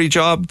or every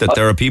job, that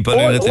there are people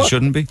in it that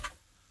shouldn't be?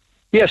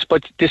 Yes,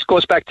 but this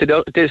goes back to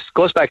their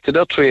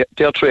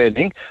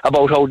training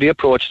about how they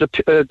approach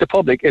the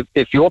public.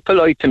 If you're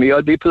polite to me,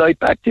 I'll be polite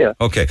back to you.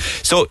 Okay,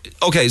 so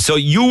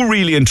you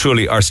really and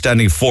truly are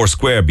standing four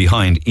square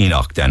behind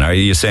Enoch. Then are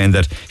you saying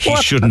that he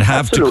shouldn't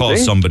have to call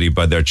somebody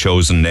by their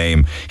chosen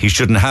name? He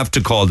shouldn't have to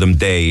call them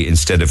they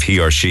instead of he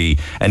or she,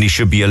 and he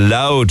should be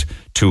allowed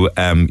to,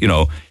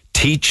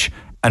 teach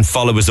and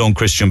follow his own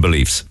Christian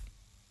beliefs.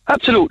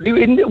 Absolutely.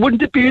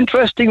 Wouldn't it be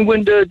interesting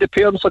when the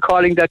parents are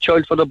calling that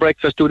child for the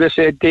breakfast? Do they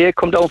say they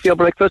come down for your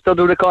breakfast, or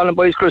do they call him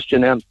by his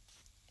Christian name?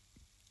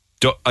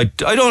 I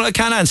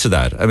can't answer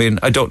that. I mean,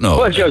 I don't know.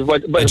 Well,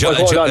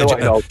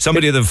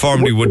 somebody that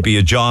formerly would be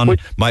a John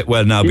might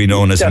well now be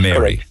known as a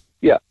Mary.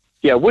 Correct.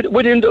 Yeah.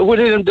 Within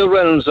the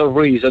realms of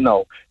reason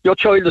now. Your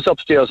child is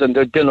upstairs and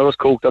the dinner is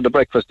cooked or the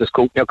breakfast is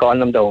cooked and you're calling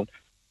them down.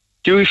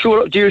 Do you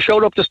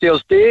shout up the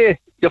stairs, they,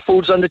 your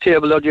food's on the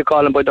table, or do you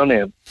call them by their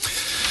name?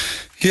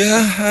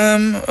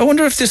 Yeah, I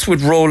wonder if this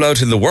would roll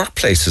out in the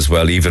workplace as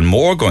well, even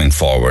more going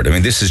forward. I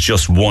mean, this is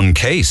just one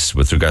case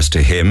with regards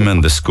to him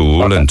and the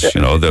school and,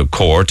 the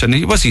court. And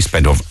he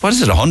spent over,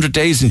 100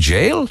 days in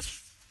jail?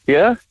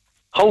 Yeah.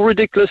 How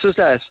ridiculous is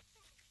that?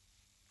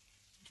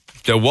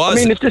 There was.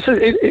 I mean,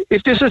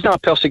 if this is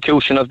not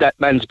persecution of that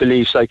man's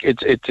beliefs, like we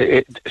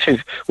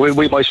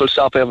might as well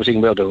stop everything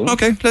we're doing.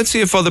 Okay, let's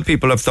see if other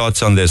people have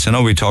thoughts on this. I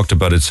know we talked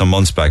about it some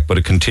months back, but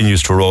it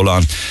continues to roll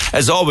on.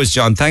 As always,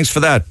 John, thanks for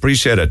that.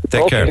 Appreciate it.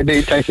 Take care.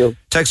 Indeed, thank you.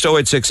 Text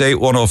 0868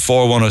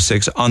 104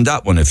 106 on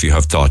that one if you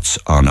have thoughts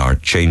on our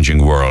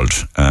changing world.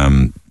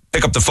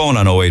 Pick up the phone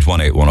on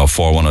 0818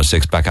 104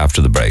 106 back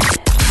after the break.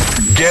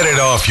 Get it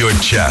off your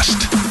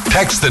chest.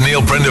 Text the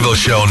Neil Prendeville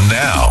Show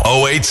now.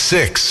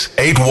 086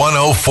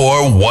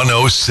 8104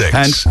 106.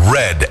 And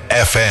Red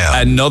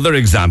FM. Another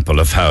example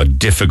of how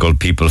difficult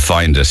people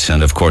find it.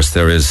 And of course,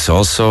 there is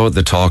also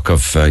the talk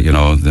of,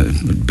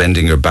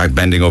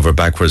 bending over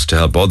backwards to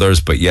help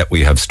others. But yet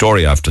we have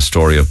story after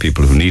story of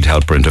people who need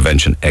help or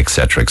intervention,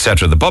 etc.,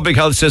 etc. The public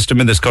health system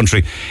in this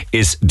country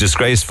is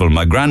disgraceful.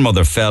 My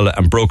grandmother fell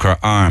and broke her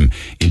arm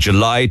in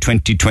July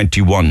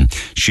 2021.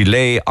 She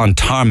lay on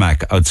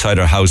tarmac outside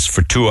her house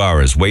for 2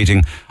 hours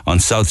waiting on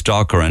South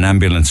Dock or an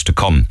ambulance to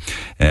come,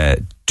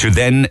 to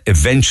then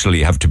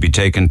eventually have to be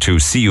taken to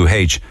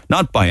CUH,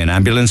 not by an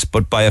ambulance,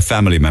 but by a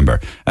family member.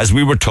 As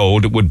we were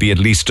told, it would be at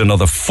least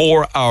another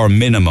 4-hour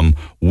minimum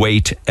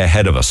wait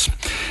ahead of us.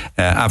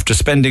 After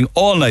spending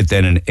all night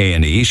then in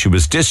A&E, she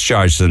was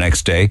discharged the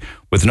next day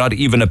with not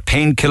even a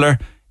painkiller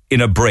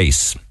in a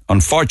brace.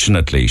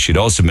 Unfortunately, she'd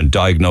also been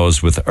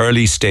diagnosed with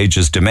early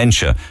stages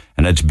dementia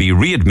and had to be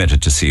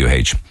readmitted to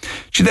CUH.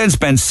 She then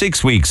spent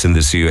 6 weeks in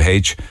the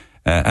CUH,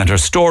 and her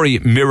story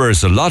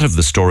mirrors a lot of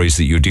the stories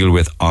that you deal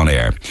with on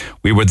air.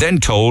 We were then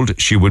told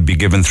she would be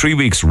given 3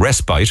 weeks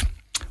respite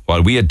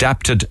while we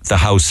adapted the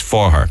house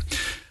for her.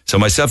 So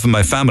myself and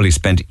my family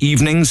spent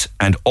evenings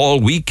and all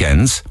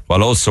weekends,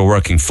 while also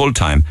working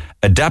full-time,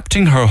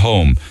 adapting her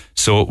home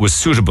so it was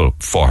suitable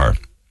for her,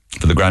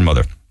 for the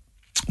grandmother.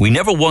 We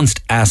never once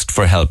asked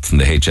for help from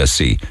the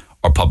HSC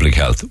or public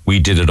health. We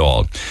did it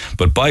all.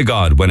 But by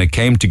God, when it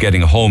came to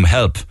getting home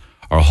help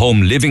or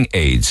home living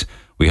aids,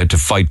 we had to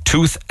fight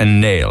tooth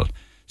and nail,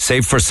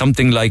 save for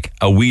something like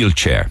a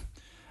wheelchair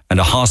and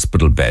a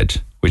hospital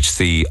bed, which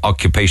the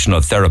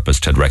occupational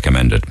therapist had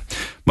recommended.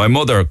 My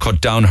mother cut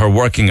down her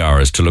working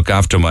hours to look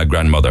after my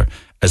grandmother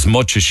as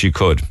much as she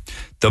could.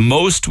 The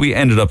most we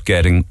ended up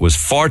getting was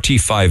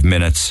 45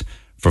 minutes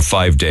for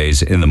 5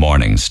 days in the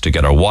mornings to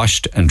get her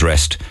washed and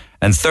dressed,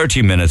 and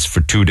 30 minutes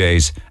for 2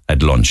 days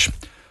at lunch.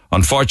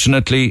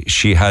 Unfortunately,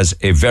 she has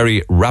a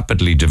very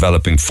rapidly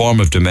developing form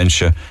of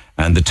dementia,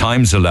 and the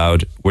times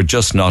allowed were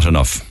just not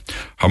enough.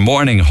 Her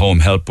morning home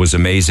help was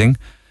amazing,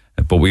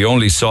 but we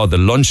only saw the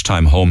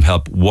lunchtime home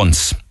help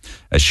once,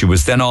 as she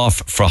was then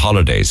off for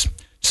holidays.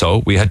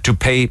 So we had to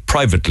pay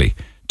privately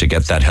to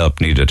get that help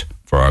needed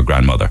for our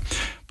grandmother.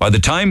 By the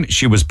time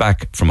she was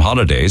back from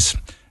holidays,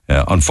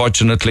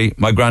 unfortunately,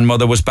 my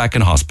grandmother was back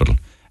in hospital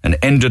and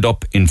ended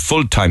up in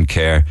full-time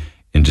care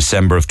in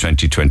December of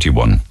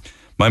 2021.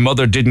 My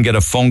mother didn't get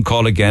a phone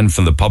call again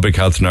from the public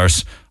health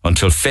nurse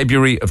until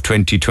February of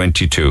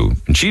 2022,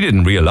 and she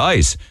didn't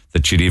realise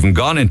that she'd even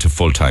gone into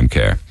full-time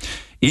care.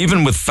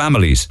 Even with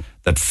families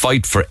that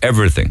fight for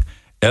everything,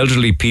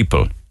 elderly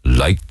people,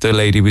 like the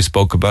lady we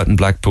spoke about in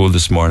Blackpool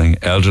this morning,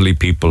 elderly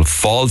people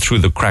fall through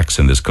the cracks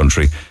in this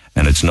country,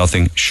 and it's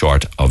nothing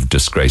short of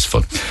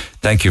disgraceful.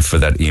 Thank you for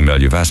that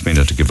email. You've asked me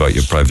not to give out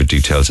your private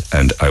details,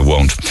 and I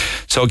won't.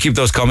 So keep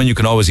those coming. You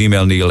can always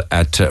email Neil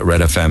at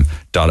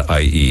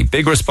redfm.ie.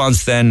 Big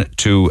response then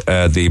to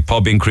the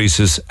pub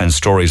increases and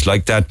stories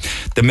like that.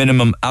 The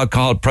minimum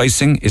alcohol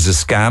pricing is a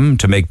scam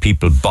to make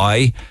people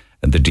buy.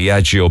 And the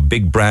Diageo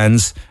big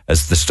brands,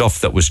 as the stuff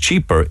that was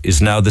cheaper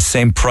is now the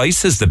same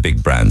price as the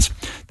big brands.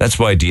 That's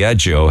why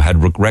Diageo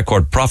had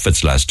record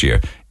profits last year.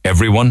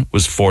 Everyone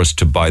was forced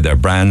to buy their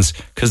brands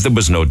because there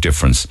was no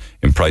difference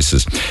in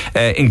prices.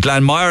 In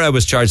Glanmire, I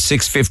was charged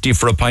 $6.50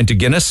 for a pint of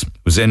Guinness. It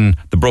was in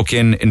the Brook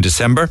Inn in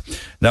December.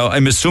 Now,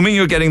 I'm assuming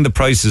you're getting the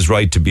prices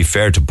right, to be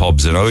fair to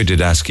pubs. And I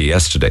did ask you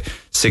yesterday,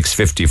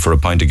 $6.50 for a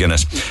pint of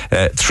Guinness.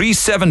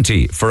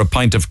 $3.70 for a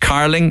pint of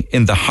Carling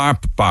in the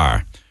Harp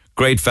Bar.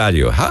 Great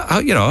value.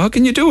 How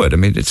can you do it? I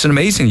mean, it's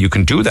amazing you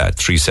can do that.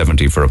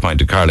 $3.70 for a pint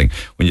of Carling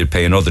when you'd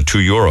pay another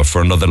 €2 for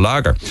another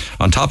lager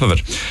on top of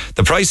it.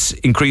 The price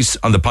increase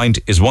on the pint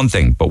is one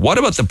thing, but what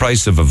about the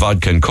price of a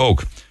vodka and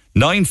Coke?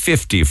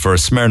 $9.50 for a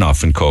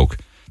Smirnoff and Coke.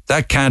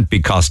 That can't be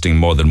costing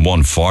more than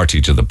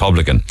 $1.40 to the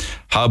publican.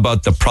 How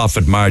about the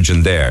profit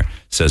margin there,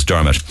 says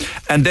Dermot.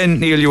 And then,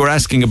 Neil, you were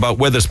asking about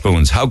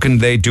Wetherspoons. How can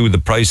they do the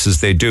prices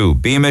they do?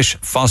 Beamish,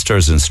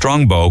 Foster's and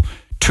Strongbow,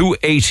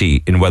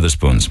 $2.80 in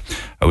Wetherspoons.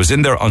 I was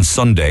in there on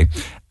Sunday,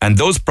 and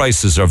those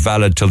prices are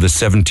valid till the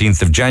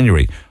 17th of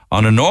January.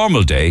 On a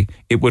normal day,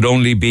 it would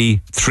only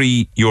be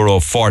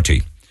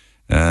 €3.40.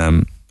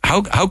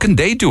 how can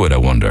they do it, I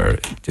wonder?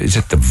 Is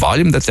it the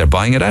volume that they're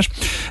buying it at?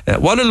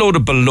 What a load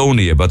of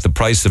baloney about the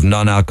price of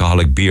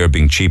non-alcoholic beer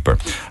being cheaper.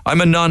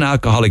 I'm a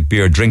non-alcoholic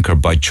beer drinker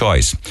by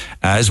choice,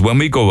 as when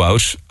we go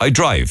out, I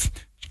drive,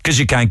 because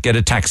you can't get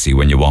a taxi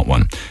when you want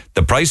one.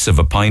 The price of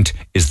a pint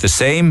is the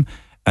same,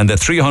 and the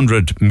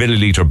 300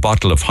 milliliter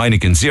bottle of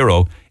Heineken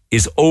Zero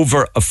is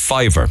over a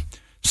 £5.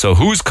 So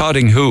who's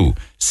cutting who,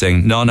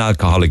 saying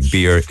non-alcoholic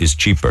beer is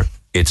cheaper?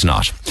 It's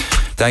not.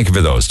 Thank you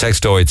for those.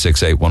 Text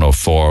 0868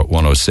 104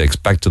 106.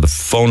 Back to the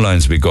phone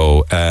lines we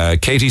go.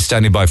 Katie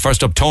standing by.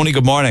 First up, Tony,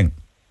 good morning.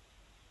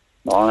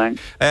 Morning.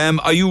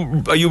 Are you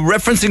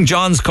referencing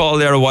John's call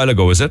there a while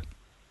ago, is it?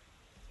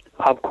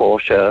 Of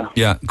course, yeah.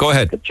 Yeah, go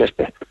ahead.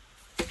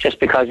 Just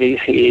because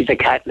he's a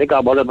Catholic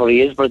or whatever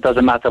he is, but it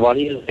doesn't matter what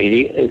he is,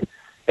 really.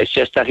 It's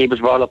just that he was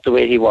brought up the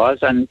way he was,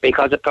 and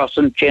because a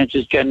person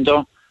changes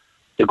gender,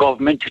 the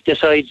government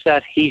decides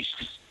that he's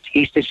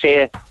to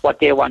say what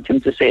they want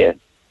him to say.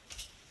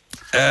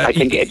 I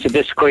think it's a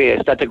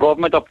disgrace that the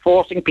government are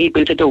forcing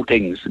people to do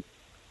things.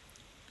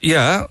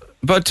 Yeah,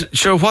 but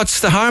sure, what's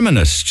the harm in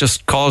it?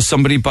 Just call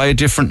somebody by a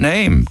different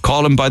name.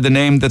 Call them by the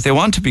name that they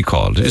want to be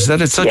called. Is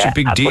that such a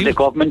big deal? But the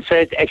government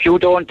says if you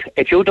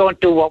don't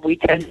do what we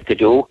tend to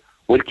do,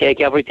 we'll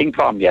take everything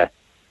from you.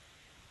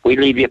 We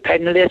leave you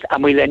penniless,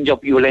 and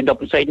you'll end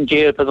up inside in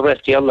jail for the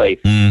rest of your life.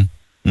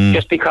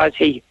 Just because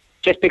he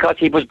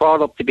was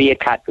brought up to be a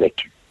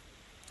Catholic.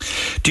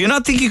 Do you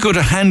not think he could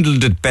have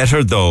handled it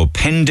better, though,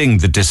 pending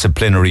the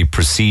disciplinary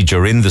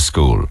procedure in the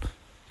school?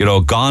 You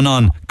know, gone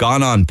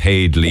on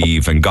paid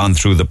leave and gone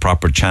through the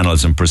proper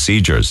channels and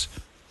procedures.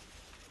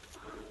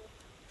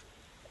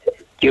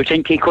 Do you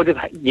think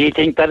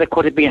that it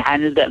could have been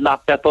handled a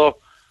lot better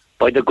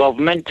by the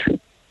government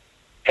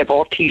if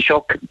our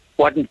Taoiseach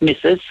wasn't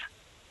Mrs.?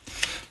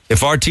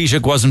 If our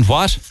Taoiseach wasn't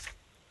what?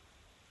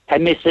 A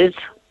Mrs.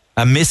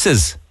 A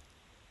Mrs.?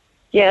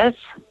 Yes.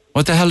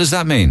 What the hell does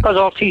that mean? Because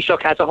our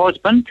Taoiseach has a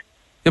husband.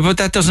 Yeah, but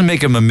that doesn't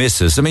make him a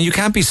Mrs. I mean, you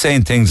can't be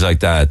saying things like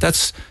that.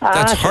 That's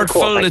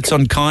hurtful, it's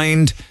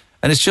unkind,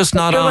 and it's just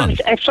not on.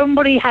 If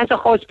somebody has a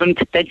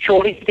husband, then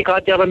surely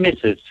they're a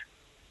Mrs.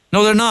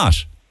 No, they're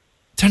not.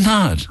 They're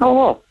not.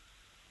 Oh,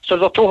 so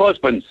they're two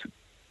husbands.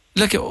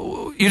 Like,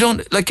 you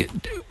don't, like,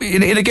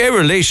 in a gay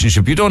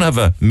relationship, you don't have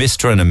a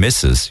Mr. and a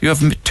Mrs. You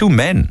have two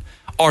men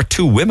or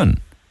two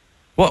women.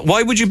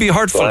 Why would you be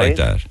hurtful like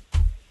that?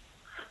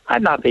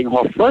 I'm not being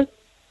hurtful.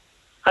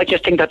 I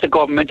just think that the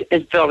government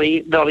is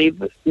very, very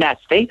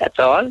nasty, that's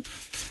all.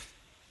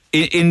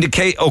 In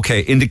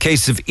the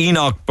case of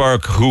Enoch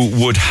Burke, who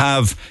would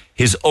have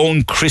his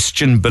own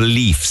Christian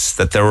beliefs,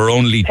 that there are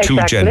only two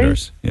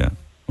genders. Yeah,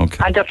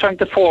 okay. And they're trying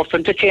to force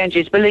him to change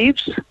his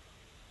beliefs. Do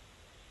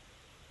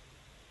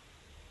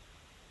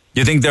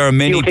you think there are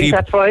many people?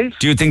 That's right?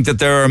 Do you think that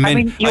there are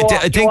many?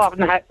 I think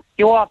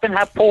you often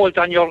have polls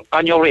on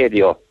your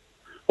radio.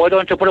 Why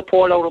don't you put a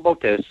poll out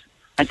about this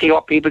and see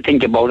what people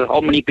think about it? How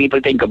many people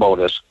think about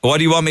it? What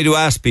do you want me to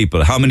ask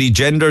people? How many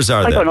genders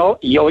are there? I don't know.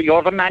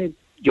 You're the man.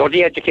 You're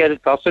the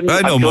educated person.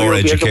 I know more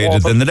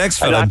educated than the next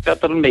fella. A lot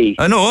better than me.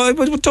 I know. I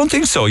don't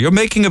think so. You're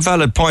making a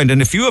valid point,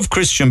 and if you have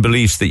Christian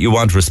beliefs that you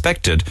want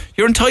respected,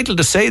 you're entitled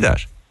to say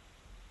that.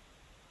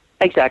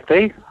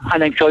 Exactly,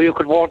 and I'm sure you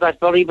could word that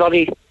very,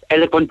 very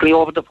eloquently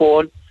over the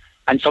phone,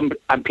 and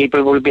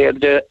people will be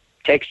able to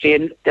text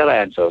in their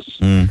answers.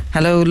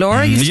 Hello,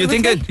 Laura. You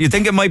think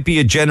it might be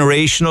a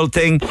generational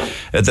thing,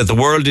 that the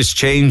world is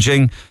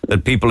changing,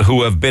 that people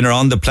who have been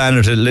around the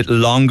planet a little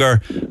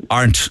longer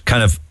aren't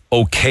kind of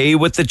okay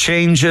with the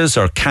changes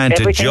or can't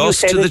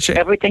adjust to the change?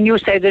 Everything you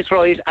said is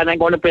right, and I'm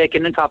going to break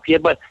in and top you,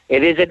 but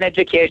it is an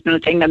educational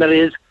thing, and it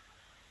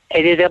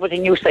is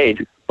everything you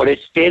said, but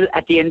it's still,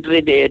 at the end of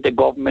the day, the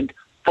government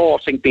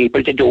forcing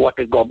people to do what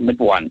the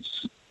government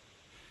wants.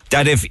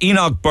 That if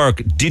Enoch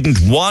Burke didn't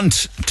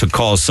want to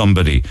call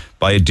somebody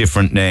by a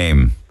different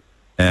name,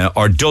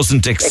 or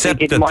doesn't accept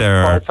that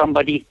they're... call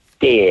somebody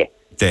they.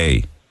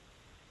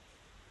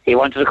 He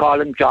wanted to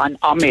call him John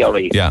or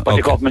Mary, but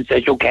the government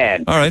says you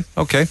can. All right,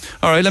 okay.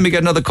 All right, let me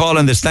get another call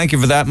on this. Thank you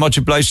for that. Much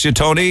obliged to you,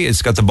 Tony.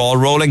 It's got the ball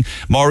rolling.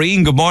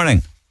 Maureen, good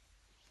morning.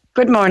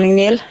 Good morning,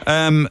 Neil.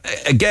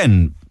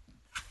 Again,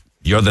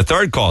 you're the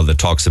third call that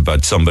talks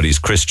about somebody's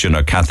Christian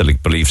or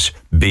Catholic beliefs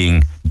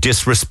being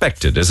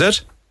disrespected, is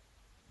it?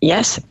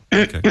 Yes.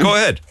 Okay. Go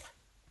ahead.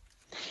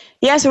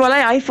 Yes, well,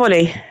 I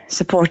fully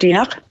support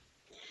Enoch.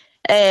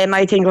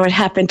 I think what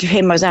happened to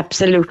him was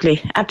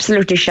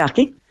absolutely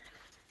shocking.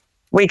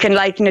 We can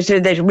liken it to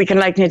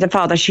the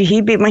Father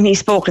Sheehy when he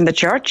spoke in the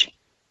church,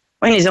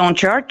 in his own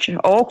church.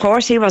 Oh, of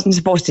course, he wasn't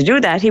supposed to do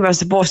that. He was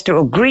supposed to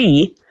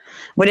agree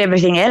with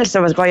everything else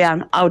that was going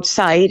on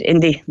outside in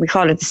we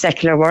call it the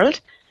secular world.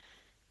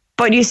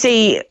 But you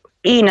see,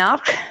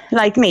 Enoch,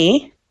 like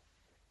me,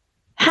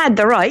 had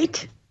the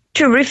right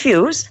to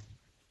refuse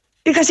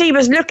because he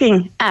was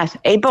looking at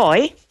a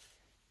boy.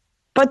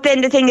 But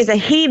then the thing is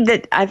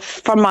that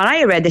from what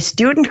I read, the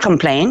student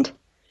complained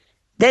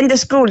Then the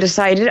school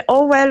decided,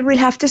 we'll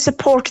have to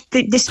support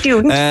the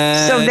student.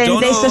 So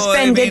then they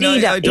suspended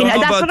Ida.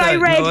 That's what I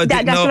read.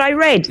 That's what I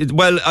read.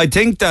 Well, I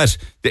think that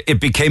it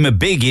became a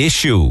big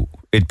issue.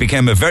 It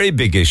became a very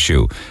big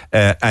issue.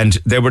 And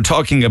they were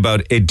talking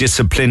about a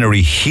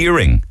disciplinary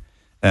hearing.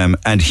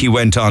 And he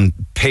went on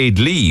paid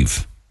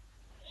leave.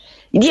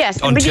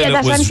 Yes, that's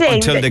what I'm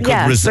saying.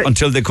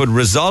 Until they could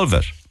resolve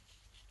it.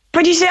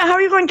 But you say, how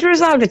are you going to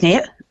resolve it,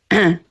 Neil?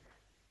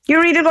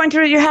 You're either going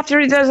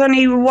to, there's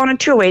only one or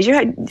two ways.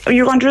 You're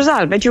going to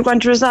resolve it. You're going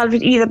to resolve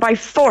it either by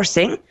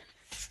forcing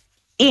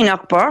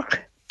Enoch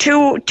Burke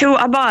to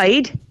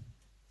abide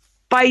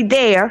by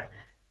their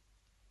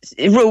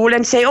rule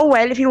and say,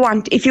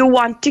 if you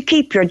want to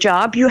keep your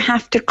job, you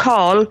have to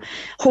call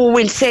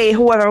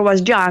whoever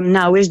was John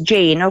now is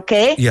Jane,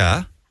 okay?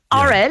 Yeah.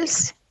 Or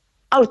else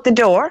out the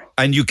door.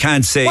 And you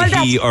can't say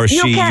he or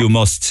she, you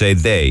must say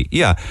they.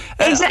 Yeah.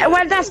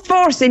 Well, that's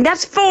forcing.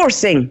 That's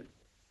forcing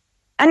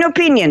an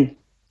opinion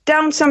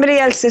down somebody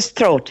else's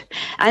throat.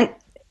 And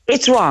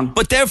it's wrong.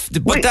 But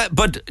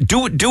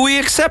do we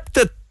accept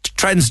that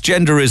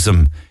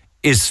transgenderism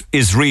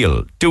is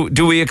real?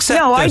 Do we accept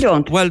that? No, I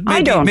don't. Well,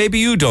 maybe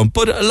you don't.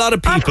 But a lot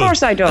of people... Of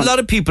course I don't. A lot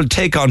of people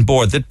take on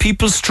board that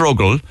people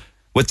struggle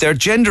with their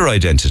gender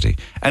identity,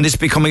 and it's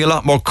becoming a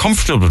lot more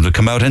comfortable to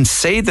come out and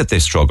say that they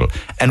struggle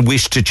and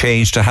wish to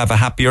change to have a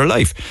happier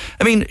life.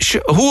 I mean,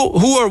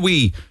 who are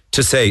we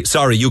to say,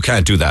 sorry, you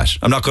can't do that,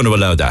 I'm not going to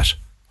allow that?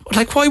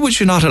 Like, why would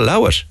you not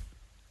allow it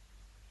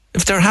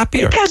if they're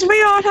happier? Because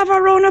we all have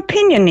our own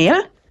opinion,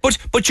 Neil.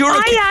 But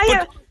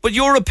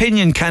your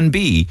opinion can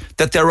be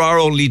that there are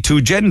only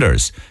two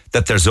genders,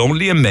 that there's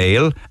only a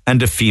male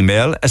and a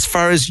female as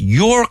far as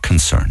you're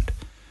concerned.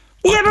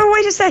 Yeah, but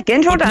wait a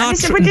second. Hold on.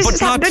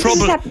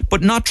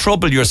 But not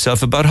trouble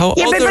yourself about how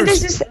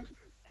others...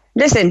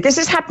 But this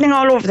is happening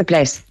all over the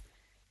place.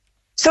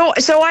 So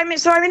I'm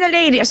in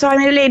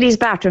a ladies'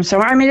 bathroom.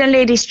 So I'm in a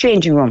ladies'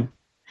 changing room,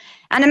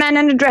 and a man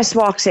in a dress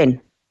walks in,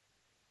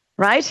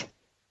 right?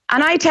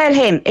 And I tell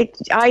him,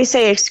 I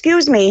say,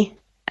 "Excuse me,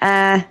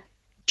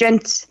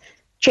 gents,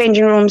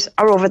 changing rooms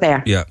are over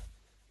there." Yeah.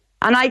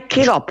 And I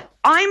kick up.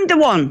 I'm the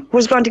one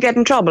who's going to get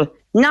in trouble,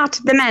 not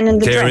the man in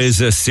the dress. There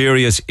is a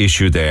serious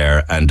issue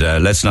there, and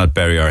let's not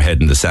bury our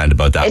head in the sand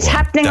about that. It's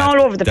happening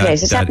all over the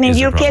place. It's happening in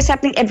the UK. It's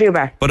happening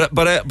everywhere.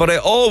 But I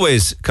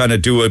always kind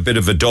of do a bit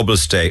of a double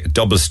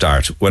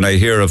start when I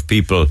hear of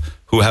people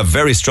who have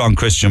very strong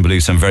Christian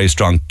beliefs and very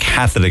strong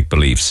Catholic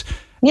beliefs.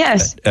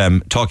 Yes.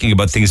 Talking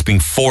about things being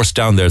forced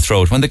down their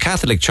throat, when the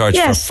Catholic Church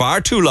for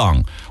far too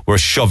long were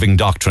shoving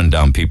doctrine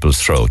down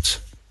people's throats.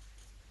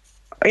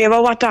 Yeah,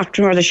 well, what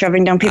doctrine were they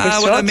shoving down people's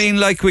throats? Well, I mean,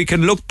 like, we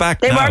can look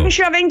back now. They weren't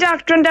shoving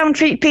doctrine down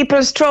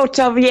people's throats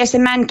of, yes, a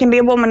man can be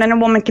a woman and a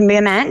woman can be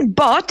a man,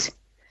 but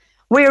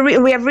we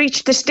have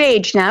reached the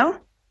stage now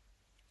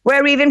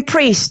where even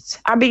priests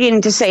are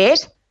beginning to say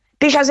it,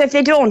 because if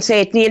they don't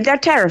say it, Neil, they're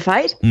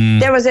terrified.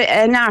 There was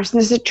an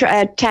arsonist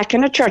attack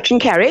in a church in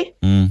Kerry.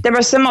 There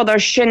were some other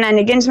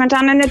shenanigans went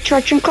on in a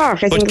church in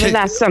Cork, I think it was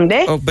last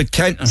Sunday.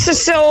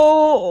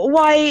 So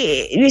why,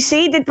 you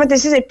see, but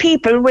this is it,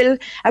 people will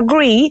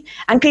agree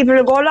and people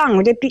will go along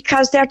with it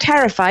because they're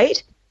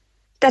terrified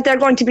that they're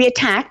going to be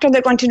attacked or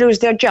they're going to lose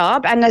their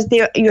job. And as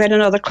you had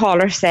another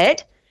caller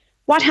said,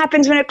 what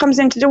happens when it comes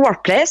into the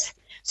workplace?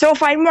 So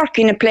if I'm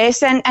working a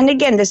place, and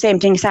again, the same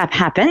thing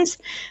happens,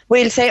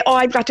 we'll say,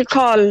 I've got to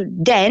call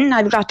Den,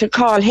 I've got to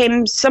call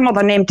him some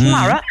other name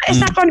tomorrow. It's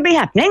not going to be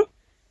happening.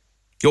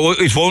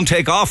 It won't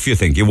take off, you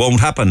think? It won't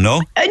happen, no?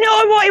 No,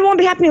 it won't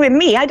be happening with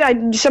me.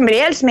 Somebody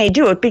else may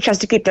do it because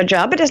to keep their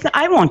job, but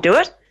I won't do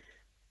it.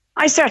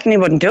 I certainly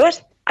wouldn't do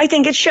it. I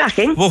think it's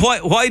shocking. Well,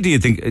 why do you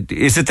think?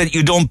 Is it that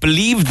you don't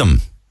believe them?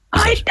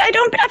 I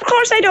don't. Of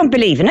course I don't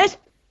believe in it.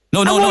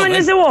 No. A woman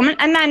is a woman,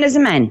 a man is a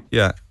man.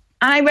 Yeah.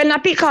 And I will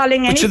not be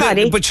calling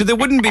anybody. But they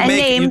wouldn't be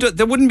making.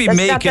 They wouldn't be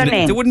making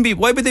it. They wouldn't be.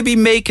 Why would they be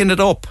making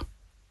it up?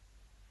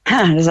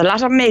 There's a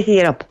lot of making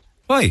it up.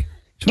 Why?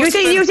 Do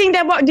you think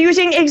that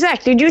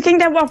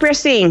what we're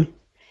seeing,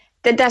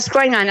 that's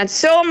going on, and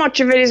so much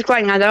of it is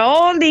going on, that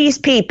all these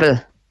people,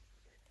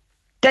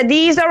 that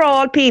these are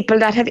all people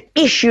that have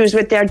issues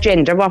with their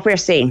gender, what we're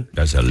seeing?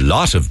 There's a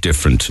lot of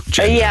different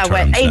gender terms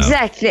well,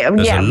 exactly. Now.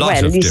 There's a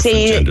lot of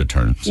different gender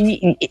terms.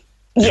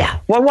 Yeah.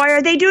 Well, why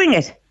are they doing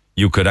it?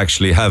 You could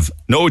actually have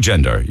no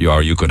gender,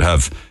 or you could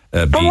have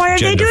but why are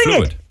they doing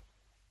fluid. It?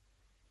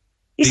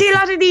 You see, a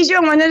lot of these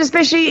young ones, and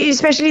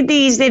especially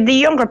the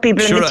younger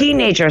people and the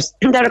teenagers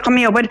that are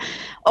coming up with,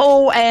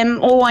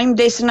 I'm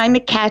this and I'm a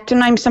cat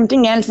and I'm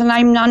something else and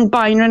I'm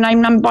non-binary and I'm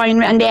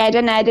non-binary, and they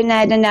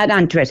add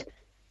onto it.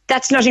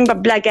 That's nothing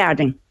but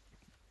blackguarding.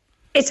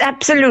 It's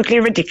absolutely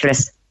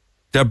ridiculous.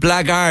 They're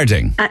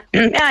blackguarding.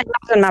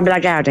 Not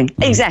blackguarding.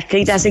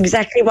 Exactly. That's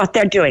exactly what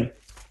they're doing.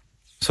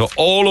 So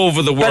all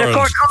over the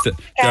world,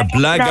 they're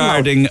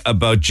blackguarding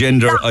about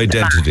gender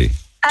identity.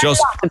 A lot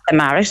of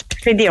them are,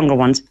 especially the younger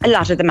ones. A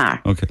lot of them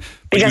are. Okay.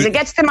 Because it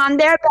gets them on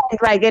their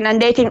bandwagon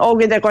and they think,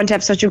 they're going to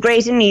have such a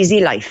great and easy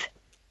life.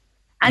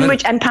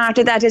 And part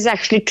of that is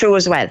actually true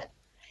as well.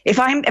 If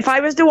I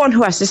was the one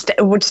who has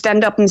to would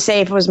stand up and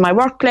say if it was my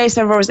workplace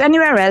or if it was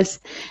anywhere else,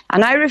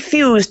 and I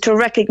refuse to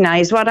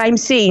recognise what I'm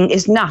seeing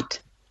is not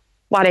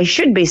what I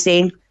should be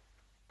seeing,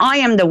 I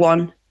am the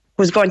one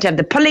who's going to have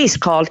the police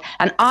called,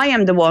 and I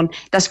am the one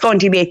that's going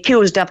to be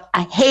accused of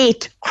a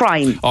hate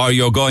crime. Or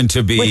you're going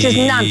to be... Which is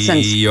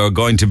nonsense. You're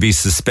going to be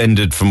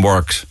suspended from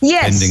work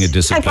pending a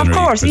disciplinary of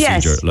course,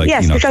 procedure.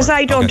 Yes, because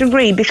I don't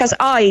agree, because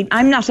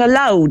I'm not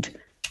allowed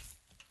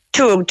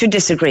to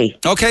disagree.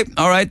 Okay,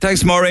 all right.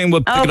 Thanks, Maureen.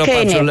 We'll pick it up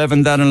after Neil.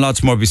 11. That and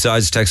lots more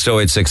besides. Text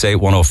 0868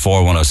 104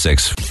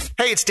 106.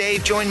 Hey, it's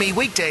Dave. Join me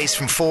weekdays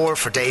from 4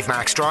 for Dave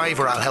Max Drive,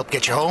 where I'll help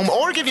get you home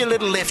or give you a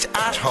little lift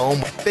at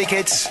home. Big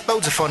hits,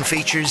 loads of fun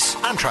features,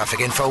 and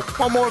traffic info.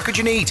 What more could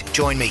you need?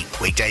 Join me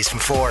weekdays from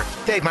 4.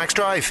 Dave Max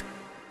Drive.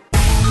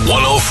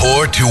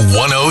 104 to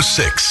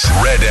 106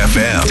 Red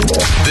FM.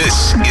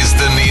 This is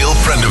the Neil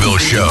Prendeville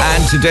Show.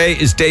 And today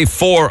is day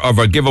 4 of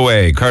our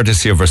giveaway,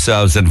 courtesy of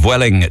ourselves at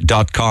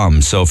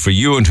Welling.com. So for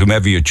you and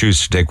whomever you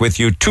choose to take with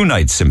you, 2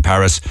 nights in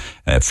Paris,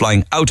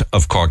 flying out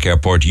of Cork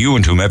Airport, you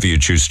and whomever you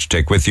choose to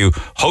take with you,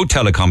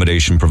 hotel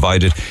accommodation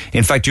provided.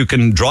 In fact, you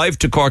can drive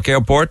to Cork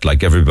Airport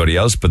like everybody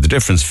else, but the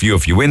difference for you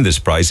if you win this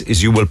prize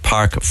is you will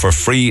park for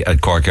free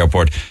at Cork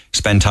Airport,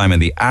 spend time in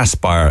the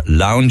Aspire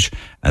Lounge,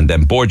 and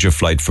then board your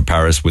flight for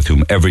Paris with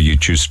whomever you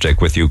choose to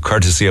take with you,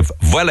 courtesy of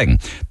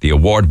Welling, the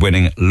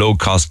award-winning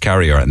low-cost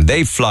carrier. And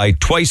they fly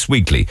twice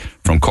weekly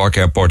from Cork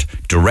Airport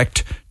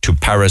direct to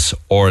Paris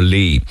or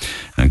Lee.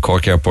 And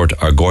Cork Airport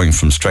are going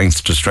from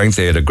strength to strength.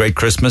 They had a great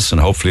Christmas, and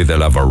hopefully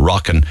they'll have a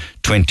rockin'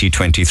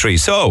 2023.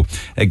 So,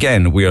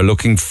 again, we are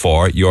looking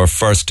for your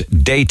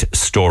first date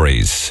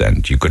stories,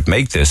 and you could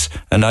make this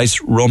a nice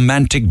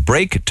romantic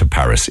break to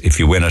Paris if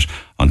you win it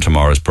on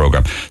tomorrow's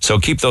programme. So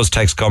keep those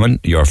texts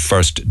coming, your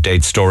first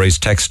date stories.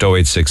 Text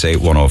 0868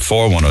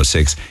 104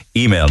 106.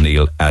 Email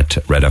Neil at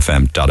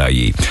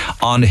redfm.ie.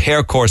 On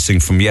hair coursing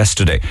from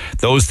yesterday,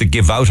 those that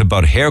give out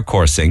about hair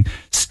coursing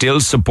still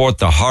support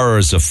the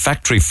horrors of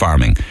factory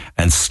farming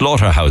and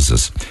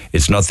slaughterhouses.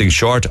 It's nothing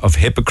short of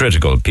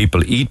hypocritical.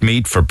 People eat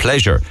meat for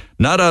pleasure,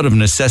 not out of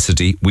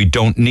necessity. We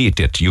don't need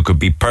it. You could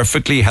be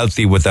perfectly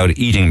healthy without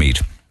eating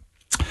meat.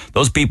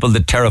 Those people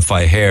that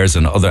terrify hares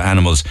and other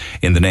animals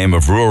in the name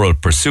of rural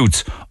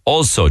pursuits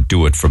also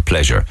do it for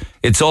pleasure.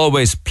 It's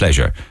always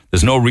pleasure.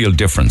 There's no real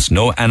difference.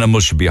 No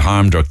animal should be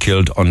harmed or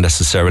killed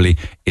unnecessarily.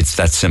 It's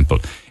that simple,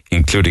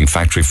 including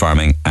factory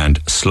farming and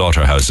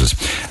slaughterhouses.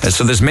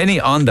 So there's many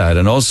on that,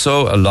 and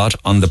also a lot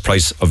on the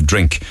price of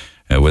drink,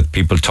 with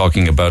people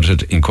talking about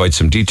it in quite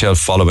some detail,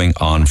 following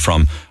on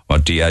from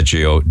what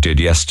Diageo did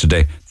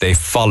yesterday. They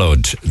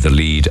followed the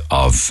lead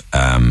of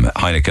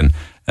Heineken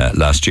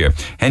last year.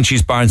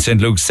 Henshey's Bar in St.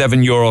 Luke's,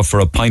 €7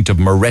 for a pint of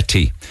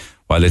Moretti,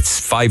 while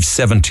it's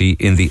 $5.70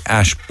 in the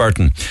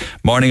Ashburton.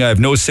 Morning, I have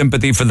no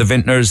sympathy for the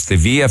vintners. The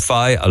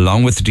VFI,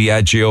 along with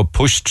Diageo,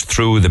 pushed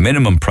through the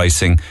minimum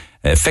pricing,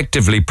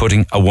 effectively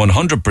putting a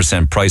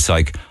 100% price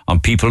hike on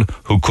people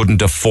who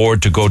couldn't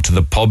afford to go to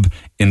the pub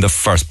in the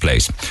first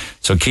place.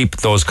 So keep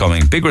those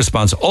coming. Big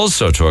response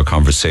also to our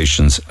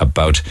conversations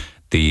about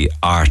the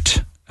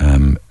art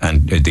and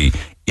the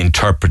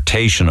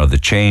interpretation or the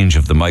change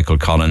of the Michael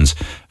Collins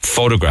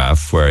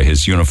photograph, where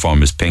his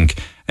uniform is pink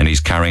and he's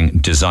carrying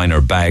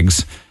designer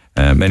bags.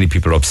 Many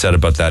people are upset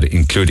about that,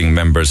 including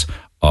members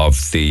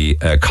of the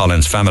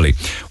Collins family.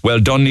 Well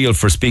done, Neil,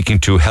 for speaking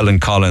to Helen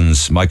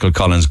Collins, Michael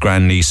Collins'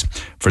 grandniece,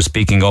 for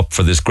speaking up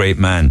for this great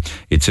man.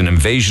 It's an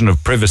invasion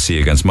of privacy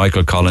against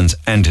Michael Collins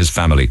and his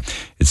family.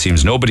 It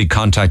seems nobody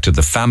contacted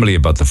the family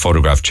about the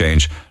photograph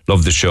change.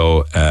 Love the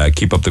show.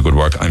 Keep up the good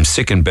work. I'm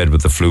sick in bed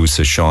with the flu,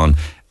 says Sean,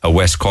 a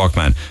West Cork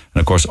man.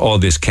 And of course, all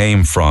this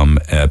came from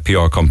a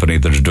PR company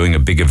that are doing a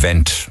big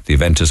event. The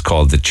event is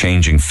called The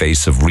Changing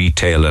Face of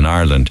Retail in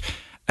Ireland.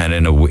 And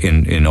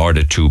in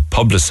order to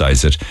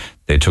publicise it,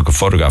 they took a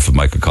photograph of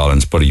Michael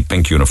Collins, put a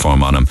pink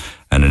uniform on him,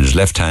 and in his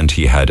left hand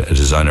he had a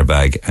designer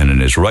bag, and in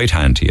his right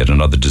hand he had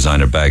another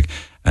designer bag,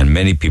 and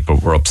many people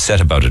were upset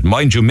about it.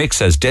 Mind you, Mick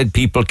says dead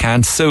people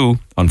can't sue,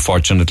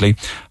 unfortunately.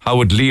 How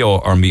would Leo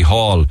or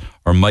Mihal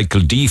or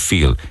Michael D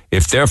feel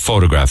if their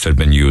photograph had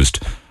been used?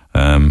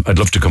 I'd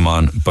love to come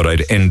on, but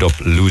I'd end up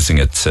losing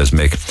it, says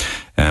Mick.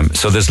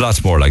 So there's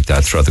lots more like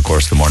that throughout the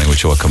course of the morning,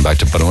 which we'll come back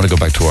to, but I want to go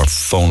back to our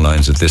phone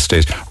lines at this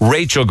stage.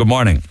 Rachel, good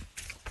morning.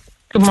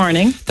 Good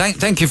morning.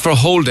 Thank you for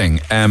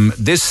holding.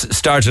 This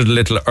started a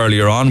little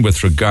earlier on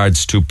with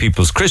regards to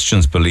people's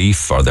Christians'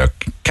 belief or their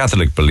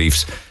Catholic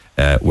beliefs,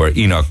 where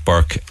Enoch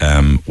Burke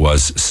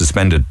was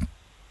suspended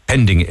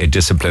pending a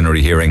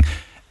disciplinary hearing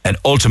and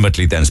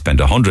ultimately then spent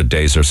 100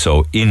 days or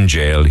so in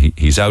jail.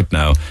 He's out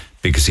now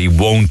because he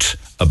won't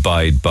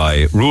abide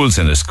by rules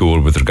in a school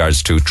with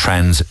regards to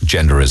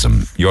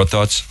transgenderism. Your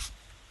thoughts?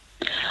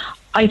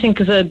 I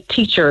think as a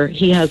teacher,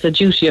 he has a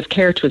duty of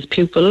care to his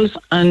pupils,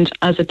 and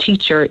as a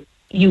teacher,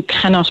 you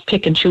cannot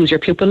pick and choose your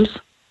pupils.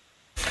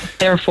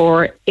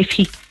 Therefore, if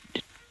he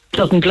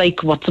doesn't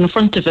like what's in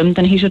front of him,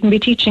 then he shouldn't be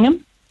teaching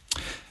him.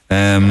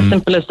 As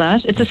simple as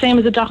that. It's the same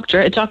as a doctor.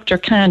 A doctor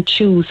can't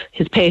choose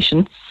his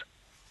patients.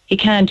 He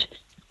can't,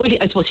 well,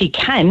 I suppose he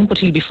can, but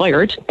he'll be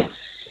fired.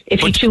 If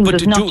he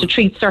chooses not to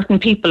treat certain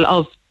people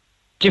of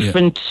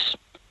different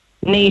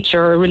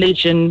nature,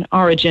 religion,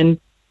 origin,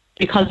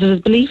 because of his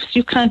beliefs,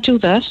 you can't do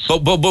that.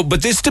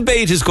 But this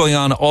debate is going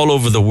on all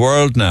over the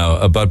world now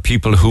about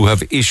people who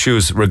have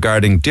issues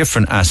regarding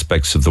different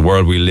aspects of the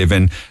world we live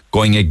in,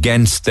 going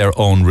against their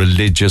own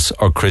religious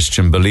or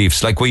Christian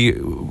beliefs. Like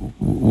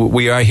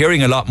we are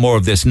hearing a lot more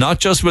of this, not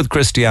just with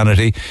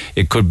Christianity.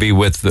 It could be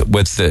with the,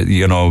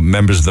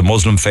 members of the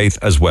Muslim faith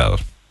as well.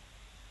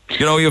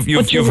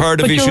 You've heard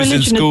of issues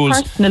in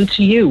schools. Your religion is personal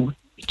to you.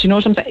 Do you know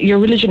what I'm saying? Your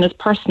religion is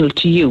personal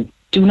to you.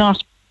 Do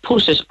not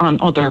put it on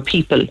other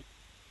people.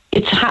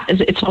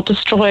 It's what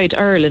destroyed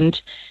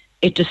Ireland.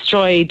 It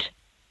destroyed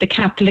the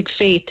Catholic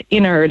faith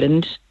in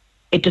Ireland.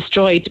 It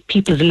destroyed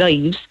people's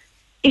lives.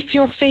 If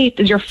your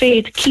faith is your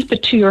faith, keep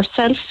it to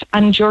yourself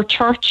and your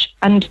church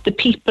and the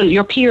people,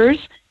 your peers.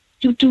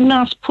 You do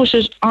not put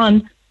it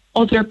on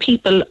other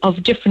people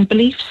of different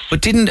beliefs.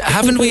 But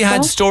haven't we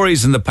had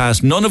stories in the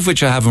past, none of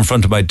which I have in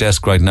front of my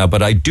desk right now,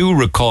 but I do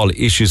recall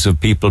issues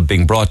of people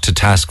being brought to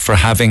task for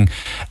having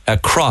a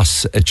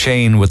cross, a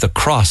chain with a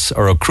cross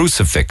or a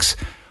crucifix,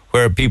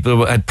 where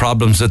people had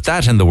problems with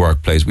that in the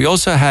workplace. We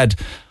also had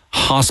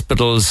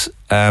hospitals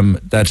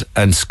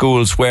and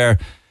schools where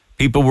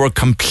people were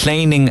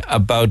complaining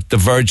about the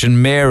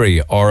Virgin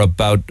Mary or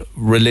about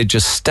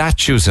religious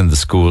statues in the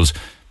schools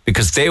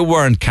because they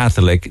weren't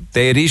Catholic.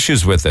 They had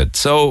issues with it.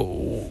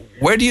 So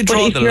where do you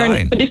draw the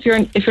line? But if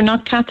you're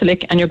not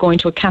Catholic and you're going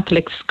to a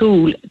Catholic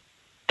school,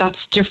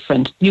 that's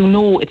different. You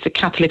know it's a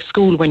Catholic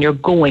school when you're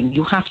going.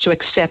 You have to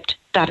accept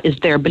that is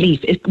their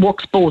belief. It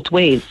works both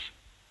ways.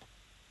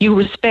 You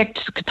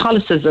respect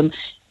Catholicism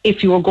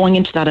if you were going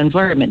into that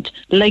environment.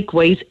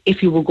 Likewise,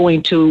 if you were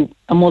going to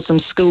a Muslim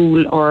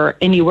school or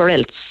anywhere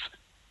else,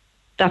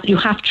 that you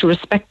have to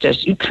respect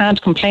it. You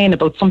can't complain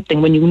about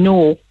something when you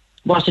know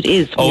what it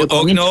is.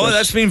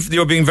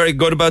 You're being very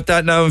good about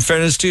that now, in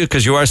fairness to you,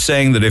 because you are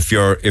saying that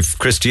if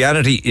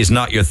Christianity is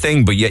not your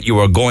thing, but yet you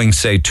are going,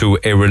 say, to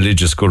a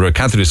religious school or a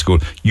Catholic school,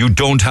 you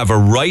don't have a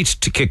right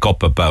to kick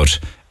up about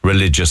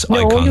religious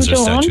icons or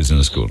statues in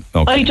a school.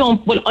 Okay. I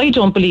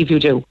don't believe you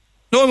do.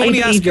 No, I'm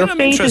only asking. Your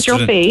faith is your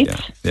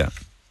faith. Yeah.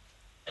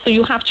 So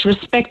you have to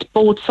respect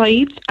both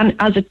sides. And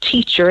as a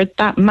teacher,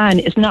 that man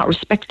is not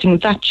respecting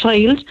that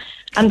child.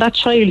 And that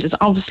child is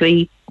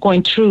obviously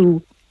going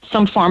through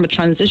some form of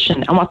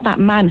transition. And what that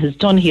man has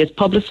done, he has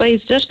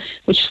publicised it,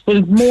 which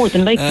will more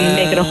than likely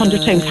make it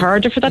 100 times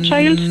harder for that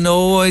child.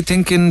 No, I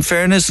think in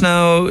fairness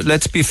now,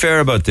 let's be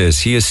fair about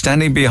this. He is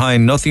standing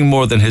behind nothing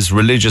more than his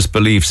religious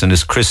beliefs and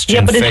his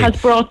Christian faith. It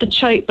has brought the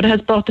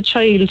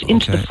child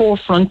into the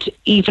forefront,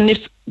 even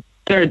if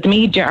the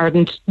media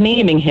aren't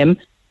naming him.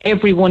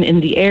 Everyone in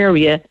the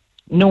area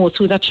knows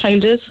who that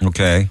child is.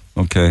 Okay.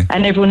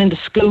 And everyone in the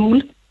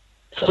school.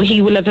 So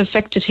he will have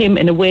affected him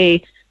in a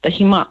way that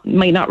he might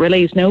not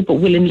realise now, but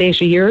will in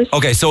later years.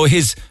 Okay,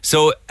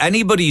 so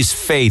anybody's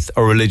faith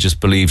or religious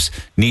beliefs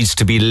needs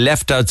to be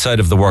left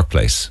outside of the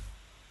workplace.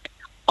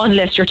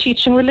 Unless you're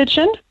teaching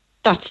religion,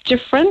 that's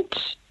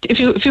different. If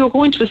you're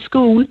going to a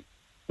school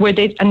where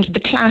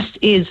the class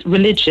is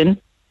religion,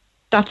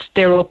 that's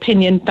their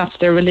opinion, that's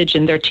their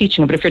religion, they're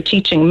teaching. But if you're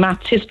teaching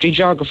maths, history,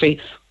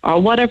 geography, or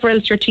whatever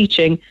else you're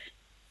teaching,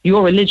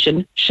 your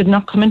religion should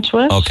not come into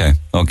it. Okay.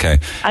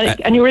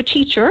 And you're a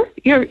teacher.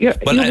 You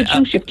have a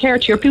duty of care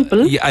to your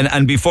pupils. Yeah,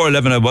 and before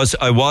 11,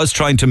 I was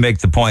trying to make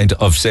the point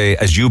of, say,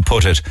 as you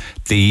put it,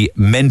 the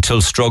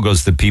mental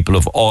struggles that people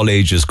of all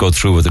ages go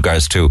through with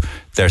regards to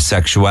their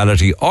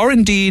sexuality or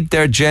indeed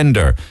their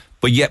gender.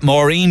 But yet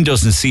Maureen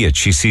doesn't see it.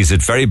 She sees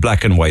it very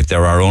black and white.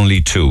 There are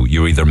only two.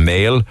 You're either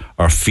male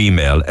or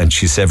female, and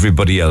she says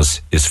everybody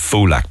else is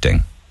fool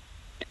acting.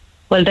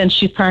 Well, then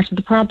she's part of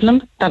the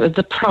problem. That is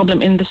the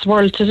problem in this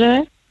world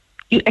today.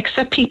 You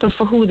accept people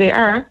for who they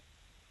are.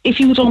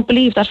 If you don't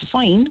believe that,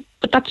 fine.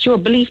 But that's your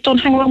belief. Don't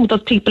hang around with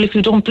those people if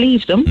you don't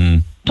believe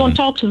them. Don't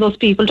talk to those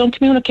people. Don't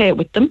communicate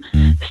with them.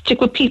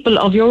 Stick with people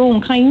of your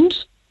own kind.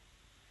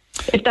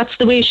 If that's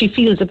the way she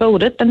feels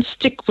about it, then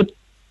stick with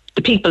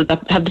the people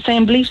that have the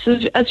same beliefs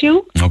as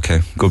you.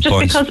 Okay, good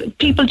point. Just because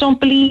people don't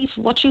believe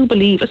what you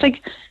believe. It's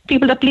like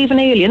people that believe in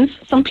aliens.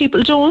 Some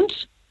people don't.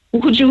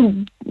 Would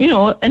you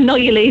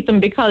annihilate them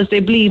because they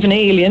believe in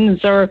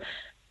aliens or...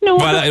 No,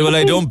 well,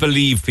 I don't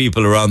believe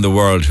people around the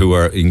world who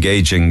are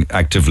engaging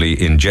actively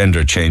in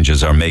gender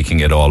changes are making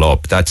it all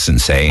up. That's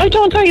insane. I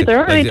don't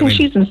either. I think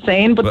she's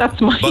insane, but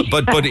that's my...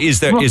 But is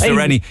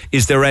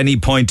there any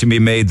point to be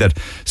made that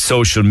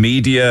social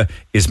media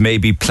is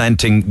maybe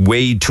planting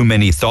way too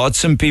many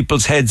thoughts in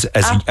people's heads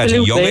at a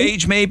young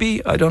age,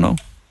 maybe? I don't know.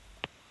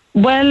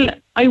 Well,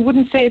 I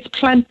wouldn't say it's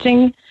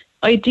planting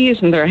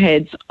ideas in their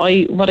heads.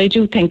 What I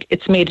do think,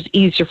 it's made it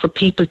easier for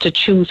people to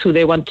choose who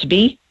they want to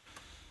be.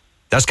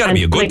 That's got to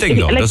be a good thing,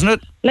 though, doesn't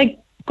it? Like,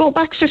 go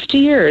back 50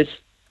 years.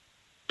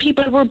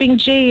 People were being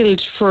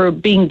jailed for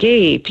being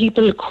gay.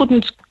 People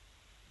couldn't,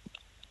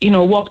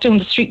 walk down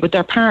the street with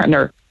their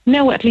partner.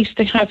 Now, at least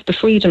they have the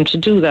freedom to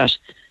do that.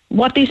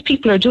 what these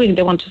people are doing,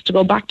 they want us to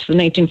go back to the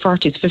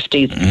 1940s,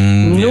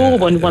 50s. No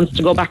one wants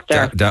to go back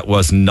there. That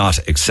was not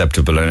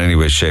acceptable in any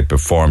way, shape or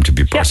form to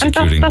be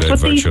persecuting that's by what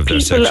virtue these of their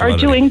people sexuality. are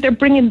doing. They're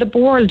bringing the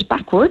world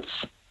backwards.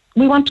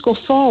 We want to go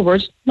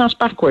forward, not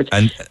backwards.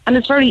 And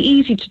it's very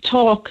easy to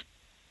talk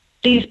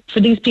for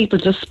these people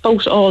to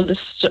spout all this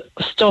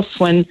stuff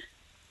when,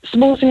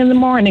 supposing in the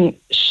morning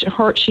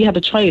she had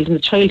a child and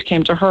the child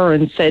came to her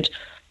and said,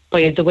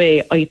 by the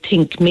way, I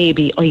think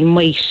maybe I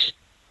might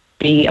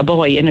be a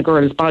boy in a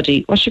girl's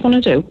body. What's she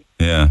going to do?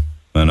 Yeah,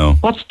 I know.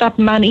 What's that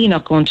man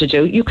Enoch going to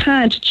do? You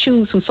can't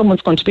choose who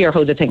someone's going to be or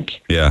how they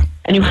think. Yeah.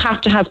 And you have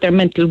to have their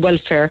mental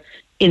welfare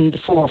in the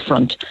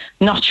forefront,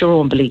 not your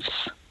own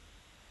beliefs.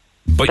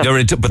 But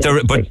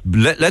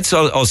let's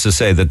also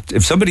say that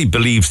if somebody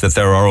believes that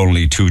there are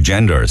only two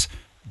genders,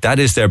 that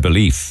is their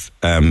belief.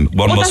 One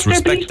must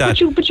respect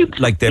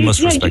that. They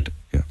must respect it.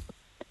 Yeah.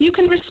 You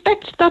can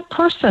respect that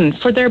person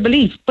for their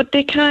belief, but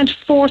they can't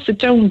force it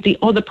down the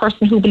other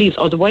person who believes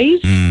otherwise.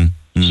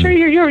 Sure,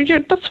 you're.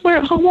 That's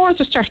how wars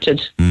are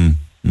started.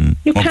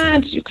 You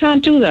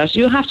can't do that.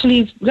 You have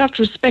to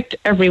respect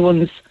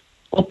everyone's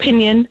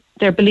opinion,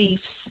 their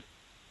beliefs,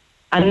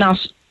 and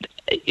not.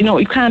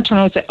 You can't turn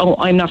around and say, "Oh,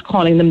 I'm not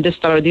calling them this,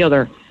 that, or the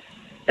other."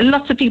 And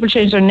lots of people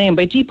change their name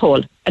by deed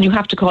poll, and you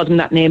have to call them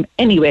that name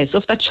anyway. So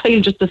if that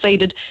child just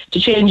decided to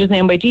change his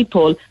name by deed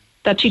poll,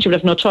 that teacher would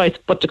have no choice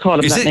but to call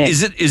him that name.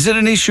 Is it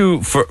an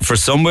issue for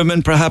some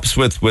women, perhaps,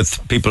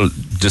 with people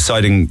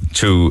deciding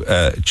to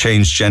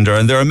change gender?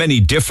 And there are many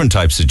different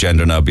types of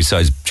gender now,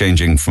 besides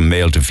changing from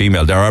male to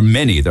female. There are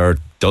many. There are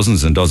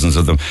dozens and dozens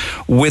of them.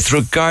 With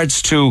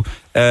regards to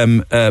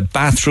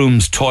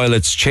bathrooms,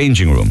 toilets,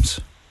 changing rooms?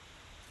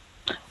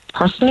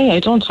 Personally, I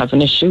don't have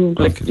an issue.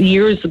 Like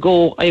years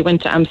ago, I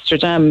went to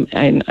Amsterdam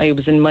and I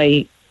was in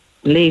my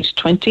late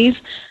 20s.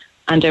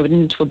 And I went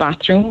into a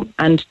bathroom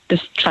and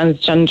this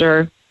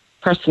transgender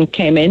person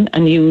came in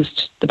and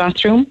used the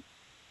bathroom.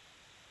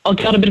 I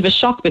got a bit of a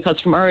shock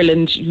because from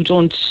Ireland, you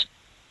don't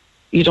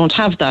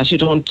have that.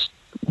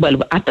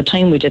 Well, at the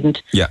time we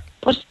didn't. Yeah.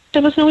 But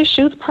there was no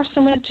issue. The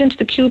person went into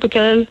the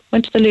cubicle,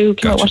 went to the loo,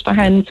 came out, washed their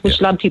hands,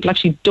 which a lot of people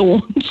actually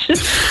don't.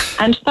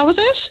 And that was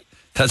it.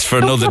 That's for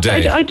another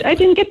day. I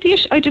didn't get the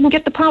issue. I didn't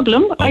get the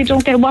problem. Okay. I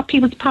don't get what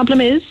people's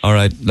problem is. All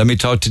right, let me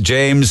talk to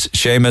James,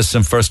 Seamus,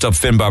 and first up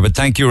Finbar. But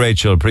thank you,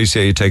 Rachel.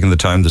 Appreciate you taking the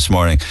time this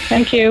morning.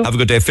 Thank you. Have a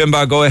good day.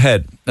 Finbar, go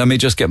ahead. Let me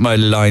just get my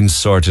line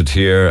sorted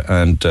here,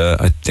 and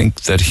I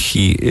think that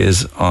he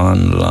is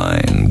on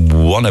line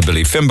one, I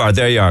believe. Finbar,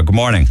 there you are. Good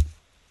morning.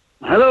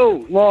 Hello,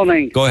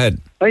 morning. Go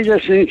ahead. I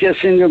just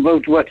interested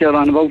about what you're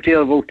on about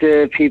here, about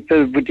the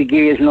people with the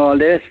gays and all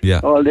this,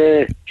 all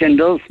the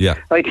genders. Yeah.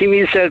 I think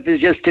myself is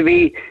just to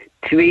be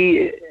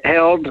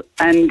heard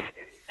and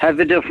have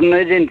a different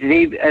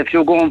identity. If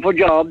you're going for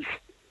jobs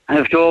and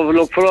if you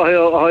look for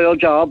a higher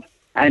job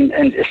and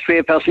a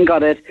straight person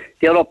got it,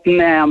 they're up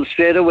in arms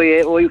straight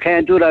away. Oh, you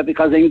can't do that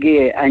because I'm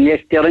gay. And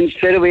yes, they're in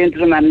straight away into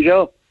the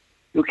manager.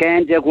 You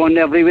can't. They're going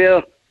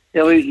everywhere.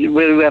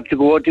 Where we have to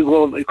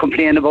go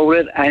complain about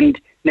it, and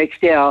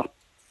next year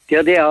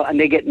they're there and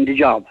they're getting the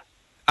job.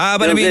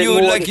 But I mean,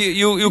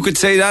 you could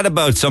say that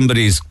about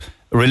somebody's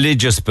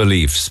religious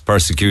beliefs,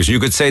 persecution. You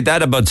could say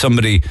that about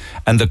somebody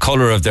and the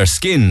colour of their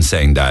skin,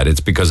 saying that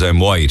it's because I'm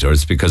white or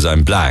it's because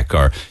I'm black,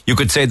 or you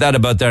could say that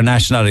about their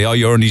nationality. Oh,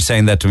 you're only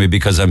saying that to me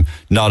because I'm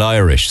not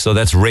Irish, so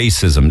that's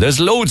racism. There's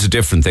loads of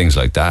different things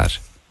like that.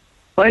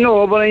 I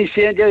know, but I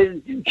said,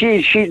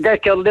 that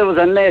girl that was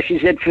on last, she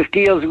said 50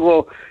 years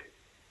ago.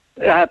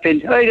 It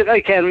happened.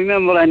 I can't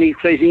remember any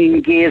crazy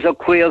gays or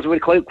queers.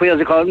 Queers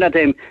they called them that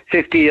time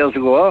 50 years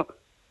ago.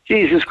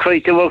 Jesus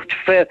Christ, they were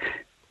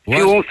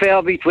few and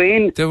far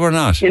between. They were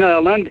not. In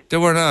Ireland. They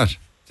were not.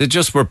 They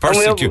just were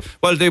persecuted.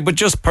 Well, they were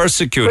just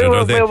persecuted. Where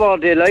were they? Where were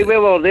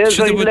they?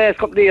 In the last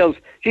couple of years.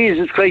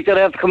 Jesus Christ, they're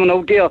after coming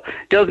out there.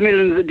 There's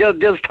millions,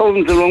 there's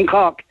thousands around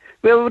Cork.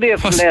 Where were they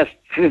for the last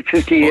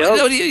 50 years?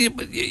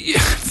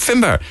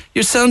 Finbar,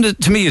 you sounded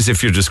to me as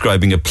if you're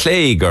describing a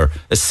plague or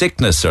a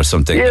sickness or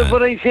something. Yeah,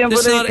 but I say,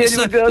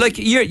 like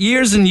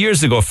years and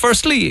years ago.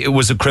 Firstly, it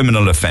was a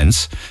criminal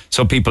offence,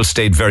 so people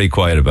stayed very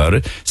quiet about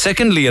it.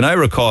 Secondly, and I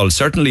recall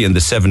certainly in the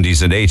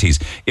 70s and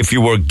 80s, if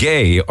you were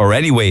gay or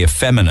anyway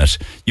effeminate,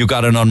 you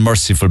got an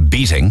unmerciful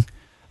beating,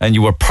 and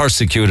you were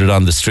persecuted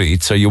on the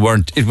street. So you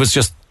weren't. It was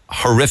just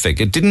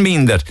horrific. It didn't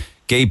mean that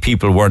gay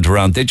people weren't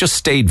around. They just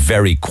stayed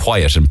very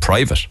quiet and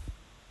private.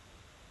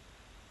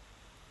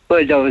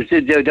 Well, there was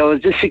the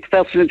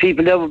 6% of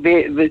people that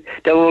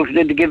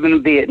were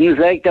given beatings.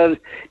 Like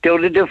they were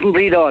a different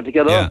breed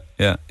altogether.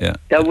 Yeah.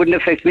 That wouldn't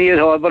affect me at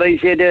all. But I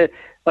said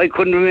I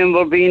couldn't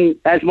remember being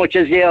as much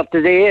as they are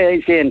today.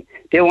 I saying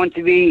they want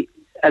to be,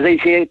 as I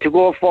say, to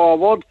go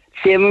forward.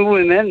 Same with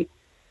women,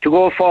 to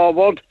go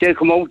forward. They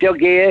come out, they're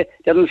gay,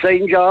 they're in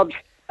certain jobs,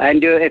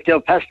 and if they're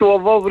passed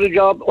over with a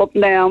job, up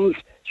in arms.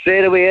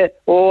 Straight away,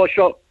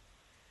 sure,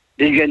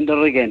 the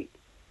gender again.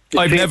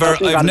 I've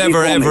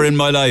never ever in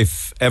my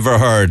life ever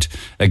heard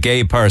a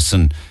gay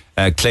person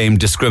claim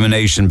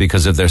discrimination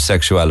because of their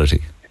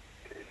sexuality.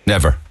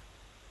 Never.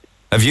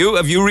 Have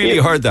you really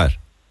heard that?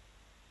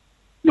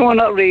 No,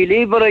 not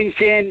really, but I'm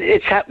saying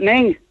it's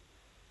happening.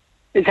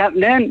 It's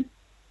happening.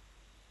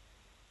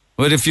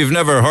 But if you've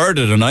never heard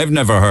it, and I've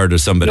never heard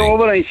of somebody... No,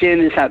 but I'm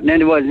saying it's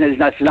happening.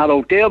 It's not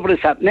out there, but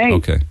it's happening.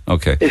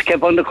 Okay. It's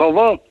kept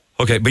undercover.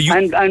 Okay, but you...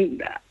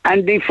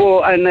 And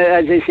before, and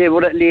as I say,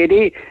 with that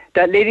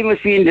lady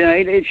must be in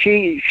denial.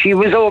 She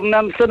was over in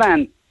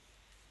Amsterdam.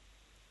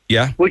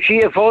 Yeah. Which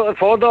if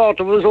her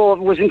daughter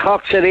was in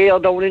Cork City or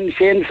down in the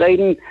same side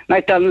in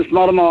McDonald's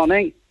tomorrow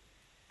morning,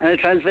 and a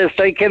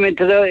transvestite came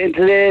into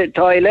the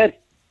toilet.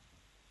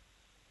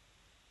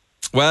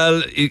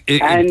 Well,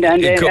 and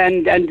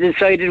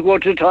decided to go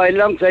to the toilet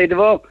alongside of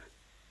her.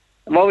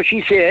 What would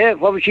she say?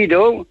 What would she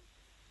do?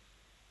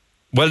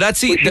 Well, would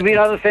she be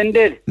not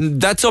offended?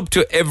 That's up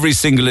to every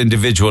single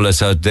individual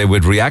as how they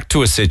would react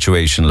to a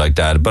situation like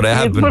that. But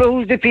But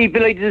who's the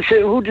people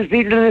who does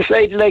people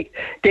decide like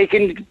they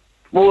can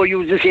go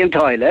use the same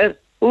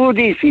toilet? Who are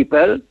these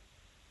people?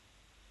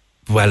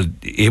 Well,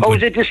 how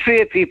is it the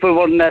straight people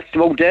weren't asked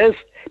about this?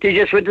 They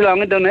just went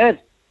along and done it.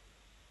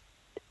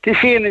 The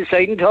same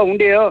inside in town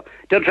there.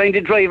 They're trying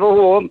to drive her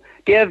home.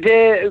 They have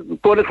to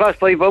go across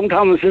by Brown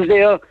Thomas's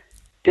there.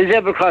 The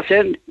zebra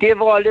crossing.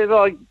 They've all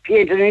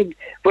painted in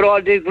with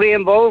all the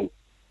rainbow.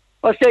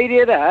 What's the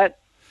idea of that?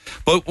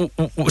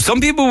 But some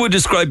people would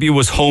describe you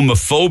as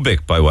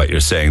homophobic by what you're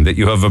saying, that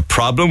you have a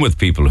problem with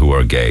people who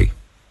are gay.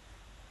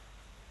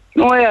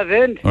 No, I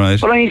haven't. All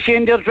right. But I'm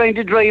saying they're trying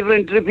to drive her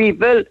into the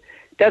people.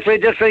 That's why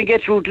they're trying to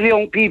get through to the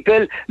young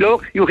people.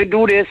 Look, you can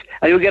do this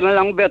and you'll get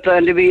along better.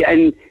 And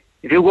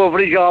if you go for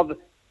a job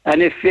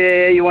and if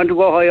you want to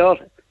go higher,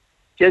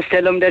 just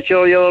tell them that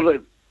you're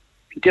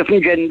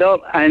different gender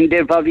and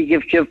they'll probably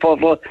give you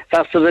further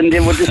faster than they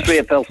would the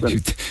straight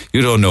person.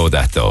 You don't know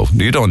that, though.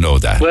 You don't know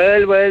that.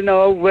 Well,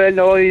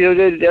 no.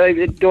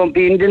 You don't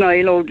be in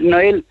denial.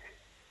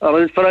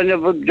 Or else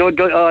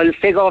I'll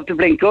take off the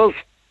blinkers.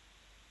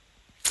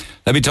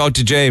 Let me talk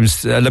to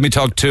James. Let me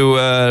talk to...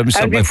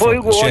 and before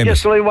you go, Seamus.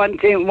 just one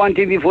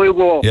thing before you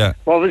go. Yeah.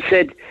 What was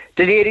said,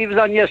 the lady was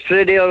on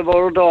yesterday there about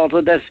her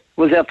daughter that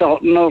was after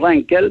hurting her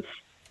ankle.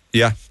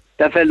 Yeah.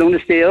 That fell down the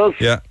stairs.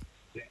 Yeah.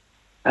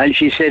 And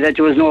she said that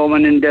there was no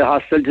one in the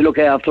hospital to look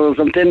after her or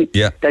something.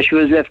 Yeah. That she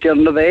was left there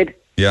in the bed.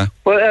 Yeah.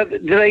 Well,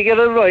 did I get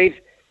it right?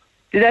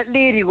 Did that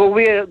lady go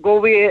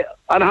away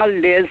on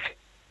holidays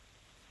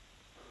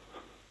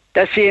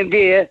that same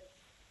day?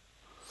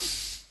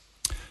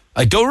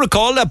 I don't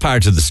recall that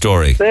part of the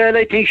story. Well,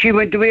 I think she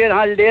went away on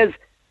holidays.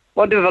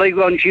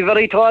 She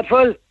very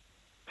thoughtful.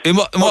 In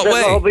what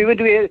way? We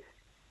went away.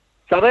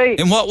 Sorry?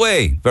 In what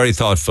way? Very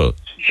thoughtful.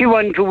 She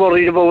wasn't too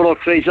worried about her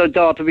crazy her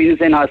daughter being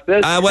in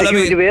hospital. She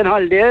went away on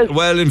holidays.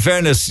 Well, in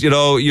fairness,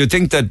 you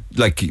think that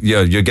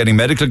you're getting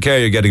medical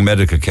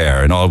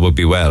care, and all would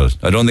be well.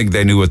 I don't think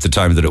they knew at the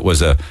time that it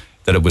was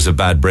a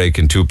bad break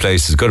in two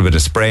places. It could have been a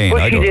sprain.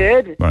 But she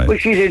did. Right. But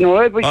she didn't know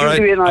it. But she was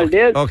away on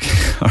holidays.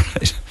 Okay, all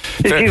right.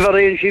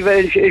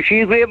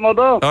 She's a great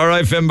mother. All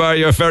right, Finbar,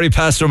 you're very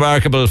past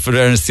remarkable for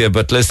fairness to you.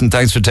 But listen,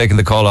 thanks for taking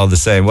the call all the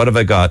same. What have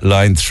I got?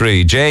 Line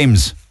 3.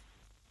 James.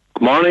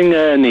 Good morning,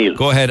 Neil.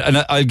 Go ahead.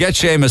 And I'll get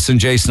Seamus and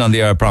Jason on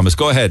the air, I promise.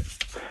 Go ahead.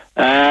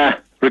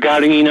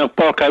 Regarding Enoch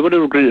Burke, I would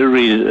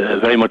agree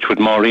very much with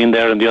Maureen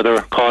there and the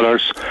other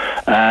callers.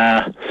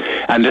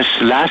 And this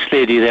last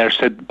lady there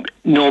said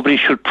nobody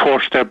should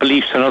force their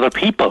beliefs on other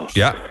people.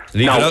 Yeah.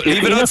 Leave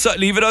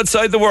it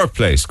outside the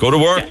workplace. Go to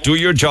work, do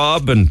your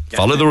job, and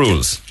follow the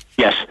rules.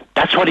 Yes,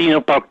 that's what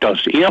Enoch Burke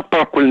does. Enoch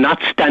Burke will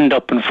not stand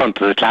up in front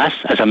of the class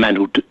as a man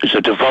who is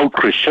a devout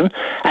Christian,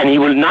 and he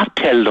will not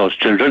tell those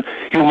children,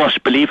 you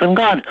must believe in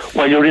God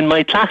while you're in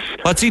my class.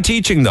 What's he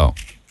teaching, though?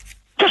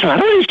 Doesn't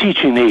matter what he's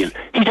teaching, Neil.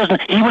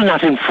 He will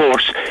not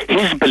enforce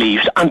his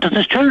beliefs onto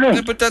the children.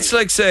 Yeah, but that's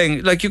like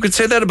saying, you could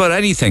say that about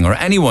anything or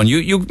anyone.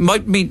 You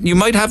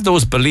might have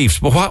those beliefs,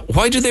 but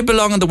why do they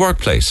belong in the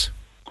workplace?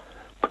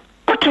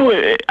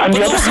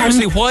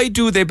 Seriously, why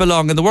do they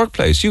belong in the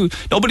workplace?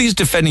 Nobody's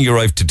defending your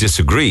right to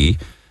disagree,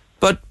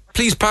 but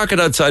please park it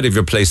outside of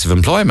your place of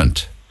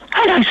employment.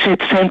 And I say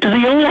the same to the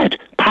young lad.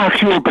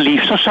 Park your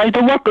beliefs outside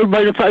the work,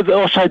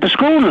 outside the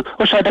school,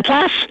 outside the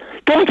class.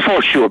 Don't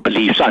force your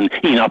beliefs on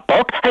Enoch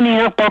Burke, and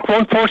Enoch Burke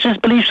won't force his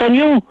beliefs on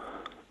you.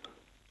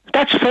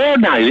 That's fair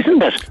now,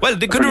 isn't it? Well,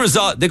 they could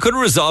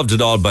have resolved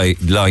it all by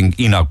allowing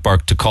Enoch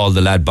Burke to call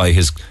the lad by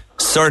his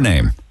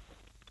surname.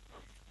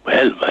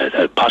 Well,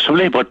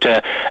 possibly, but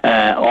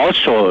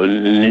also,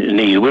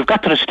 Neil, we've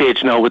got to the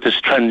stage now with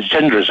this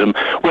transgenderism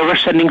where we're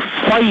sending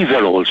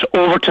 5-year-olds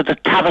over to the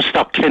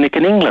Tavistock Clinic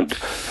in England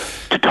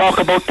to talk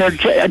about their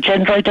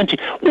gender identity.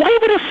 Why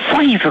would a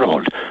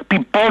 5-year-old be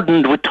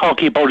burdened with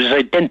talking about his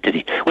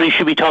identity when he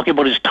should be talking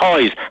about his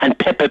toys and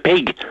Peppa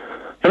Pig?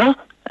 You know?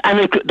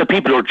 And the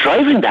people who are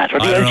driving that are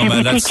the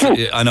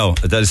LGBTQ. I know.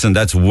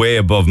 That's way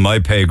above my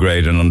pay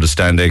grade and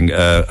understanding.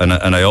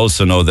 And I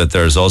also know that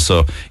there's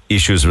also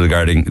issues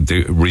regarding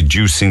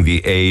reducing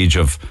the age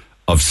of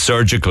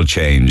surgical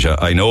change.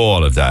 I know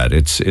all of that.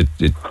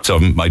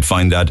 Some might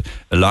find that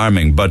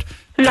alarming, but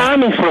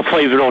alarming for a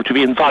 5-year-old to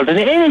be involved in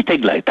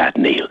anything like that,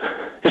 Neil.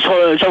 It's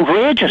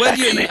outrageous,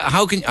 actually.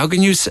 How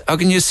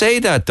can you say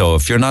that, though,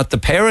 if you're not the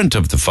parent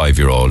of the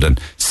 5-year-old and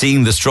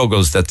seeing the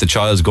struggles that the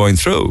child's going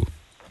through?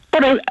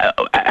 But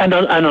and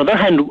on the other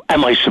hand,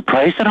 am I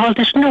surprised at all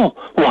this? No.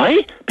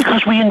 Why?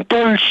 Because we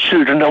indulge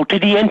children now to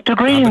the nth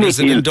degree. But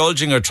is it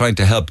indulging or trying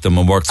to help them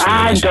and work through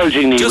it?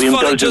 Indulging,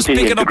 Neil. Just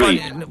picking up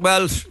on,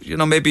 well,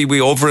 maybe we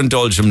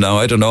overindulge them now.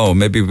 I don't know.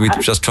 Maybe we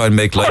just try and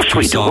make life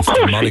too soft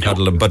and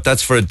mollycoddle them. But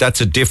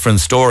that's a different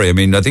story. I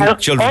mean, I think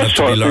children have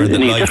to be learned that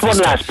life just one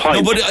last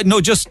point.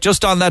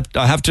 Just on that,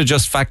 I have to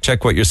just fact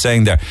check what you're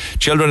saying there.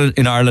 Children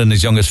in Ireland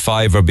as young as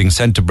 5 are being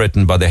sent to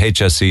Britain by the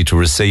HSE to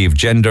receive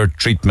gender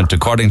treatment.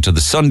 According to the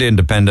Sunday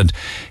Independent,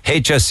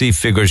 HSE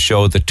figures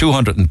show that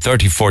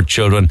 234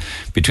 children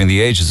between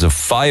the ages of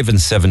 5 and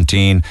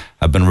 17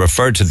 have been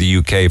referred to the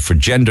UK for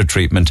gender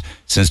treatment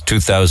since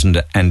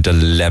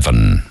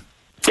 2011.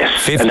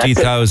 Yes,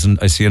 50,000.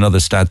 I see another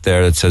stat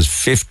there that says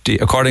 50.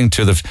 According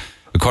to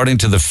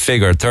the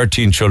figure,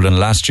 13 children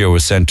last year were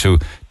sent to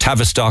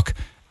Tavistock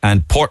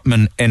and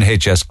Portman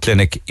NHS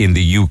Clinic in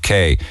the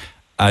UK.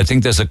 I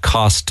think there's a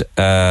cost.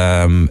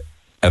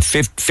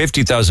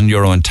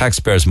 €50,000 in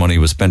taxpayers' money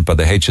was spent by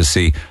the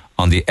HSE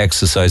on the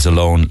exercise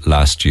alone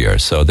last year.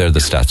 So they're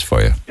the stats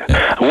for you.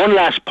 Yeah. One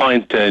last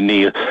point,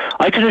 Neil.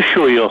 I can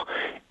assure you,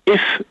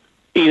 if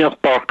Enoch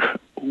Burke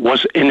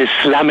was an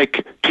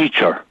Islamic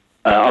teacher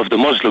of the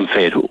Muslim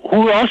faith,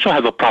 who also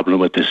have a problem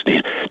with this,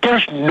 Neil,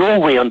 there's no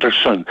way under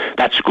sun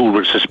that school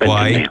will suspend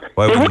him, Neil.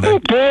 Why they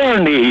wouldn't dare,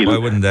 Neil. Why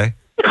wouldn't they?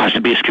 Because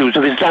they'd be accused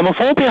of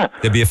Islamophobia.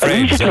 They'd be afraid.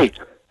 Immediately.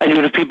 And you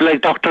would have people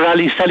like Dr.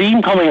 Ali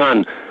Salim coming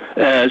on,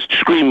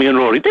 screaming and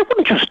roaring. They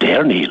wouldn't just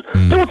dare, Neil.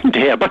 They wouldn't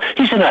dare. But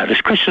he's an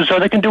Irish Christian, so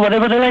they can do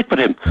whatever they like with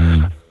him.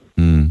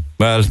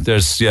 Well,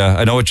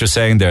 I know what you're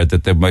saying there,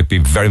 that they might be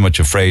very much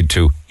afraid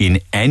to, in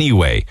any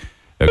way.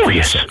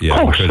 Yes, of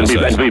course.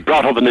 And be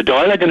brought up in the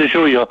dial, I can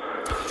assure you.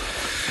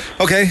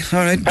 Okay, all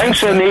right.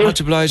 Thanks, Neil.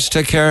 Much obliged.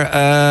 Take care.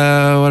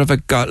 What have I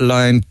got?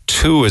 Line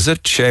 2, is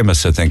it?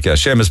 Seamus, I think. Yeah,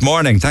 Seamus,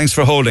 morning. Thanks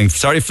for holding.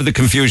 Sorry for the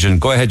confusion.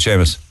 Go ahead,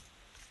 Seamus.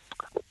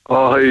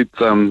 Oh, it's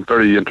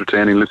very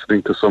entertaining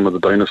listening to some of the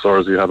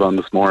dinosaurs you have on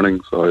this morning.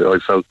 So I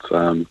felt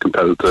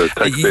compelled to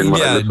text in when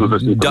I was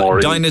listening to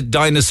Maureen.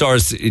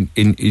 Dinosaurs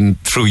in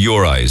through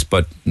your eyes,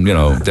 but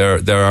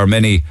there are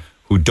many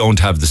who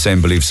don't have the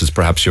same beliefs as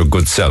perhaps your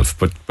good self.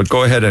 But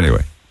go ahead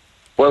anyway.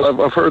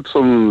 Well, I've heard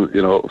some,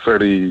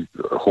 fairly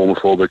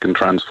homophobic and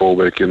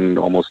transphobic, and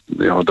almost,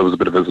 there was a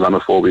bit of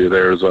Islamophobia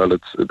there as well.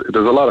 There's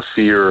a lot of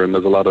fear, and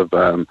there's a lot of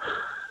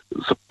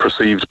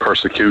perceived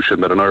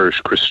persecution that an Irish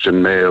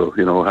Christian male,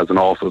 has an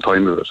awful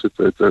time of it.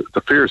 It's a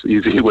fierce,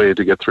 easy way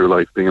to get through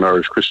life, being an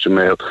Irish Christian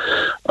male.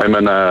 I'm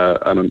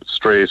a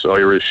straight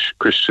Irish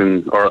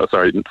Christian,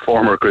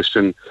 former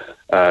Christian,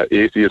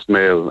 atheist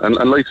male, and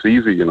life's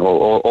easy.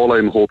 All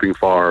I'm hoping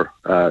for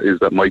is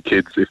that my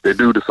kids, if they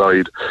do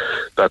decide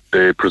that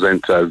they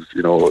present as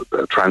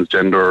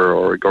transgender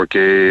or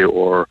gay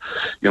or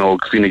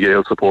Fine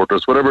Gael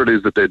supporters, whatever it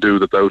is that they do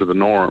that's out of the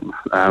norm,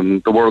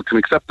 the world can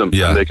accept them,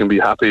 and they can be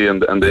happy,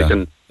 and they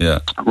can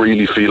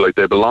really feel like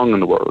they belong in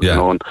the world.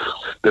 And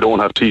they don't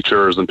have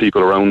teachers and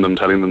people around them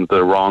telling them that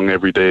they're wrong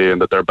every day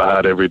and that they're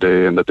bad every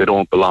day and that they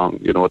don't belong.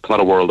 It's not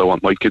a world I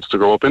want my kids to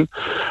grow up in.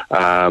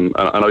 And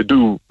I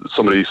do.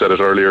 Somebody said it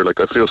earlier. Like,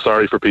 I feel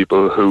sorry for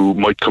people who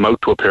might come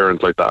out to a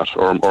parent like that,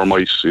 or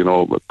might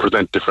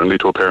present differently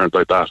to a parent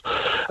like that,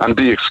 and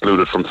be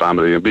excluded from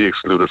family and be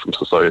excluded from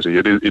society.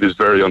 It is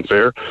very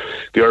unfair.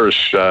 The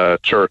Irish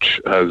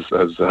Church has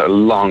a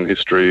long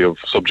history of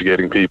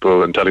subjugating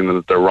people and telling them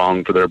that they're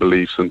wrong for their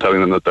beliefs, and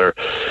telling them that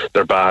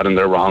they're bad and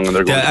they're wrong and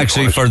they're going to be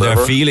actually for their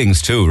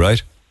feelings too,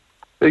 right?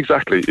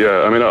 Exactly,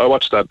 yeah. I mean, I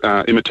watched that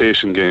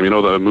Imitation Game,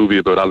 the movie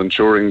about Alan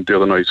Turing the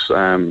other night,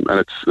 and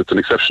it's an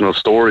exceptional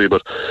story,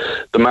 but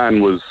the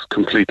man was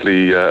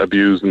completely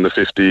abused in the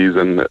 50s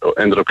and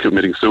ended up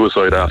committing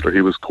suicide after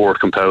he was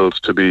court-compelled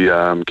to be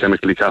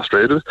chemically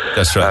castrated.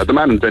 That's right. The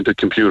man invented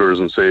computers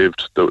and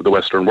saved the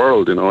Western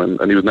world, and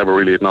he was never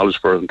really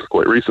acknowledged for it until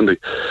quite recently.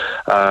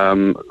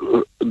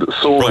 Broke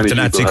the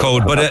Nazi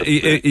code, but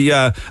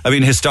I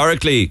mean,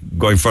 historically,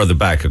 going further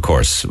back, of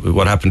course,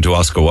 what happened to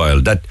Oscar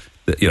Wilde, that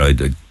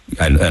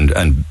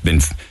and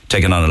been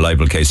taken on a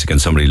libel case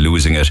against somebody,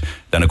 losing it,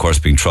 then of course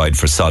being tried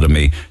for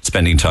sodomy,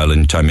 spending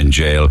time in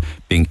jail,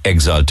 being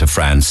exiled to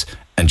France,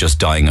 and just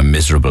dying a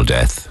miserable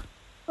death.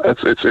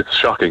 It's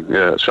shocking,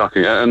 it's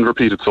shocking, and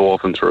repeated so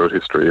often throughout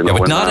history.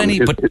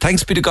 But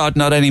thanks be to God,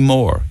 not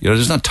anymore.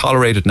 It's not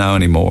tolerated now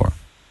anymore.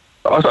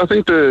 I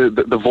think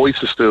the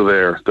voice is still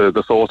there.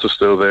 The thoughts are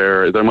still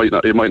there. It might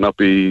not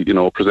be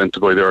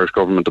presented by the Irish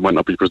government. It might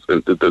not be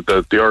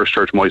the Irish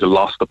Church might have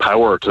lost the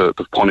power to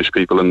punish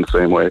people in the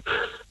same way.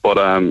 But,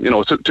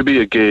 to be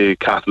a gay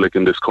Catholic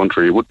in this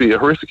country would be a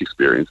horrific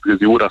experience, because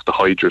you would have to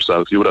hide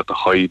yourself, you would have to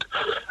hide,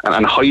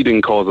 and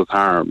hiding causes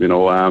harm,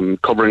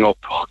 covering up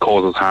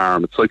causes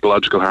harm. It's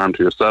psychological harm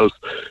to yourself,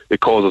 it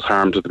causes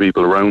harm to the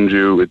people around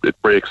you,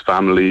 it breaks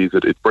families,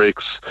 it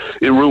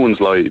ruins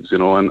lives,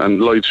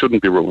 and lives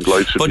shouldn't be ruined,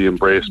 lives should be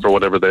embraced for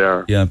whatever they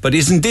are. Yeah, but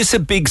isn't this a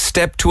big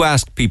step to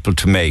ask people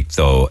to make,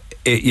 though,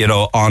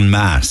 en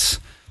masse?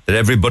 That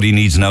everybody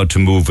needs now to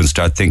move and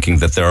start thinking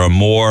that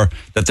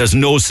that there's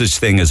no such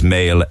thing as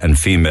male and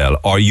female,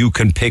 or you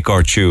can pick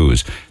or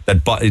choose.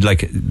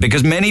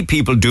 Because many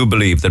people do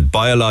believe that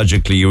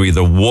biologically you're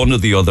either one or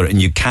the other, and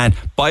you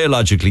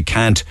biologically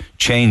can't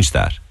change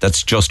that.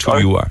 That's just who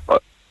you are.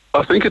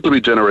 I think it'll be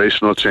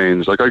generational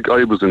change. Like,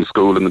 I was in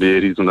school in the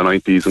 80s and the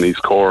 90s in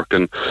East Cork,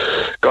 and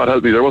God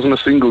help me, there wasn't a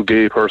single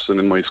gay person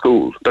in my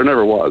school. There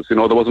never was. There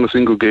wasn't a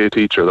single gay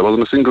teacher. There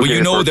wasn't a single gay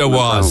person. There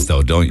was,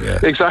 though, don't you?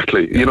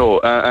 Exactly. Yeah.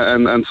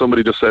 And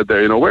somebody just said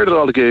there, where did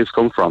all the gays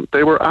come from?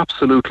 They were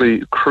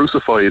absolutely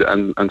crucified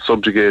and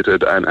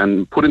subjugated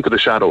and put into the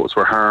shadows,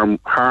 where harm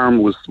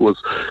was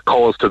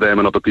caused to them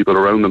and other people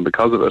around them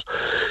because of it.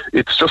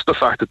 It's just the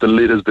fact that the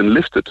lid has been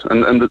lifted,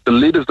 and the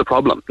lid is the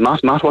problem,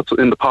 not what's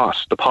in the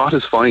pot. The pot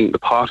is fine. The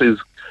pot is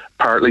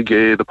partly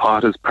gay, the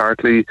pot is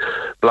partly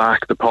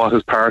black, the pot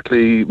is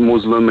partly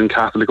Muslim and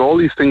Catholic. All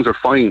these things are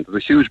fine.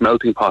 There's a huge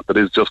melting pot that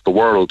is just the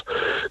world.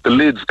 The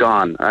lid's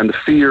gone, and the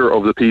fear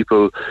of the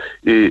people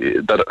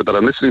that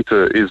I'm listening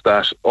to is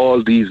that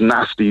all these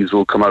nasties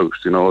will come out,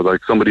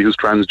 like somebody who's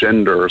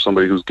transgender, or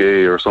somebody who's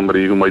gay, or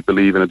somebody who might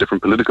believe in a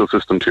different political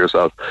system to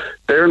yourself.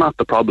 They're not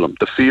the problem.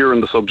 The fear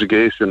and the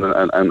subjugation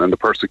and the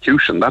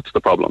persecution, that's the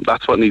problem.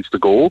 That's what needs to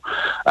go,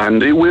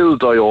 and it will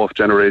die off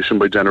generation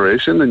by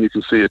generation, and you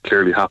can see it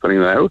clearly happening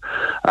now.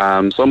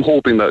 So I'm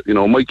hoping that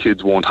my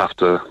kids won't have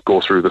to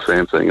go through the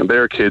same thing, and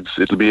their kids,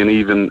 it'll be an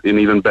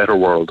even better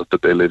world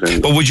that they live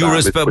in. But would you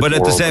respect? But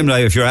at the same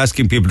time, if you're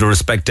asking people to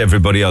respect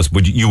everybody else,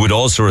 you would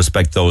also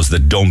respect those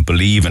that don't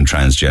believe in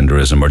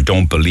transgenderism, or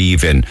don't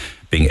believe in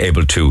being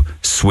able to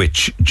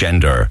switch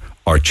gender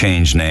or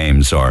change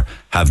names or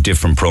have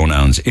different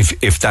pronouns,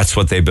 if that's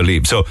what they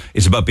believe. So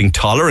it's about being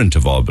tolerant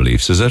of all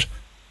beliefs, is it?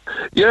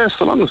 Yes,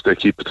 so long as they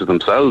keep it to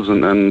themselves,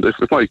 and if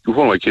one of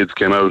my kids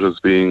came out as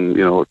being,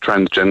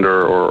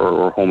 transgender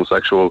or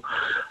homosexual,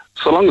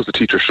 so long as the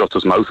teacher shuts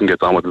his mouth and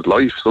gets on with his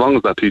life, so long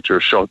as that teacher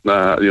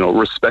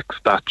respects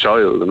that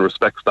child and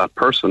respects that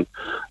person,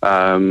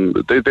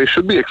 they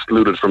should be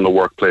excluded from the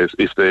workplace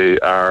if they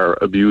are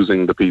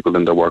abusing the people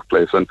in their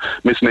workplace. And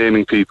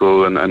misnaming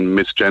people and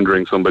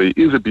misgendering somebody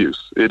is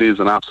abuse. It is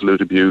an absolute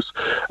abuse.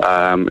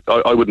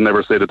 I would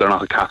never say that they're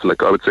not a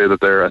Catholic. I would say that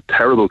they're a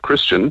terrible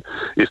Christian.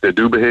 If they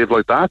do behave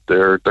like that,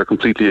 they're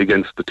completely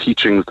against the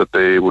teachings that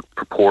they would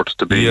purport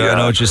to be. Yeah, I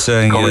know what you're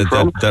saying.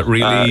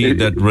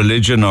 That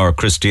religion or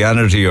Christianity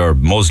or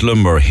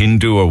Muslim or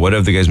Hindu or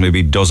whatever the case may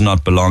be does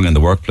not belong in the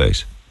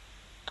workplace.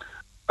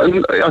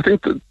 And I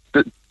think that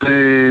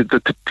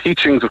the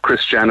teachings of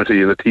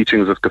Christianity and the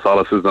teachings of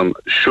Catholicism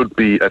should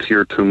be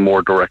adhered to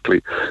more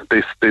directly.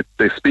 They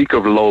speak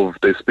of love.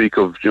 They speak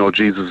of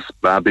Jesus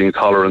being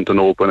tolerant and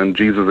open, and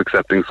Jesus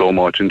accepting so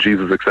much, and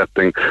Jesus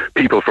accepting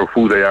people for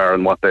who they are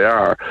and what they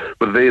are.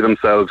 But they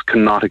themselves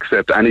cannot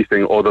accept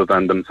anything other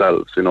than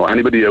themselves.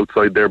 Anybody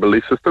outside their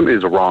belief system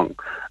is wrong.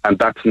 And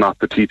that's not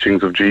the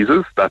teachings of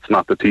Jesus. That's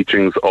not the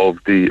teachings of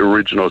the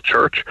original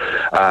church.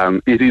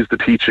 It is the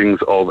teachings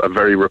of a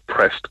very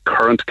repressed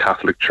current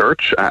Catholic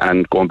Church,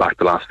 and going back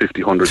the last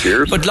 50, 100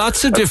 years. But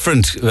lots of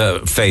different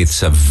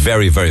faiths have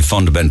very, very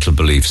fundamental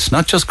beliefs,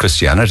 not just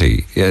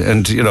Christianity.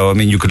 And,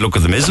 you could look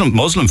at the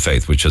Muslim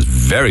faith, which is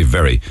very,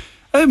 very,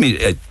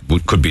 it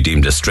could be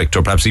deemed as strict,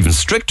 or perhaps even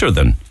stricter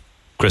than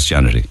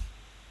Christianity.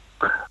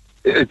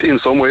 In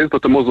some ways,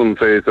 but the Muslim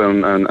faith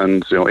and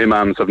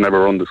imams have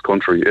never run this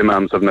country.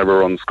 Imams have never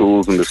run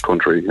schools in this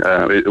country.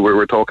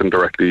 We're talking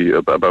directly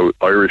about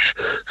Irish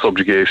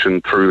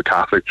subjugation through the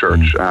Catholic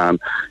Church.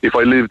 If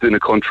I lived in a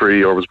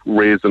country or was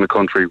raised in a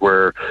country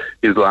where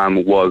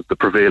Islam was the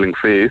prevailing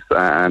faith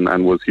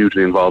and was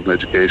hugely involved in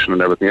education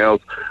and everything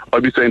else,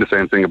 I'd be saying the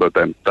same thing about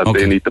them, that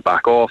they need to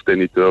back off, they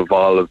need to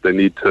evolve, they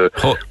need to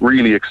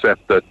really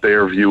accept that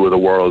their view of the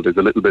world is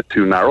a little bit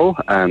too narrow,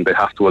 and they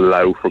have to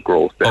allow for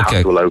growth. They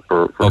have to allow for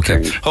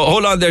change.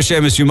 Hold on there,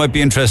 Seamus, you might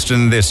be interested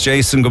in this.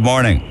 Jason, good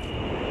morning.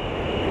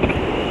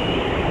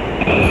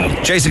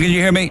 Jason, can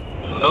you hear me?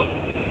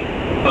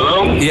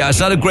 Hello? Yeah, it's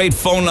not a great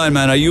phone line,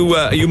 man. Are you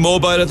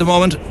mobile at the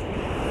moment?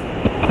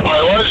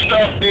 I was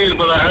stopped, Neil,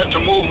 but I had to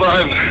move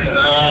on.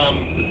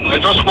 I'm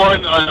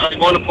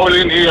going to pull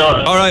in here.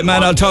 All right,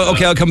 man,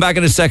 I'll come back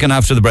in a second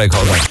after the break.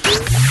 Hold on.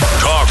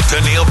 Talk to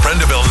Neil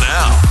Prendeville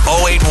now.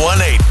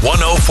 0818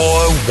 104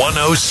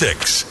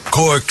 106.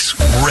 Cork's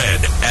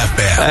Red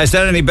FM. Is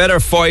that any better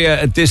for you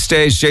at this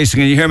stage, Jason?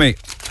 Can you hear me?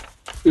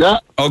 Yeah.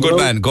 Oh, good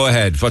man. Go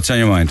ahead. What's on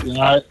your mind?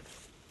 Yeah.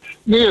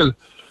 Neil,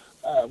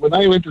 when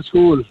I went to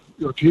school,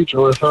 your teacher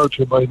referred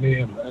to by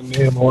name and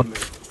name only,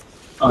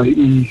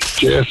 i.e.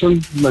 Jason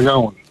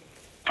McGowan,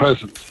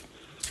 present.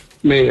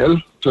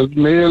 Male. So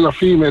male or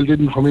female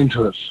didn't come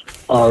into it,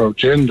 or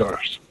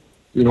genders.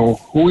 You know,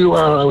 who you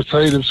are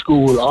outside of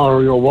school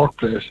or your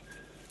workplace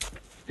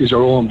is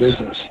your own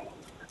business.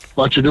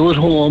 What you do at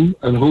home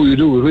and who you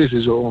do it with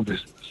is your own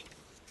business.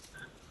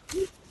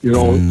 You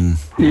know,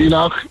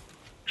 Enoch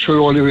should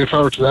only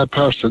refer to that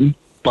person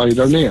by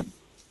their name.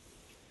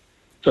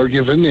 Their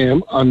given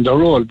name on their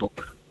roll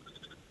book.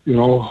 You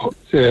know,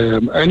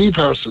 any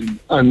person,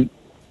 and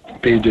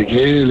be they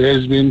gay,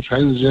 lesbian,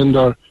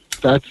 transgender,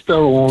 that's their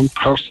own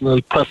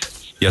personal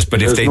preference. Yes,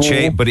 but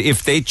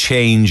if they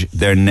change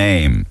their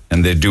name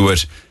and they do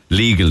it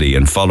legally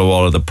and follow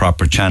all of the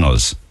proper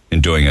channels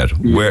in doing it,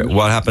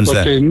 what happens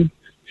then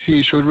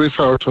he should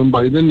refer to them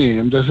by the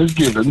name that is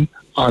given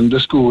on the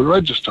school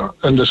register,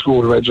 and the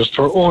school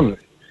register only.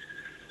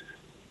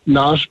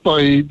 Not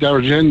by their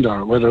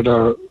gender, whether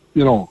they're,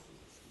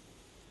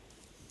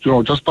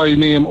 just by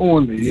name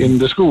only in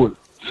the school.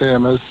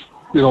 Same as,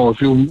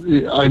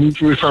 I'm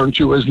referring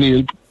to you as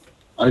Neil.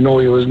 I know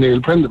you as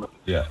Neil Prendeville.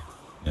 Yeah.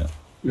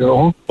 You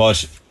know?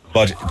 But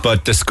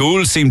the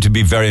schools seem to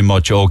be very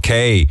much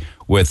okay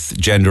with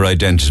gender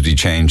identity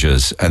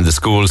changes, and the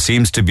school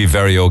seems to be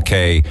very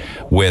okay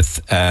with,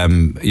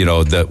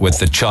 with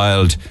the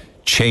child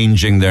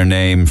changing their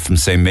name from,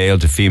 say, male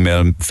to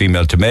female,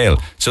 female to male.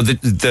 So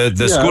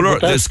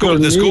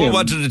the school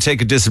wanted to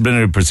take a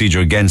disciplinary procedure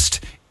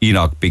against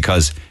Enoch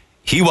because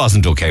he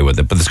wasn't okay with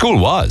it, but the school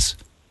was.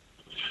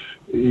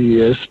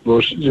 Yes,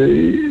 but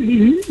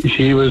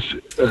he was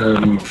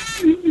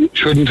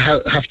shouldn't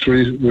have to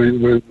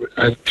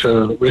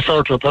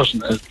refer to a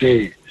person as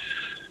they.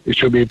 It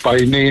should be by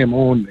name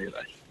only.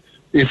 Like,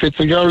 if it's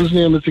a girl's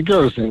name, it's a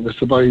girl's name. If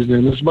it's a boy's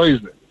name, it's a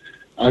boy's name.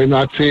 I'm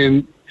not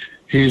saying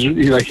he's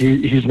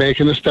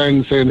making a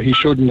stand saying he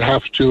shouldn't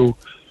have to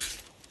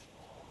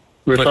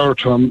refer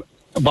to them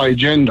by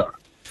gender,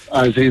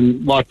 as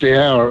in what they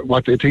are,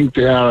 what they think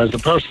they are as a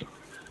person.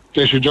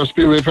 They should just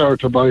be referred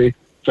to by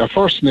their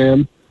first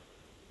name,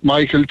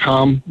 Michael,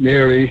 Tom,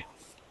 Mary,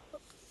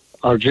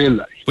 or Jill.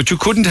 But you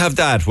couldn't have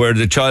that where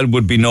the child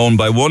would be known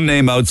by one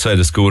name outside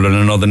of school and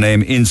another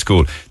name in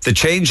school. The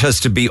change has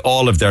to be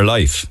all of their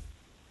life.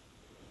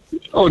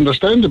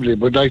 Understandably,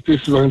 but like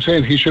this is what I'm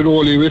saying, he should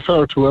only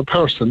refer to a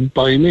person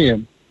by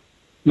name,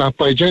 not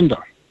by gender,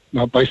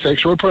 not by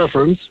sexual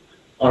preference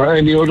or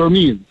any other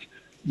means.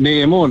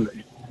 Name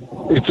only.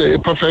 It's a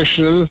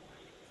professional,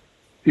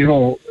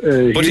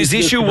 but his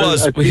issue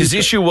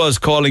was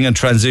calling a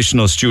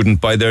transitional student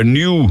by their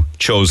new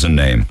chosen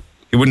name.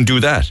 He wouldn't do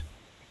that.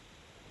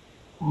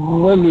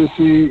 Well, you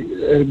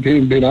see,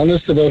 being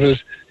honest about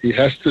it, he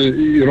has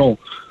to,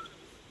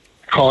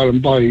 call them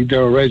by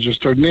their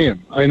registered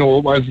name. I know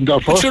it wasn't their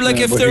first name,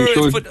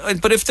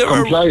 but if there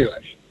comply.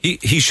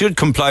 He should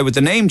comply with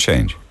the name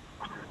change.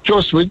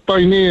 Just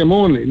by name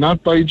only,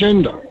 not by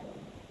gender.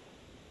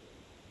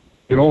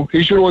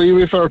 He should only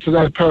refer to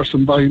that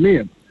person by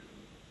name.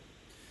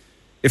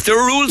 If there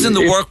are rules in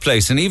the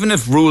workplace, and even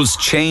if rules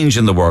change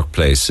in the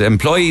workplace,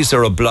 employees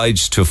are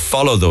obliged to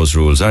follow those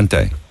rules, aren't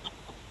they?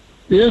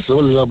 Yes,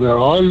 well, they're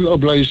all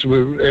obliged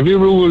to. Every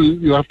rule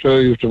you have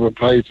to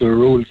apply to the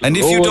rules. And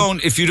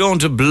if you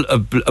don't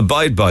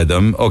abide by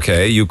them,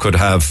 okay, you could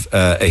have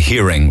a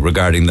hearing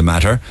regarding the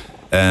matter.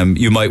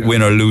 You might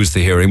win or lose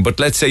the hearing, but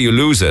let's say you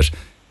lose it.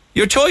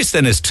 Your choice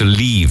then is to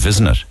leave,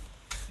 isn't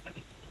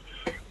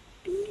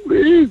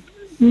it?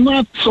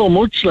 Not so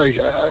much like,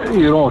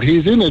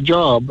 he's in a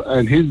job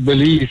and his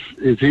belief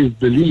is his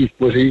belief,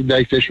 but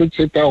they should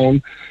sit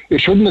down. It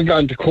shouldn't have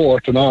gone to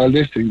court and all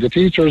this thing. The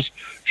teachers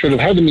should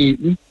have had a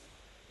meeting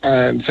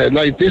and said,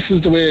 this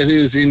is the way it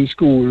is in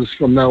schools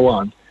from now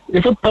on.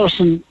 If a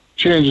person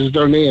changes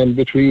their name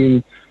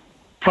between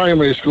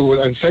primary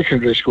school and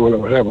secondary school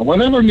or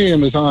whatever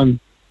name is on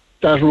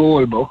that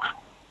roll book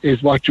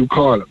is what you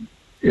call them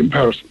in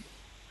person.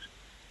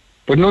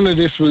 But none of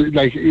this was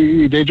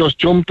they just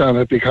jumped on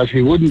it because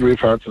he wouldn't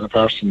refer to the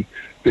person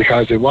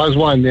because it was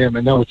one name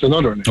and now it's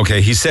another name.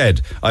 Okay, he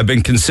said, I've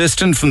been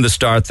consistent from the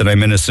start that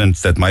I'm innocent,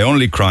 that my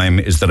only crime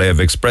is that I have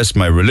expressed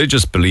my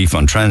religious belief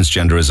on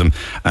transgenderism,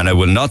 and I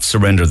will not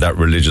surrender that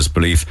religious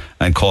belief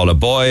and call a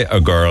boy,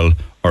 a girl,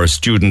 or a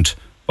student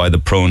by the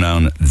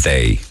pronoun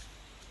they.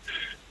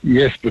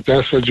 Yes, but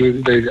that's what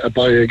a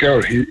boy, a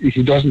girl.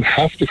 He doesn't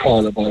have to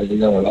call a boy a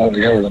girl or a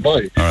girl a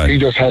boy. Right. He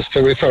just has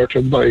to refer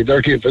to them by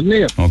their given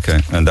name. Okay,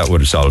 and that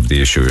would solve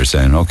the issue, you're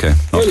saying. Okay.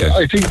 Well,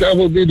 I think that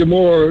would be the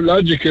more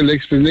logical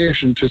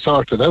explanation to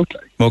sort it out.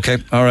 Okay,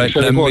 all right.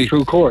 Instead of going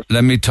through court.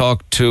 Let me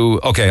talk to.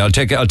 Okay, I'll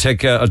take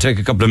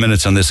a couple of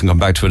minutes on this and come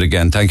back to it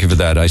again. Thank you for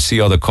that. I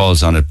see other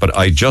calls on it, but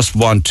I just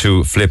want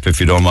to flip, if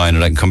you don't mind,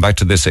 and I can come back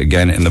to this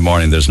again in the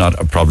morning. There's not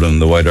a problem in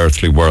the wide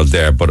earthly world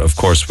there, but of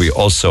course we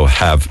also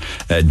have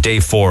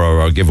day 4 of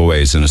our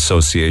giveaways in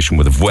association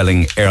with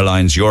Vueling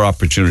Airlines. Your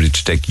opportunity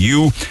to take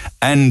you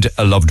and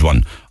a loved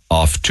one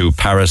off to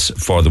Paris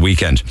for the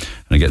weekend.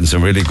 And I'm getting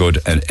some really good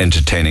and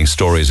entertaining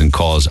stories and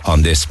calls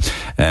on this.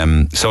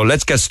 So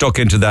let's get stuck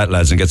into that,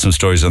 lads, and get some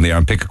stories on the air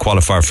and pick a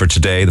qualifier for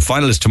today. The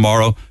final is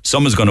tomorrow.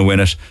 Someone's going to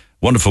win it.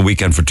 Wonderful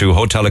weekend for two.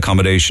 Hotel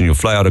accommodation. You'll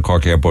fly out of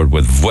Cork Airport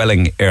with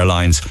Vueling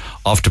Airlines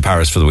off to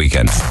Paris for the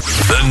weekend.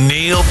 The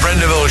Neil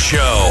Prendeville Show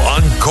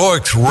on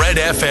Cork's Red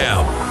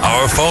FM.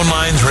 Our phone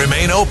lines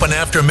remain open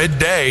after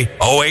midday.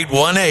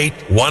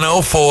 0818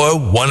 104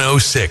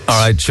 106.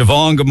 All right,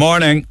 Siobhan, good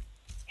morning.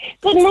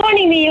 Good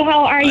morning, Neil.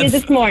 How are you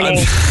this morning?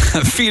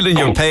 I'm feeling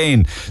your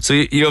pain. So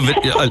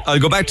I'll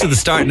go back to the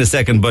start in a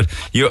second, but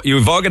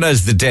you've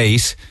organised the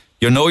date.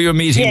 You know you're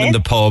meeting him in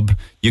the pub.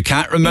 You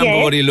can't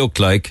remember what he looked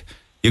like.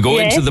 You go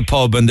into the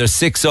pub and there's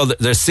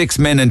six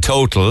men in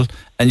total,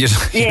 and you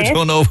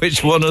don't know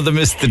which one of them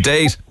is the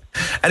date.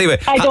 Anyway,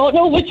 I don't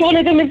know which one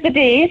of them is the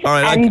date. All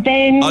right,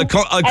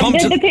 I'll come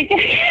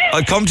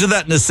to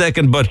that in a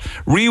second. But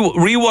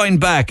rewind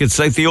back. It's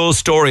like the old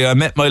story. I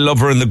met my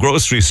lover in the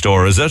grocery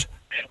store. Is it?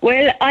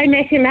 Well, I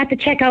met him at the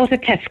checkout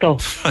at Tesco.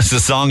 There's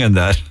a song in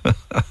that.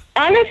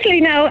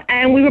 Honestly, now,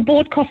 and we were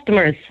both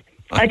customers.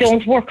 I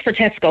don't work for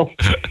Tesco.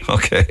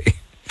 Okay.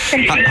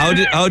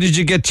 How did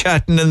you get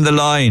chatting in the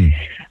line?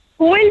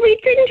 Well, we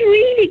didn't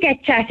really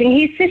get chatting.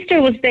 His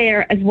sister was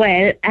there as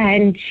well,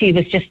 and she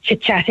was just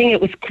chit-chatting.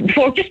 It was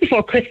just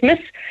before Christmas,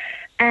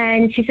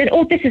 and she said,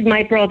 "Oh, this is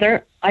my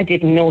brother." I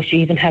didn't know she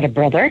even had a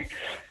brother.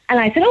 And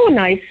I said, "Oh,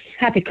 nice.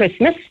 Happy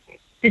Christmas."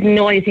 Didn't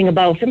know anything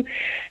about him.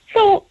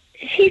 So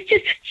he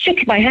just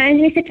shook my hand,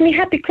 and he said to me,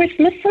 "Happy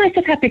Christmas." And I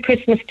said, "Happy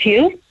Christmas to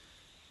you."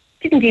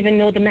 Didn't even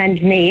know the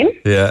man's name.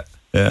 Yeah.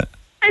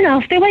 And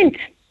off they went.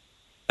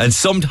 And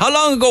how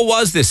long ago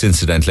was this,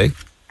 incidentally?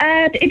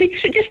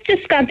 It's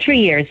just gone 3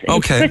 years. It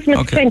was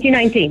Christmas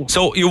 2019.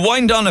 So you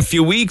wind on a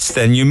few weeks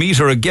then. You meet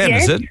her again,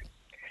 is it?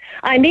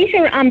 I meet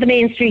her on the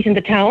main street in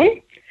the town,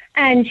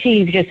 and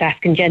she was just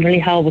asking generally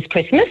how was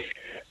Christmas.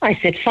 I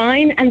said,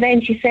 fine. And then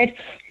she said,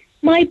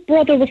 my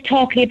brother was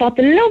talking about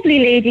the lovely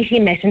lady he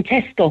met in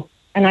Tesco.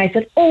 And I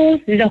said, oh,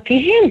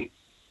 lucky him.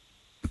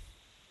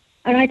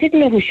 And I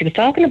didn't know who she was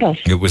talking about.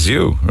 It was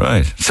you,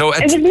 right. So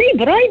it was me,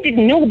 but I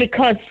didn't know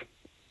because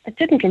I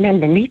didn't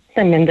remember meeting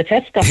them in the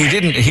Tesco.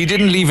 He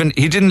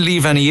didn't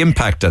leave any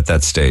impact at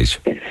that stage.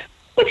 But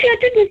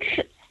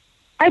see,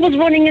 I was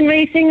running and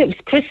racing. It was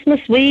Christmas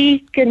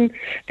week and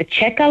the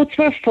checkouts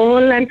were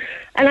full, and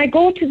I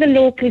go to the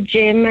local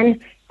gym and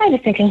I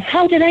was thinking,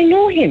 how did I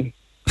know him?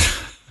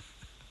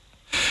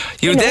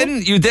 You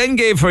then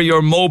gave her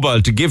your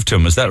mobile to give to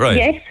him, is that right?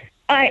 Yes.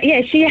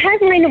 Yeah, she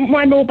has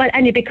my mobile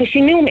anyway because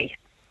she knew me.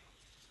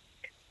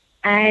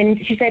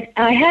 And she said,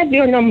 I have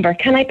your number.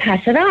 Can I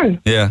pass it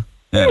on? Yeah.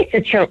 I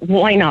said, sure,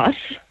 why not?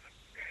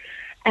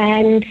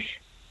 And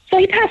so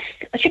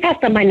she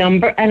passed on my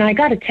number, and I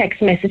got a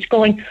text message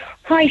going,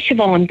 hi,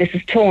 Siobhan, this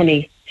is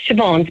Tony,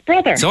 Siobhan's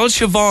brother. It's all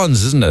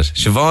Siobhan's, isn't it?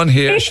 Siobhan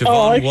here, it's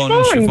Siobhan 1,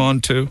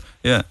 Siobhan 2.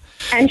 Yeah.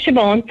 And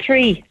Siobhan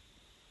 3.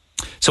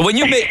 So when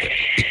you make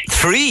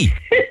 3?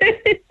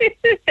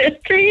 There's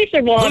 3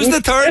 Siobhan. Who's the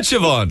third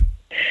Siobhan?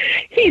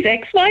 His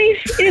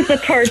ex-wife is the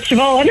third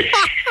Siobhan.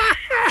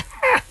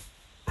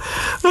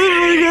 Oh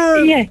my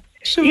God. Yeah.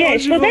 Siobhan,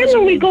 so then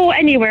when we go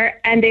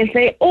anywhere and they'll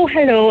say, oh,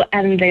 hello,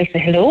 and they'll say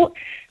hello,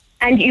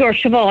 and you're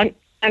Siobhan,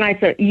 and I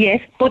say,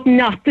 yes, but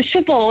not the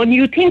Siobhan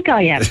you think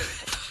I am.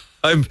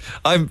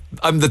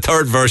 I'm the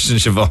third version,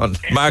 Siobhan.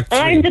 Mark 3.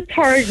 I'm the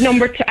third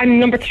I'm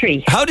number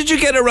 3. How did you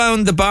get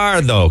around the bar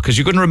though? Because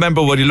you couldn't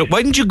remember what he looked.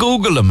 Why didn't you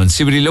Google him and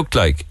see what he looked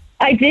like?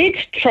 I did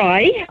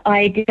try.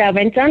 I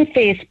went on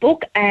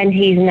Facebook, and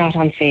he's not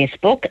on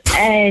Facebook.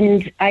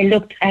 And I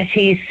looked at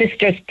his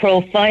sister's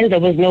profile. There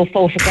was no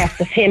photographs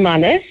of him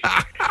on it.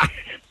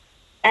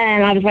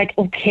 And I was like,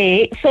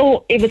 okay.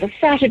 So it was a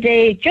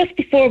Saturday just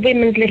before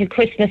Women's Little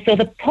Christmas, so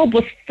the pub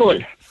was full.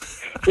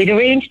 We'd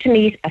arranged to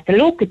meet at the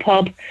local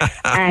pub.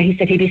 He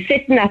said he'd be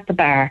sitting at the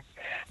bar.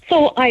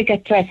 So I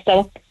got dressed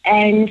up,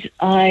 and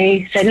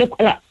I said, look,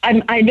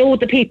 I know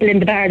the people in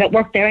the bar that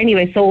work there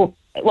anyway, so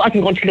it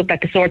wasn't going to look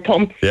like a sore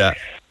thumb. Yeah.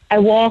 I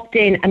walked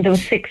in and there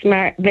was 6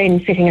 men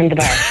sitting in the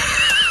bar.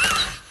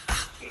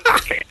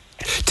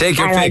 Take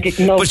your pick.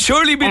 But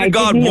surely, be to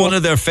God, one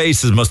of their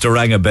faces must have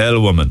rang a bell,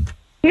 woman.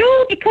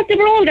 No, because they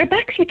were all their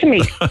backs were to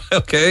me.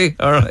 Okay,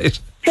 all right.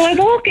 So I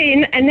walk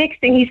in, and next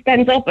thing he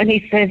stands up and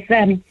he says,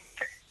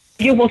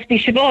 you must be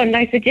Siobhan. And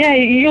I said, yeah,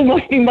 you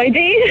must be my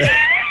date.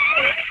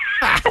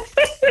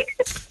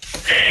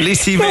 At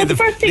least he made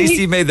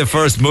the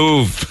first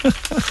move.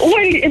 Well,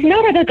 it's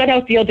not that I got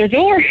out the other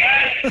door.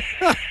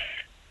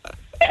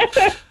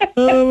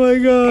 Oh my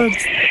God.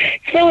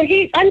 So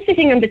I'm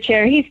sitting in the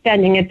chair, he's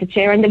standing at the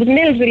chair, and there was an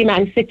elderly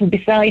man sitting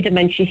beside him,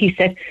 and he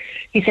said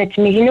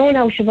to me, you know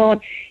now,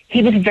 Siobhan,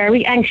 he was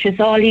very anxious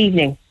all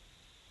evening.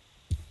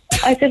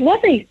 I said, was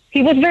he?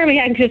 He was very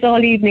anxious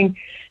all evening.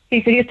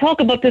 He said he was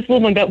talking about this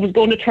woman that was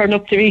going to turn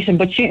up to meet him,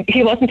 but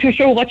he wasn't too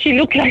sure what she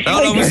looked like.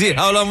 How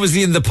long was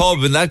he in the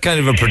pub in that kind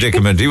of a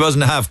predicament? He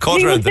wasn't half cut.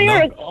 He was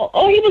there.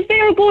 Oh, he was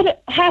there a good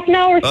half an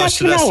hour,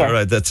 that's an hour. All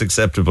right, that's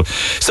acceptable.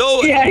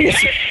 So, yeah.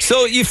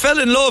 So you fell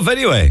in love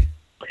anyway.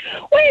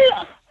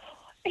 Well,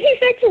 he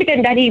said to me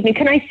then that evening,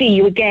 "Can I see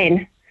you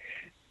again?"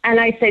 And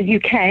I said,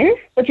 "You can,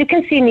 but you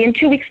can see me in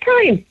 2 weeks'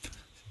 time."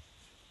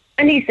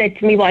 And he said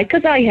to me, "Why?"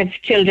 Because I have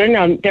children,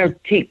 and they're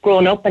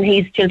grown up, and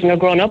his children are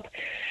grown up.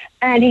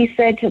 And he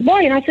said,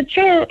 why? And I said,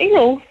 sure,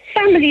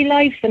 family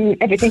life and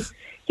everything.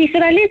 He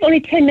said, I live only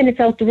 10 minutes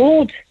out the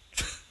road.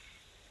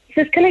 He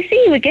says, can I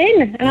see you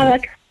again? And I was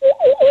like,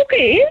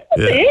 okay.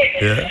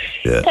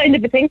 Yeah. Kind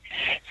of a thing.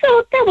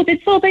 So that was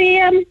it. So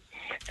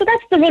so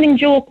that's the running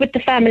joke with the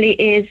family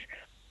is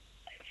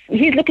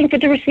he's looking for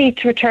the receipt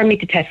to return me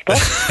to Tesco.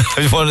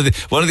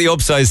 one of the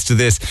upsides to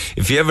this,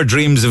 if he ever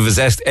dreams of his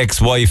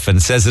ex-wife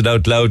and says it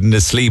out loud in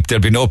his sleep,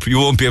 you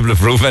won't be able to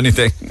prove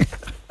anything.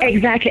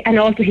 Exactly, and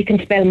also he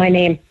can spell my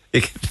name.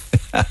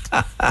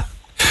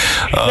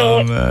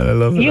 Oh man, I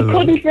love it. You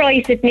couldn't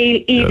write it,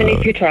 Neil, even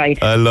if you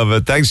tried. I love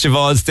it. Thanks,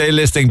 Siobhan. Stay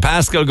listening.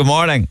 Pascal, good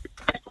morning.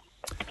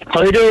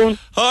 How you doing?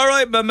 All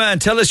right, my man.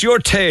 Tell us your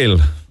tale.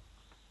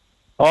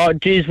 Oh,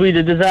 geez, we had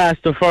a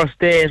disaster first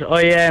date.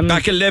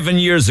 Back 11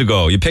 years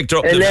ago, you picked her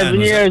up.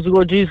 11 years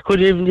ago, geez,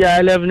 could even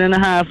 11 and a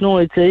half. No,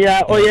 I'd say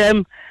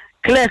I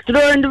collected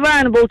her in the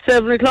van about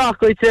 7 o'clock.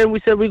 I'd say we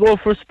said we go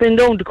for a spin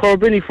down to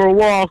Corbinny for a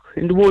walk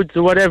in the woods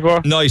or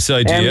whatever. Nice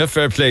idea.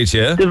 Fair play to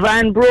you. The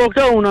van broke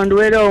down on the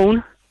way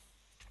down.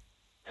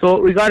 So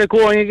we got it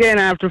going again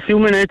after a few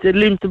minutes. It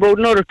limped about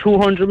another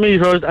 200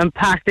 metres and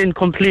packed in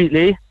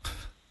completely.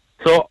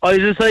 So I was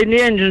inside the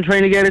engine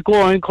trying to get it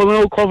going, coming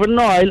out covered in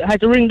oil. I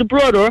had to ring the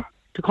brother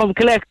to come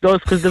collect us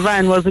because the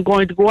van wasn't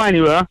going to go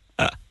anywhere.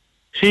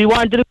 She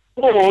wanted to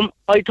go home.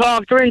 I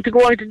talked her into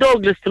going to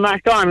Douglas to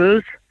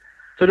McDonald's.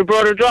 So the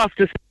brother dropped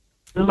us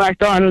to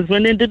McDonald's,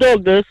 went into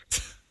Douglas,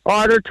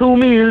 ordered 2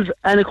 meals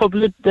and a cup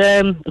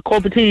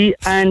of tea,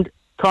 and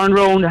turned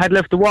round, had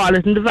left the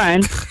wallet in the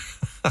van.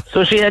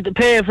 So she had to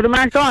pay for the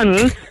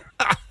McDonald's.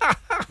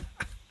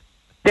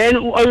 Then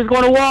I was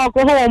going to walk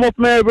her home up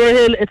Marlborough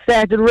Hill. It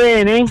started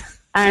raining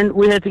and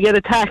we had to get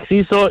a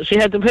taxi. So she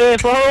had to pay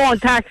for her own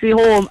taxi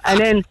home and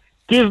then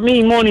give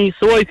me money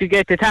so I could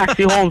get the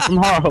taxi home from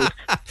her house.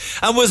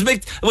 And was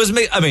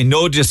Mick, I mean,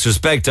 no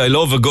disrespect, I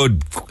love a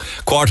good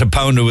quarter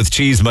pounder with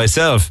cheese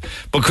myself,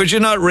 but could you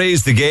not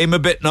raise the game a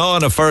bit now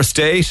on a first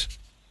date?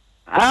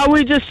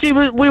 We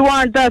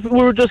weren't that.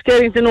 We were just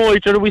getting to know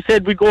each other. We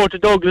said we'd go to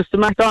Douglas to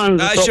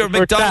McDonald's. Sure,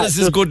 McDonald's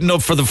is good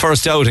enough for the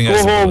first outing, I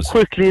suppose. Go home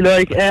quickly,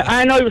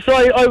 and I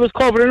was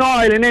covered in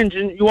oil and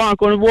engine. You weren't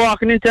going to be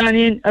walking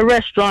into a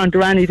restaurant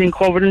or anything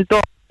covered in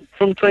dust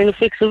from trying to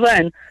fix a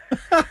van.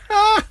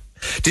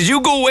 Did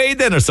you go away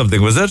then or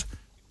something, was it?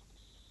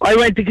 I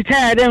went to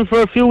Qatar then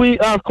for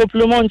a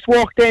couple of months,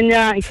 walked in,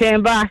 and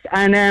came back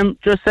and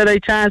just said I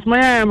chanced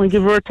my arm and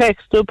give her a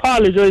text to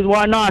apologise,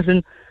 whatnot,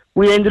 and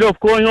we ended up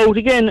going out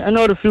again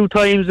another few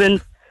times, and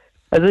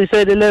as I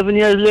said, 11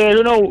 years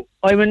later,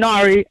 I'm in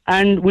Nari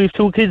and we've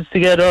 2 kids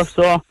together,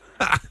 so...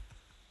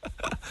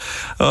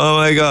 Oh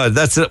my God,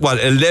 that's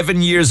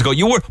 11 years ago.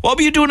 What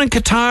were you doing in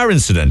Qatar,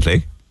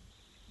 incidentally?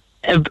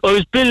 I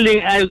was building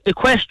an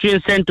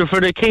equestrian centre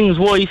for the King's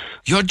wife.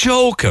 You're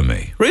joking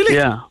me, really?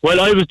 Yeah,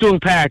 well, I was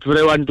doing part, but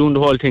I wasn't doing the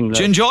whole thing. Did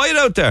you enjoy it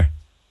out there?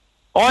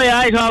 Oh yeah,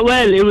 I thought,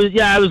 it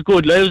was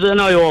good. It was an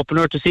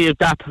eye-opener to see if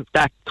that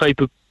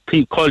type of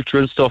culture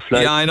and stuff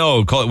like. Yeah, I know,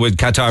 with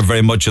Qatar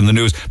very much in the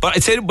news. But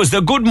I'd say, was there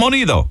good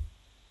money though?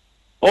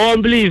 Oh,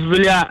 unbelievable,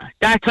 yeah.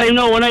 That time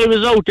when I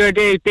was out there,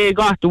 they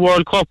got the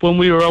World Cup when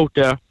we were out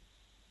there.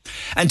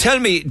 And tell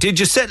me, did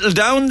you settle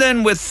down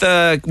then with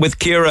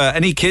Ciara?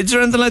 Any kids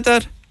or anything like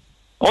that?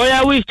 Oh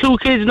yeah, we've 2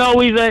 kids now.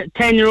 We've a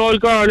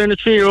 10-year-old girl and a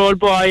 3-year-old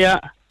boy, yeah.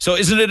 So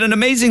isn't it an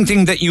amazing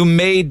thing that you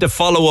made the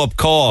follow-up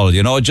call,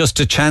 just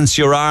to chance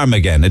your arm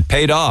again? It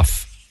paid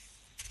off.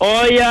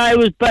 Oh yeah,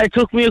 it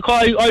took me a call.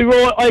 I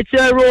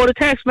wrote a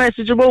text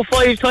message about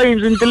 5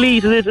 times and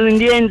deleted it, and in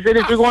the end said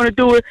if you're going to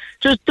do it,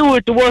 just do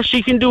it. The worst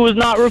she can do is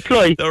not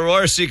reply. The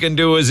worst she can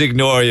do is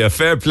ignore you.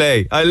 Fair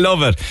play. I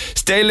love it.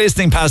 Stay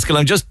listening, Pascal.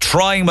 I'm just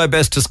trying my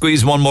best to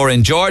squeeze one more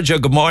in. Georgia,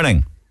 good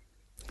morning.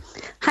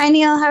 Hi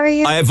Neil, how are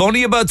you? I have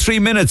only about 3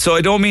 minutes, so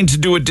I don't mean to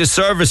do a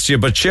disservice to you,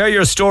 but share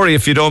your story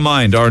if you don't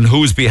mind, or on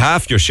whose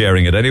behalf you're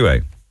sharing it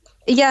anyway.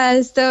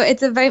 Yeah, so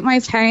it's about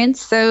my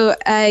parents. So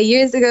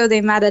years ago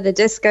they met at a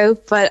disco,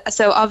 but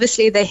so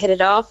obviously they hit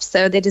it off.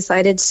 So they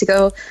decided to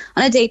go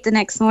on a date the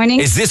next morning.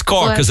 Is this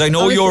Cork? Because I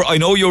know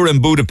you're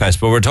in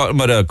Budapest, but we're talking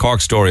about a Cork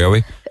story, are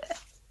we?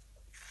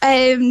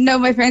 No,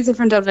 my parents are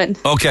from Dublin.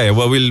 Okay,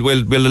 well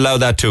we'll allow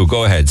that too.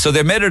 Go ahead. So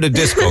they met at a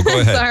disco.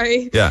 Go ahead.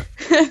 Sorry. Yeah.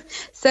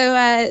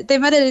 So they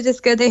met at a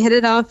disco. They hit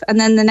it off, and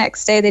then the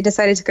next day they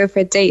decided to go for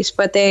a date.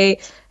 But they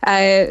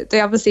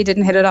obviously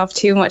didn't hit it off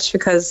too much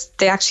because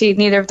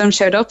neither of them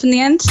showed up in the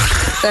end.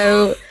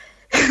 So.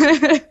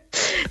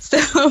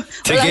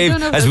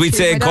 As we'd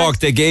say in Cork,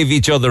 they gave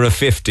each other a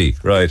 50,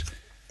 right?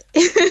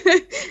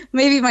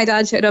 Maybe my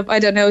dad showed up, I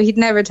don't know, he'd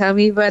never tell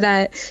me, but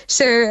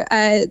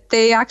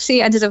they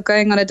actually ended up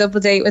going on a double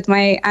date with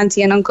my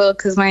auntie and uncle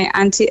because my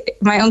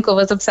uncle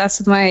was obsessed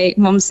with my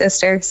mum's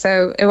sister,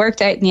 so it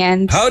worked out in the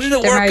end. How did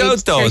it work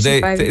out though?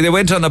 They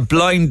went on a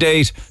blind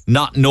date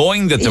not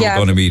knowing that they were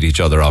going to meet each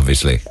other,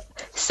 obviously.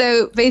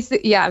 So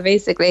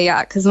basically,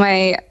 because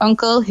my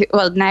uncle,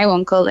 now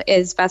uncle,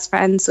 is best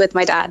friends with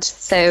my dad,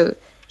 so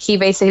he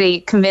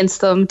basically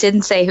convinced them,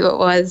 didn't say who it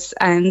was,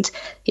 and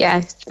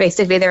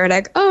basically they were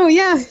like, oh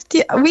yeah,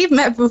 we've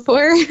met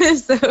before.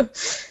 So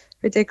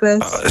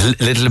ridiculous.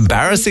 A little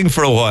embarrassing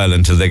for a while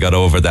until they got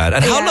over that.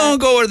 And how long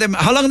ago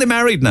how long are they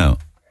married now?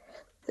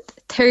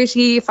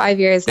 35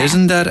 years now.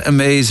 Isn't that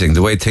amazing,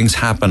 the way things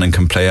happen and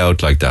can play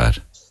out like that?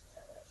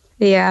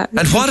 Yeah.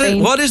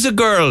 And what is a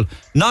girl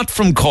not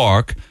from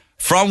Cork,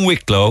 from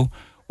Wicklow,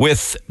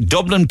 with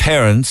Dublin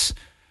parents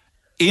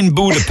in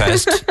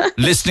Budapest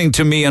listening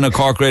to me on a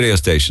Cork radio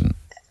station?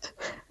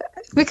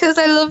 Because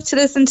I love to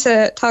listen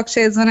to talk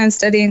shows when I'm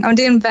studying. I'm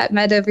doing vet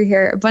med over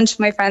here. A bunch of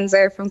my friends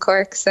are from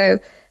Cork, so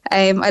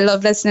I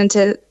love listening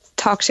to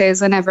talk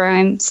shows whenever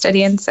I'm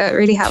studying, so it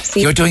really helps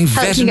me. You're doing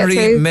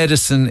veterinary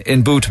medicine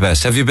in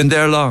Budapest. Have you been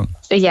there long?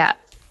 Yeah.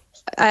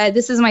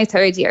 This is my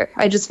 3rd year.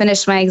 I just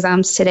finished my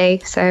exams today,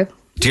 so...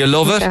 Do you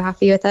love it? I'm so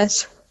happy with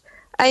it.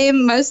 I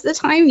am most of the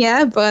time,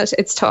 yeah, but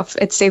it's tough.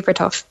 It's super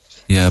tough.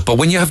 Yeah, but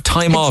when you have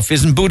time off,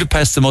 isn't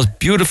Budapest the most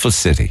beautiful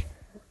city?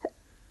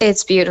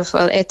 It's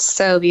beautiful. It's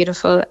so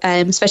beautiful.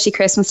 Especially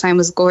Christmas time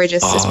was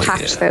gorgeous. It's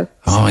packed though.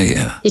 Oh,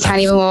 yeah. You can't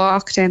even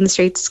walk down the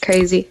streets. It's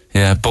crazy.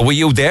 Yeah, but were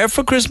you there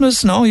for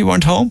Christmas? No, you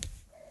weren't home?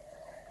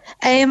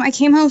 I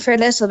came home for a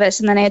little bit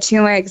and then I had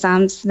 2 more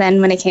exams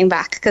then when I came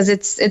back, because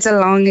it's a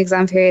long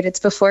exam period.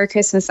 It's before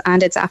Christmas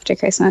and it's after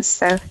Christmas.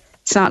 So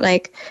it's not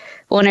like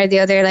one or the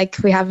other like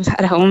we have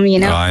at home, you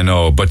know. I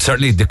know, but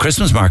certainly the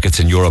Christmas markets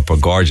in Europe are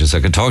gorgeous. I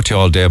could talk to you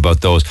all day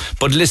about those.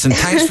 But listen,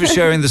 thanks for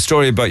sharing the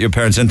story about your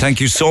parents, and thank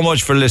you so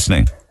much for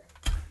listening.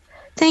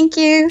 Thank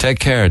you. Take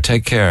care.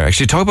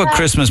 Actually, talk about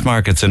Christmas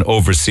markets and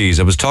overseas.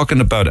 I was talking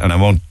about, and I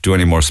won't do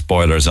any more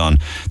spoilers on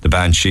the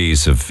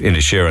Banshees of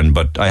Inisherin,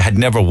 but I had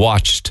never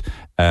watched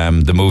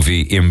the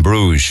movie In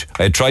Bruges.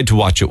 I had tried to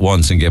watch it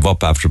once and gave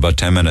up after about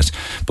 10 minutes,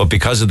 but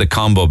because of the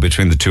combo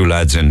between the 2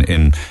 lads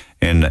in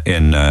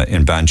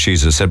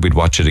Banshees, I said we'd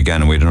watch it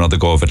again, and we had another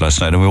go of it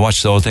last night, and we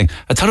watched the whole thing.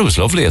 I thought it was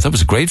lovely. I thought it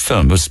was a great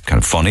film. It was kind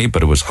of funny,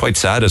 but it was quite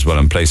sad as well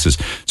in places.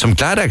 So I'm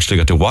glad I actually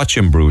got to watch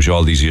In Bruges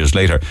all these years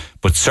later.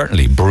 But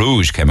certainly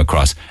Bruges came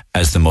across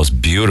as the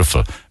most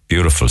beautiful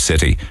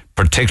city,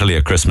 particularly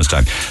at Christmas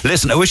time.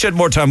 Listen, I wish I had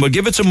more time. We'll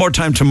give it some more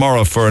time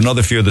tomorrow for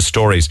another few of the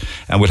stories,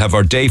 and we'll have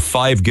our day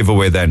 5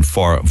 giveaway then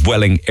for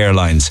Vueling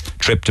Airlines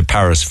trip to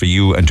Paris for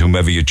you and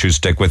whomever you choose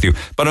to take with you.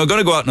 But I'm going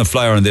to go out on a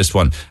flyer on this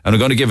one, and I'm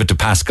going to give it to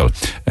Pascal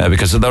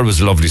because that was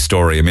a lovely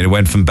story. I mean, it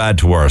went from bad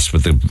to worse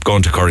with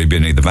going to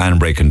Corribini, the van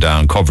breaking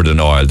down, covered in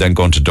oil, then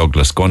going to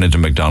Douglas, going into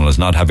McDonald's,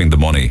 not having the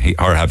money,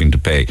 her having to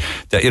pay.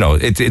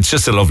 It's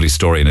just a lovely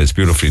story, and it's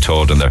beautifully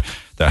told, and they're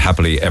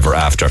happily ever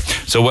after.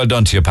 So well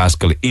done to you,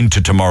 Pascal.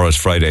 Into tomorrow's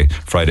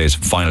Friday's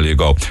final you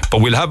go. But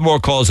we'll have more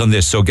calls on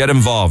this, so get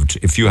involved.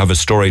 If you have a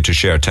story to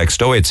share,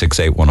 text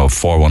 0868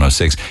 104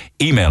 106,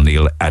 email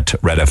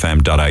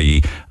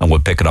neil@redfm.ie, and we'll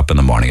pick it up in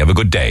the morning. Have a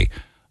good day.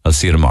 I'll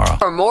see you tomorrow.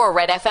 For more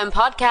Red FM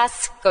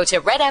podcasts, go to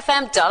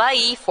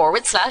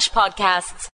redfm.ie/podcasts.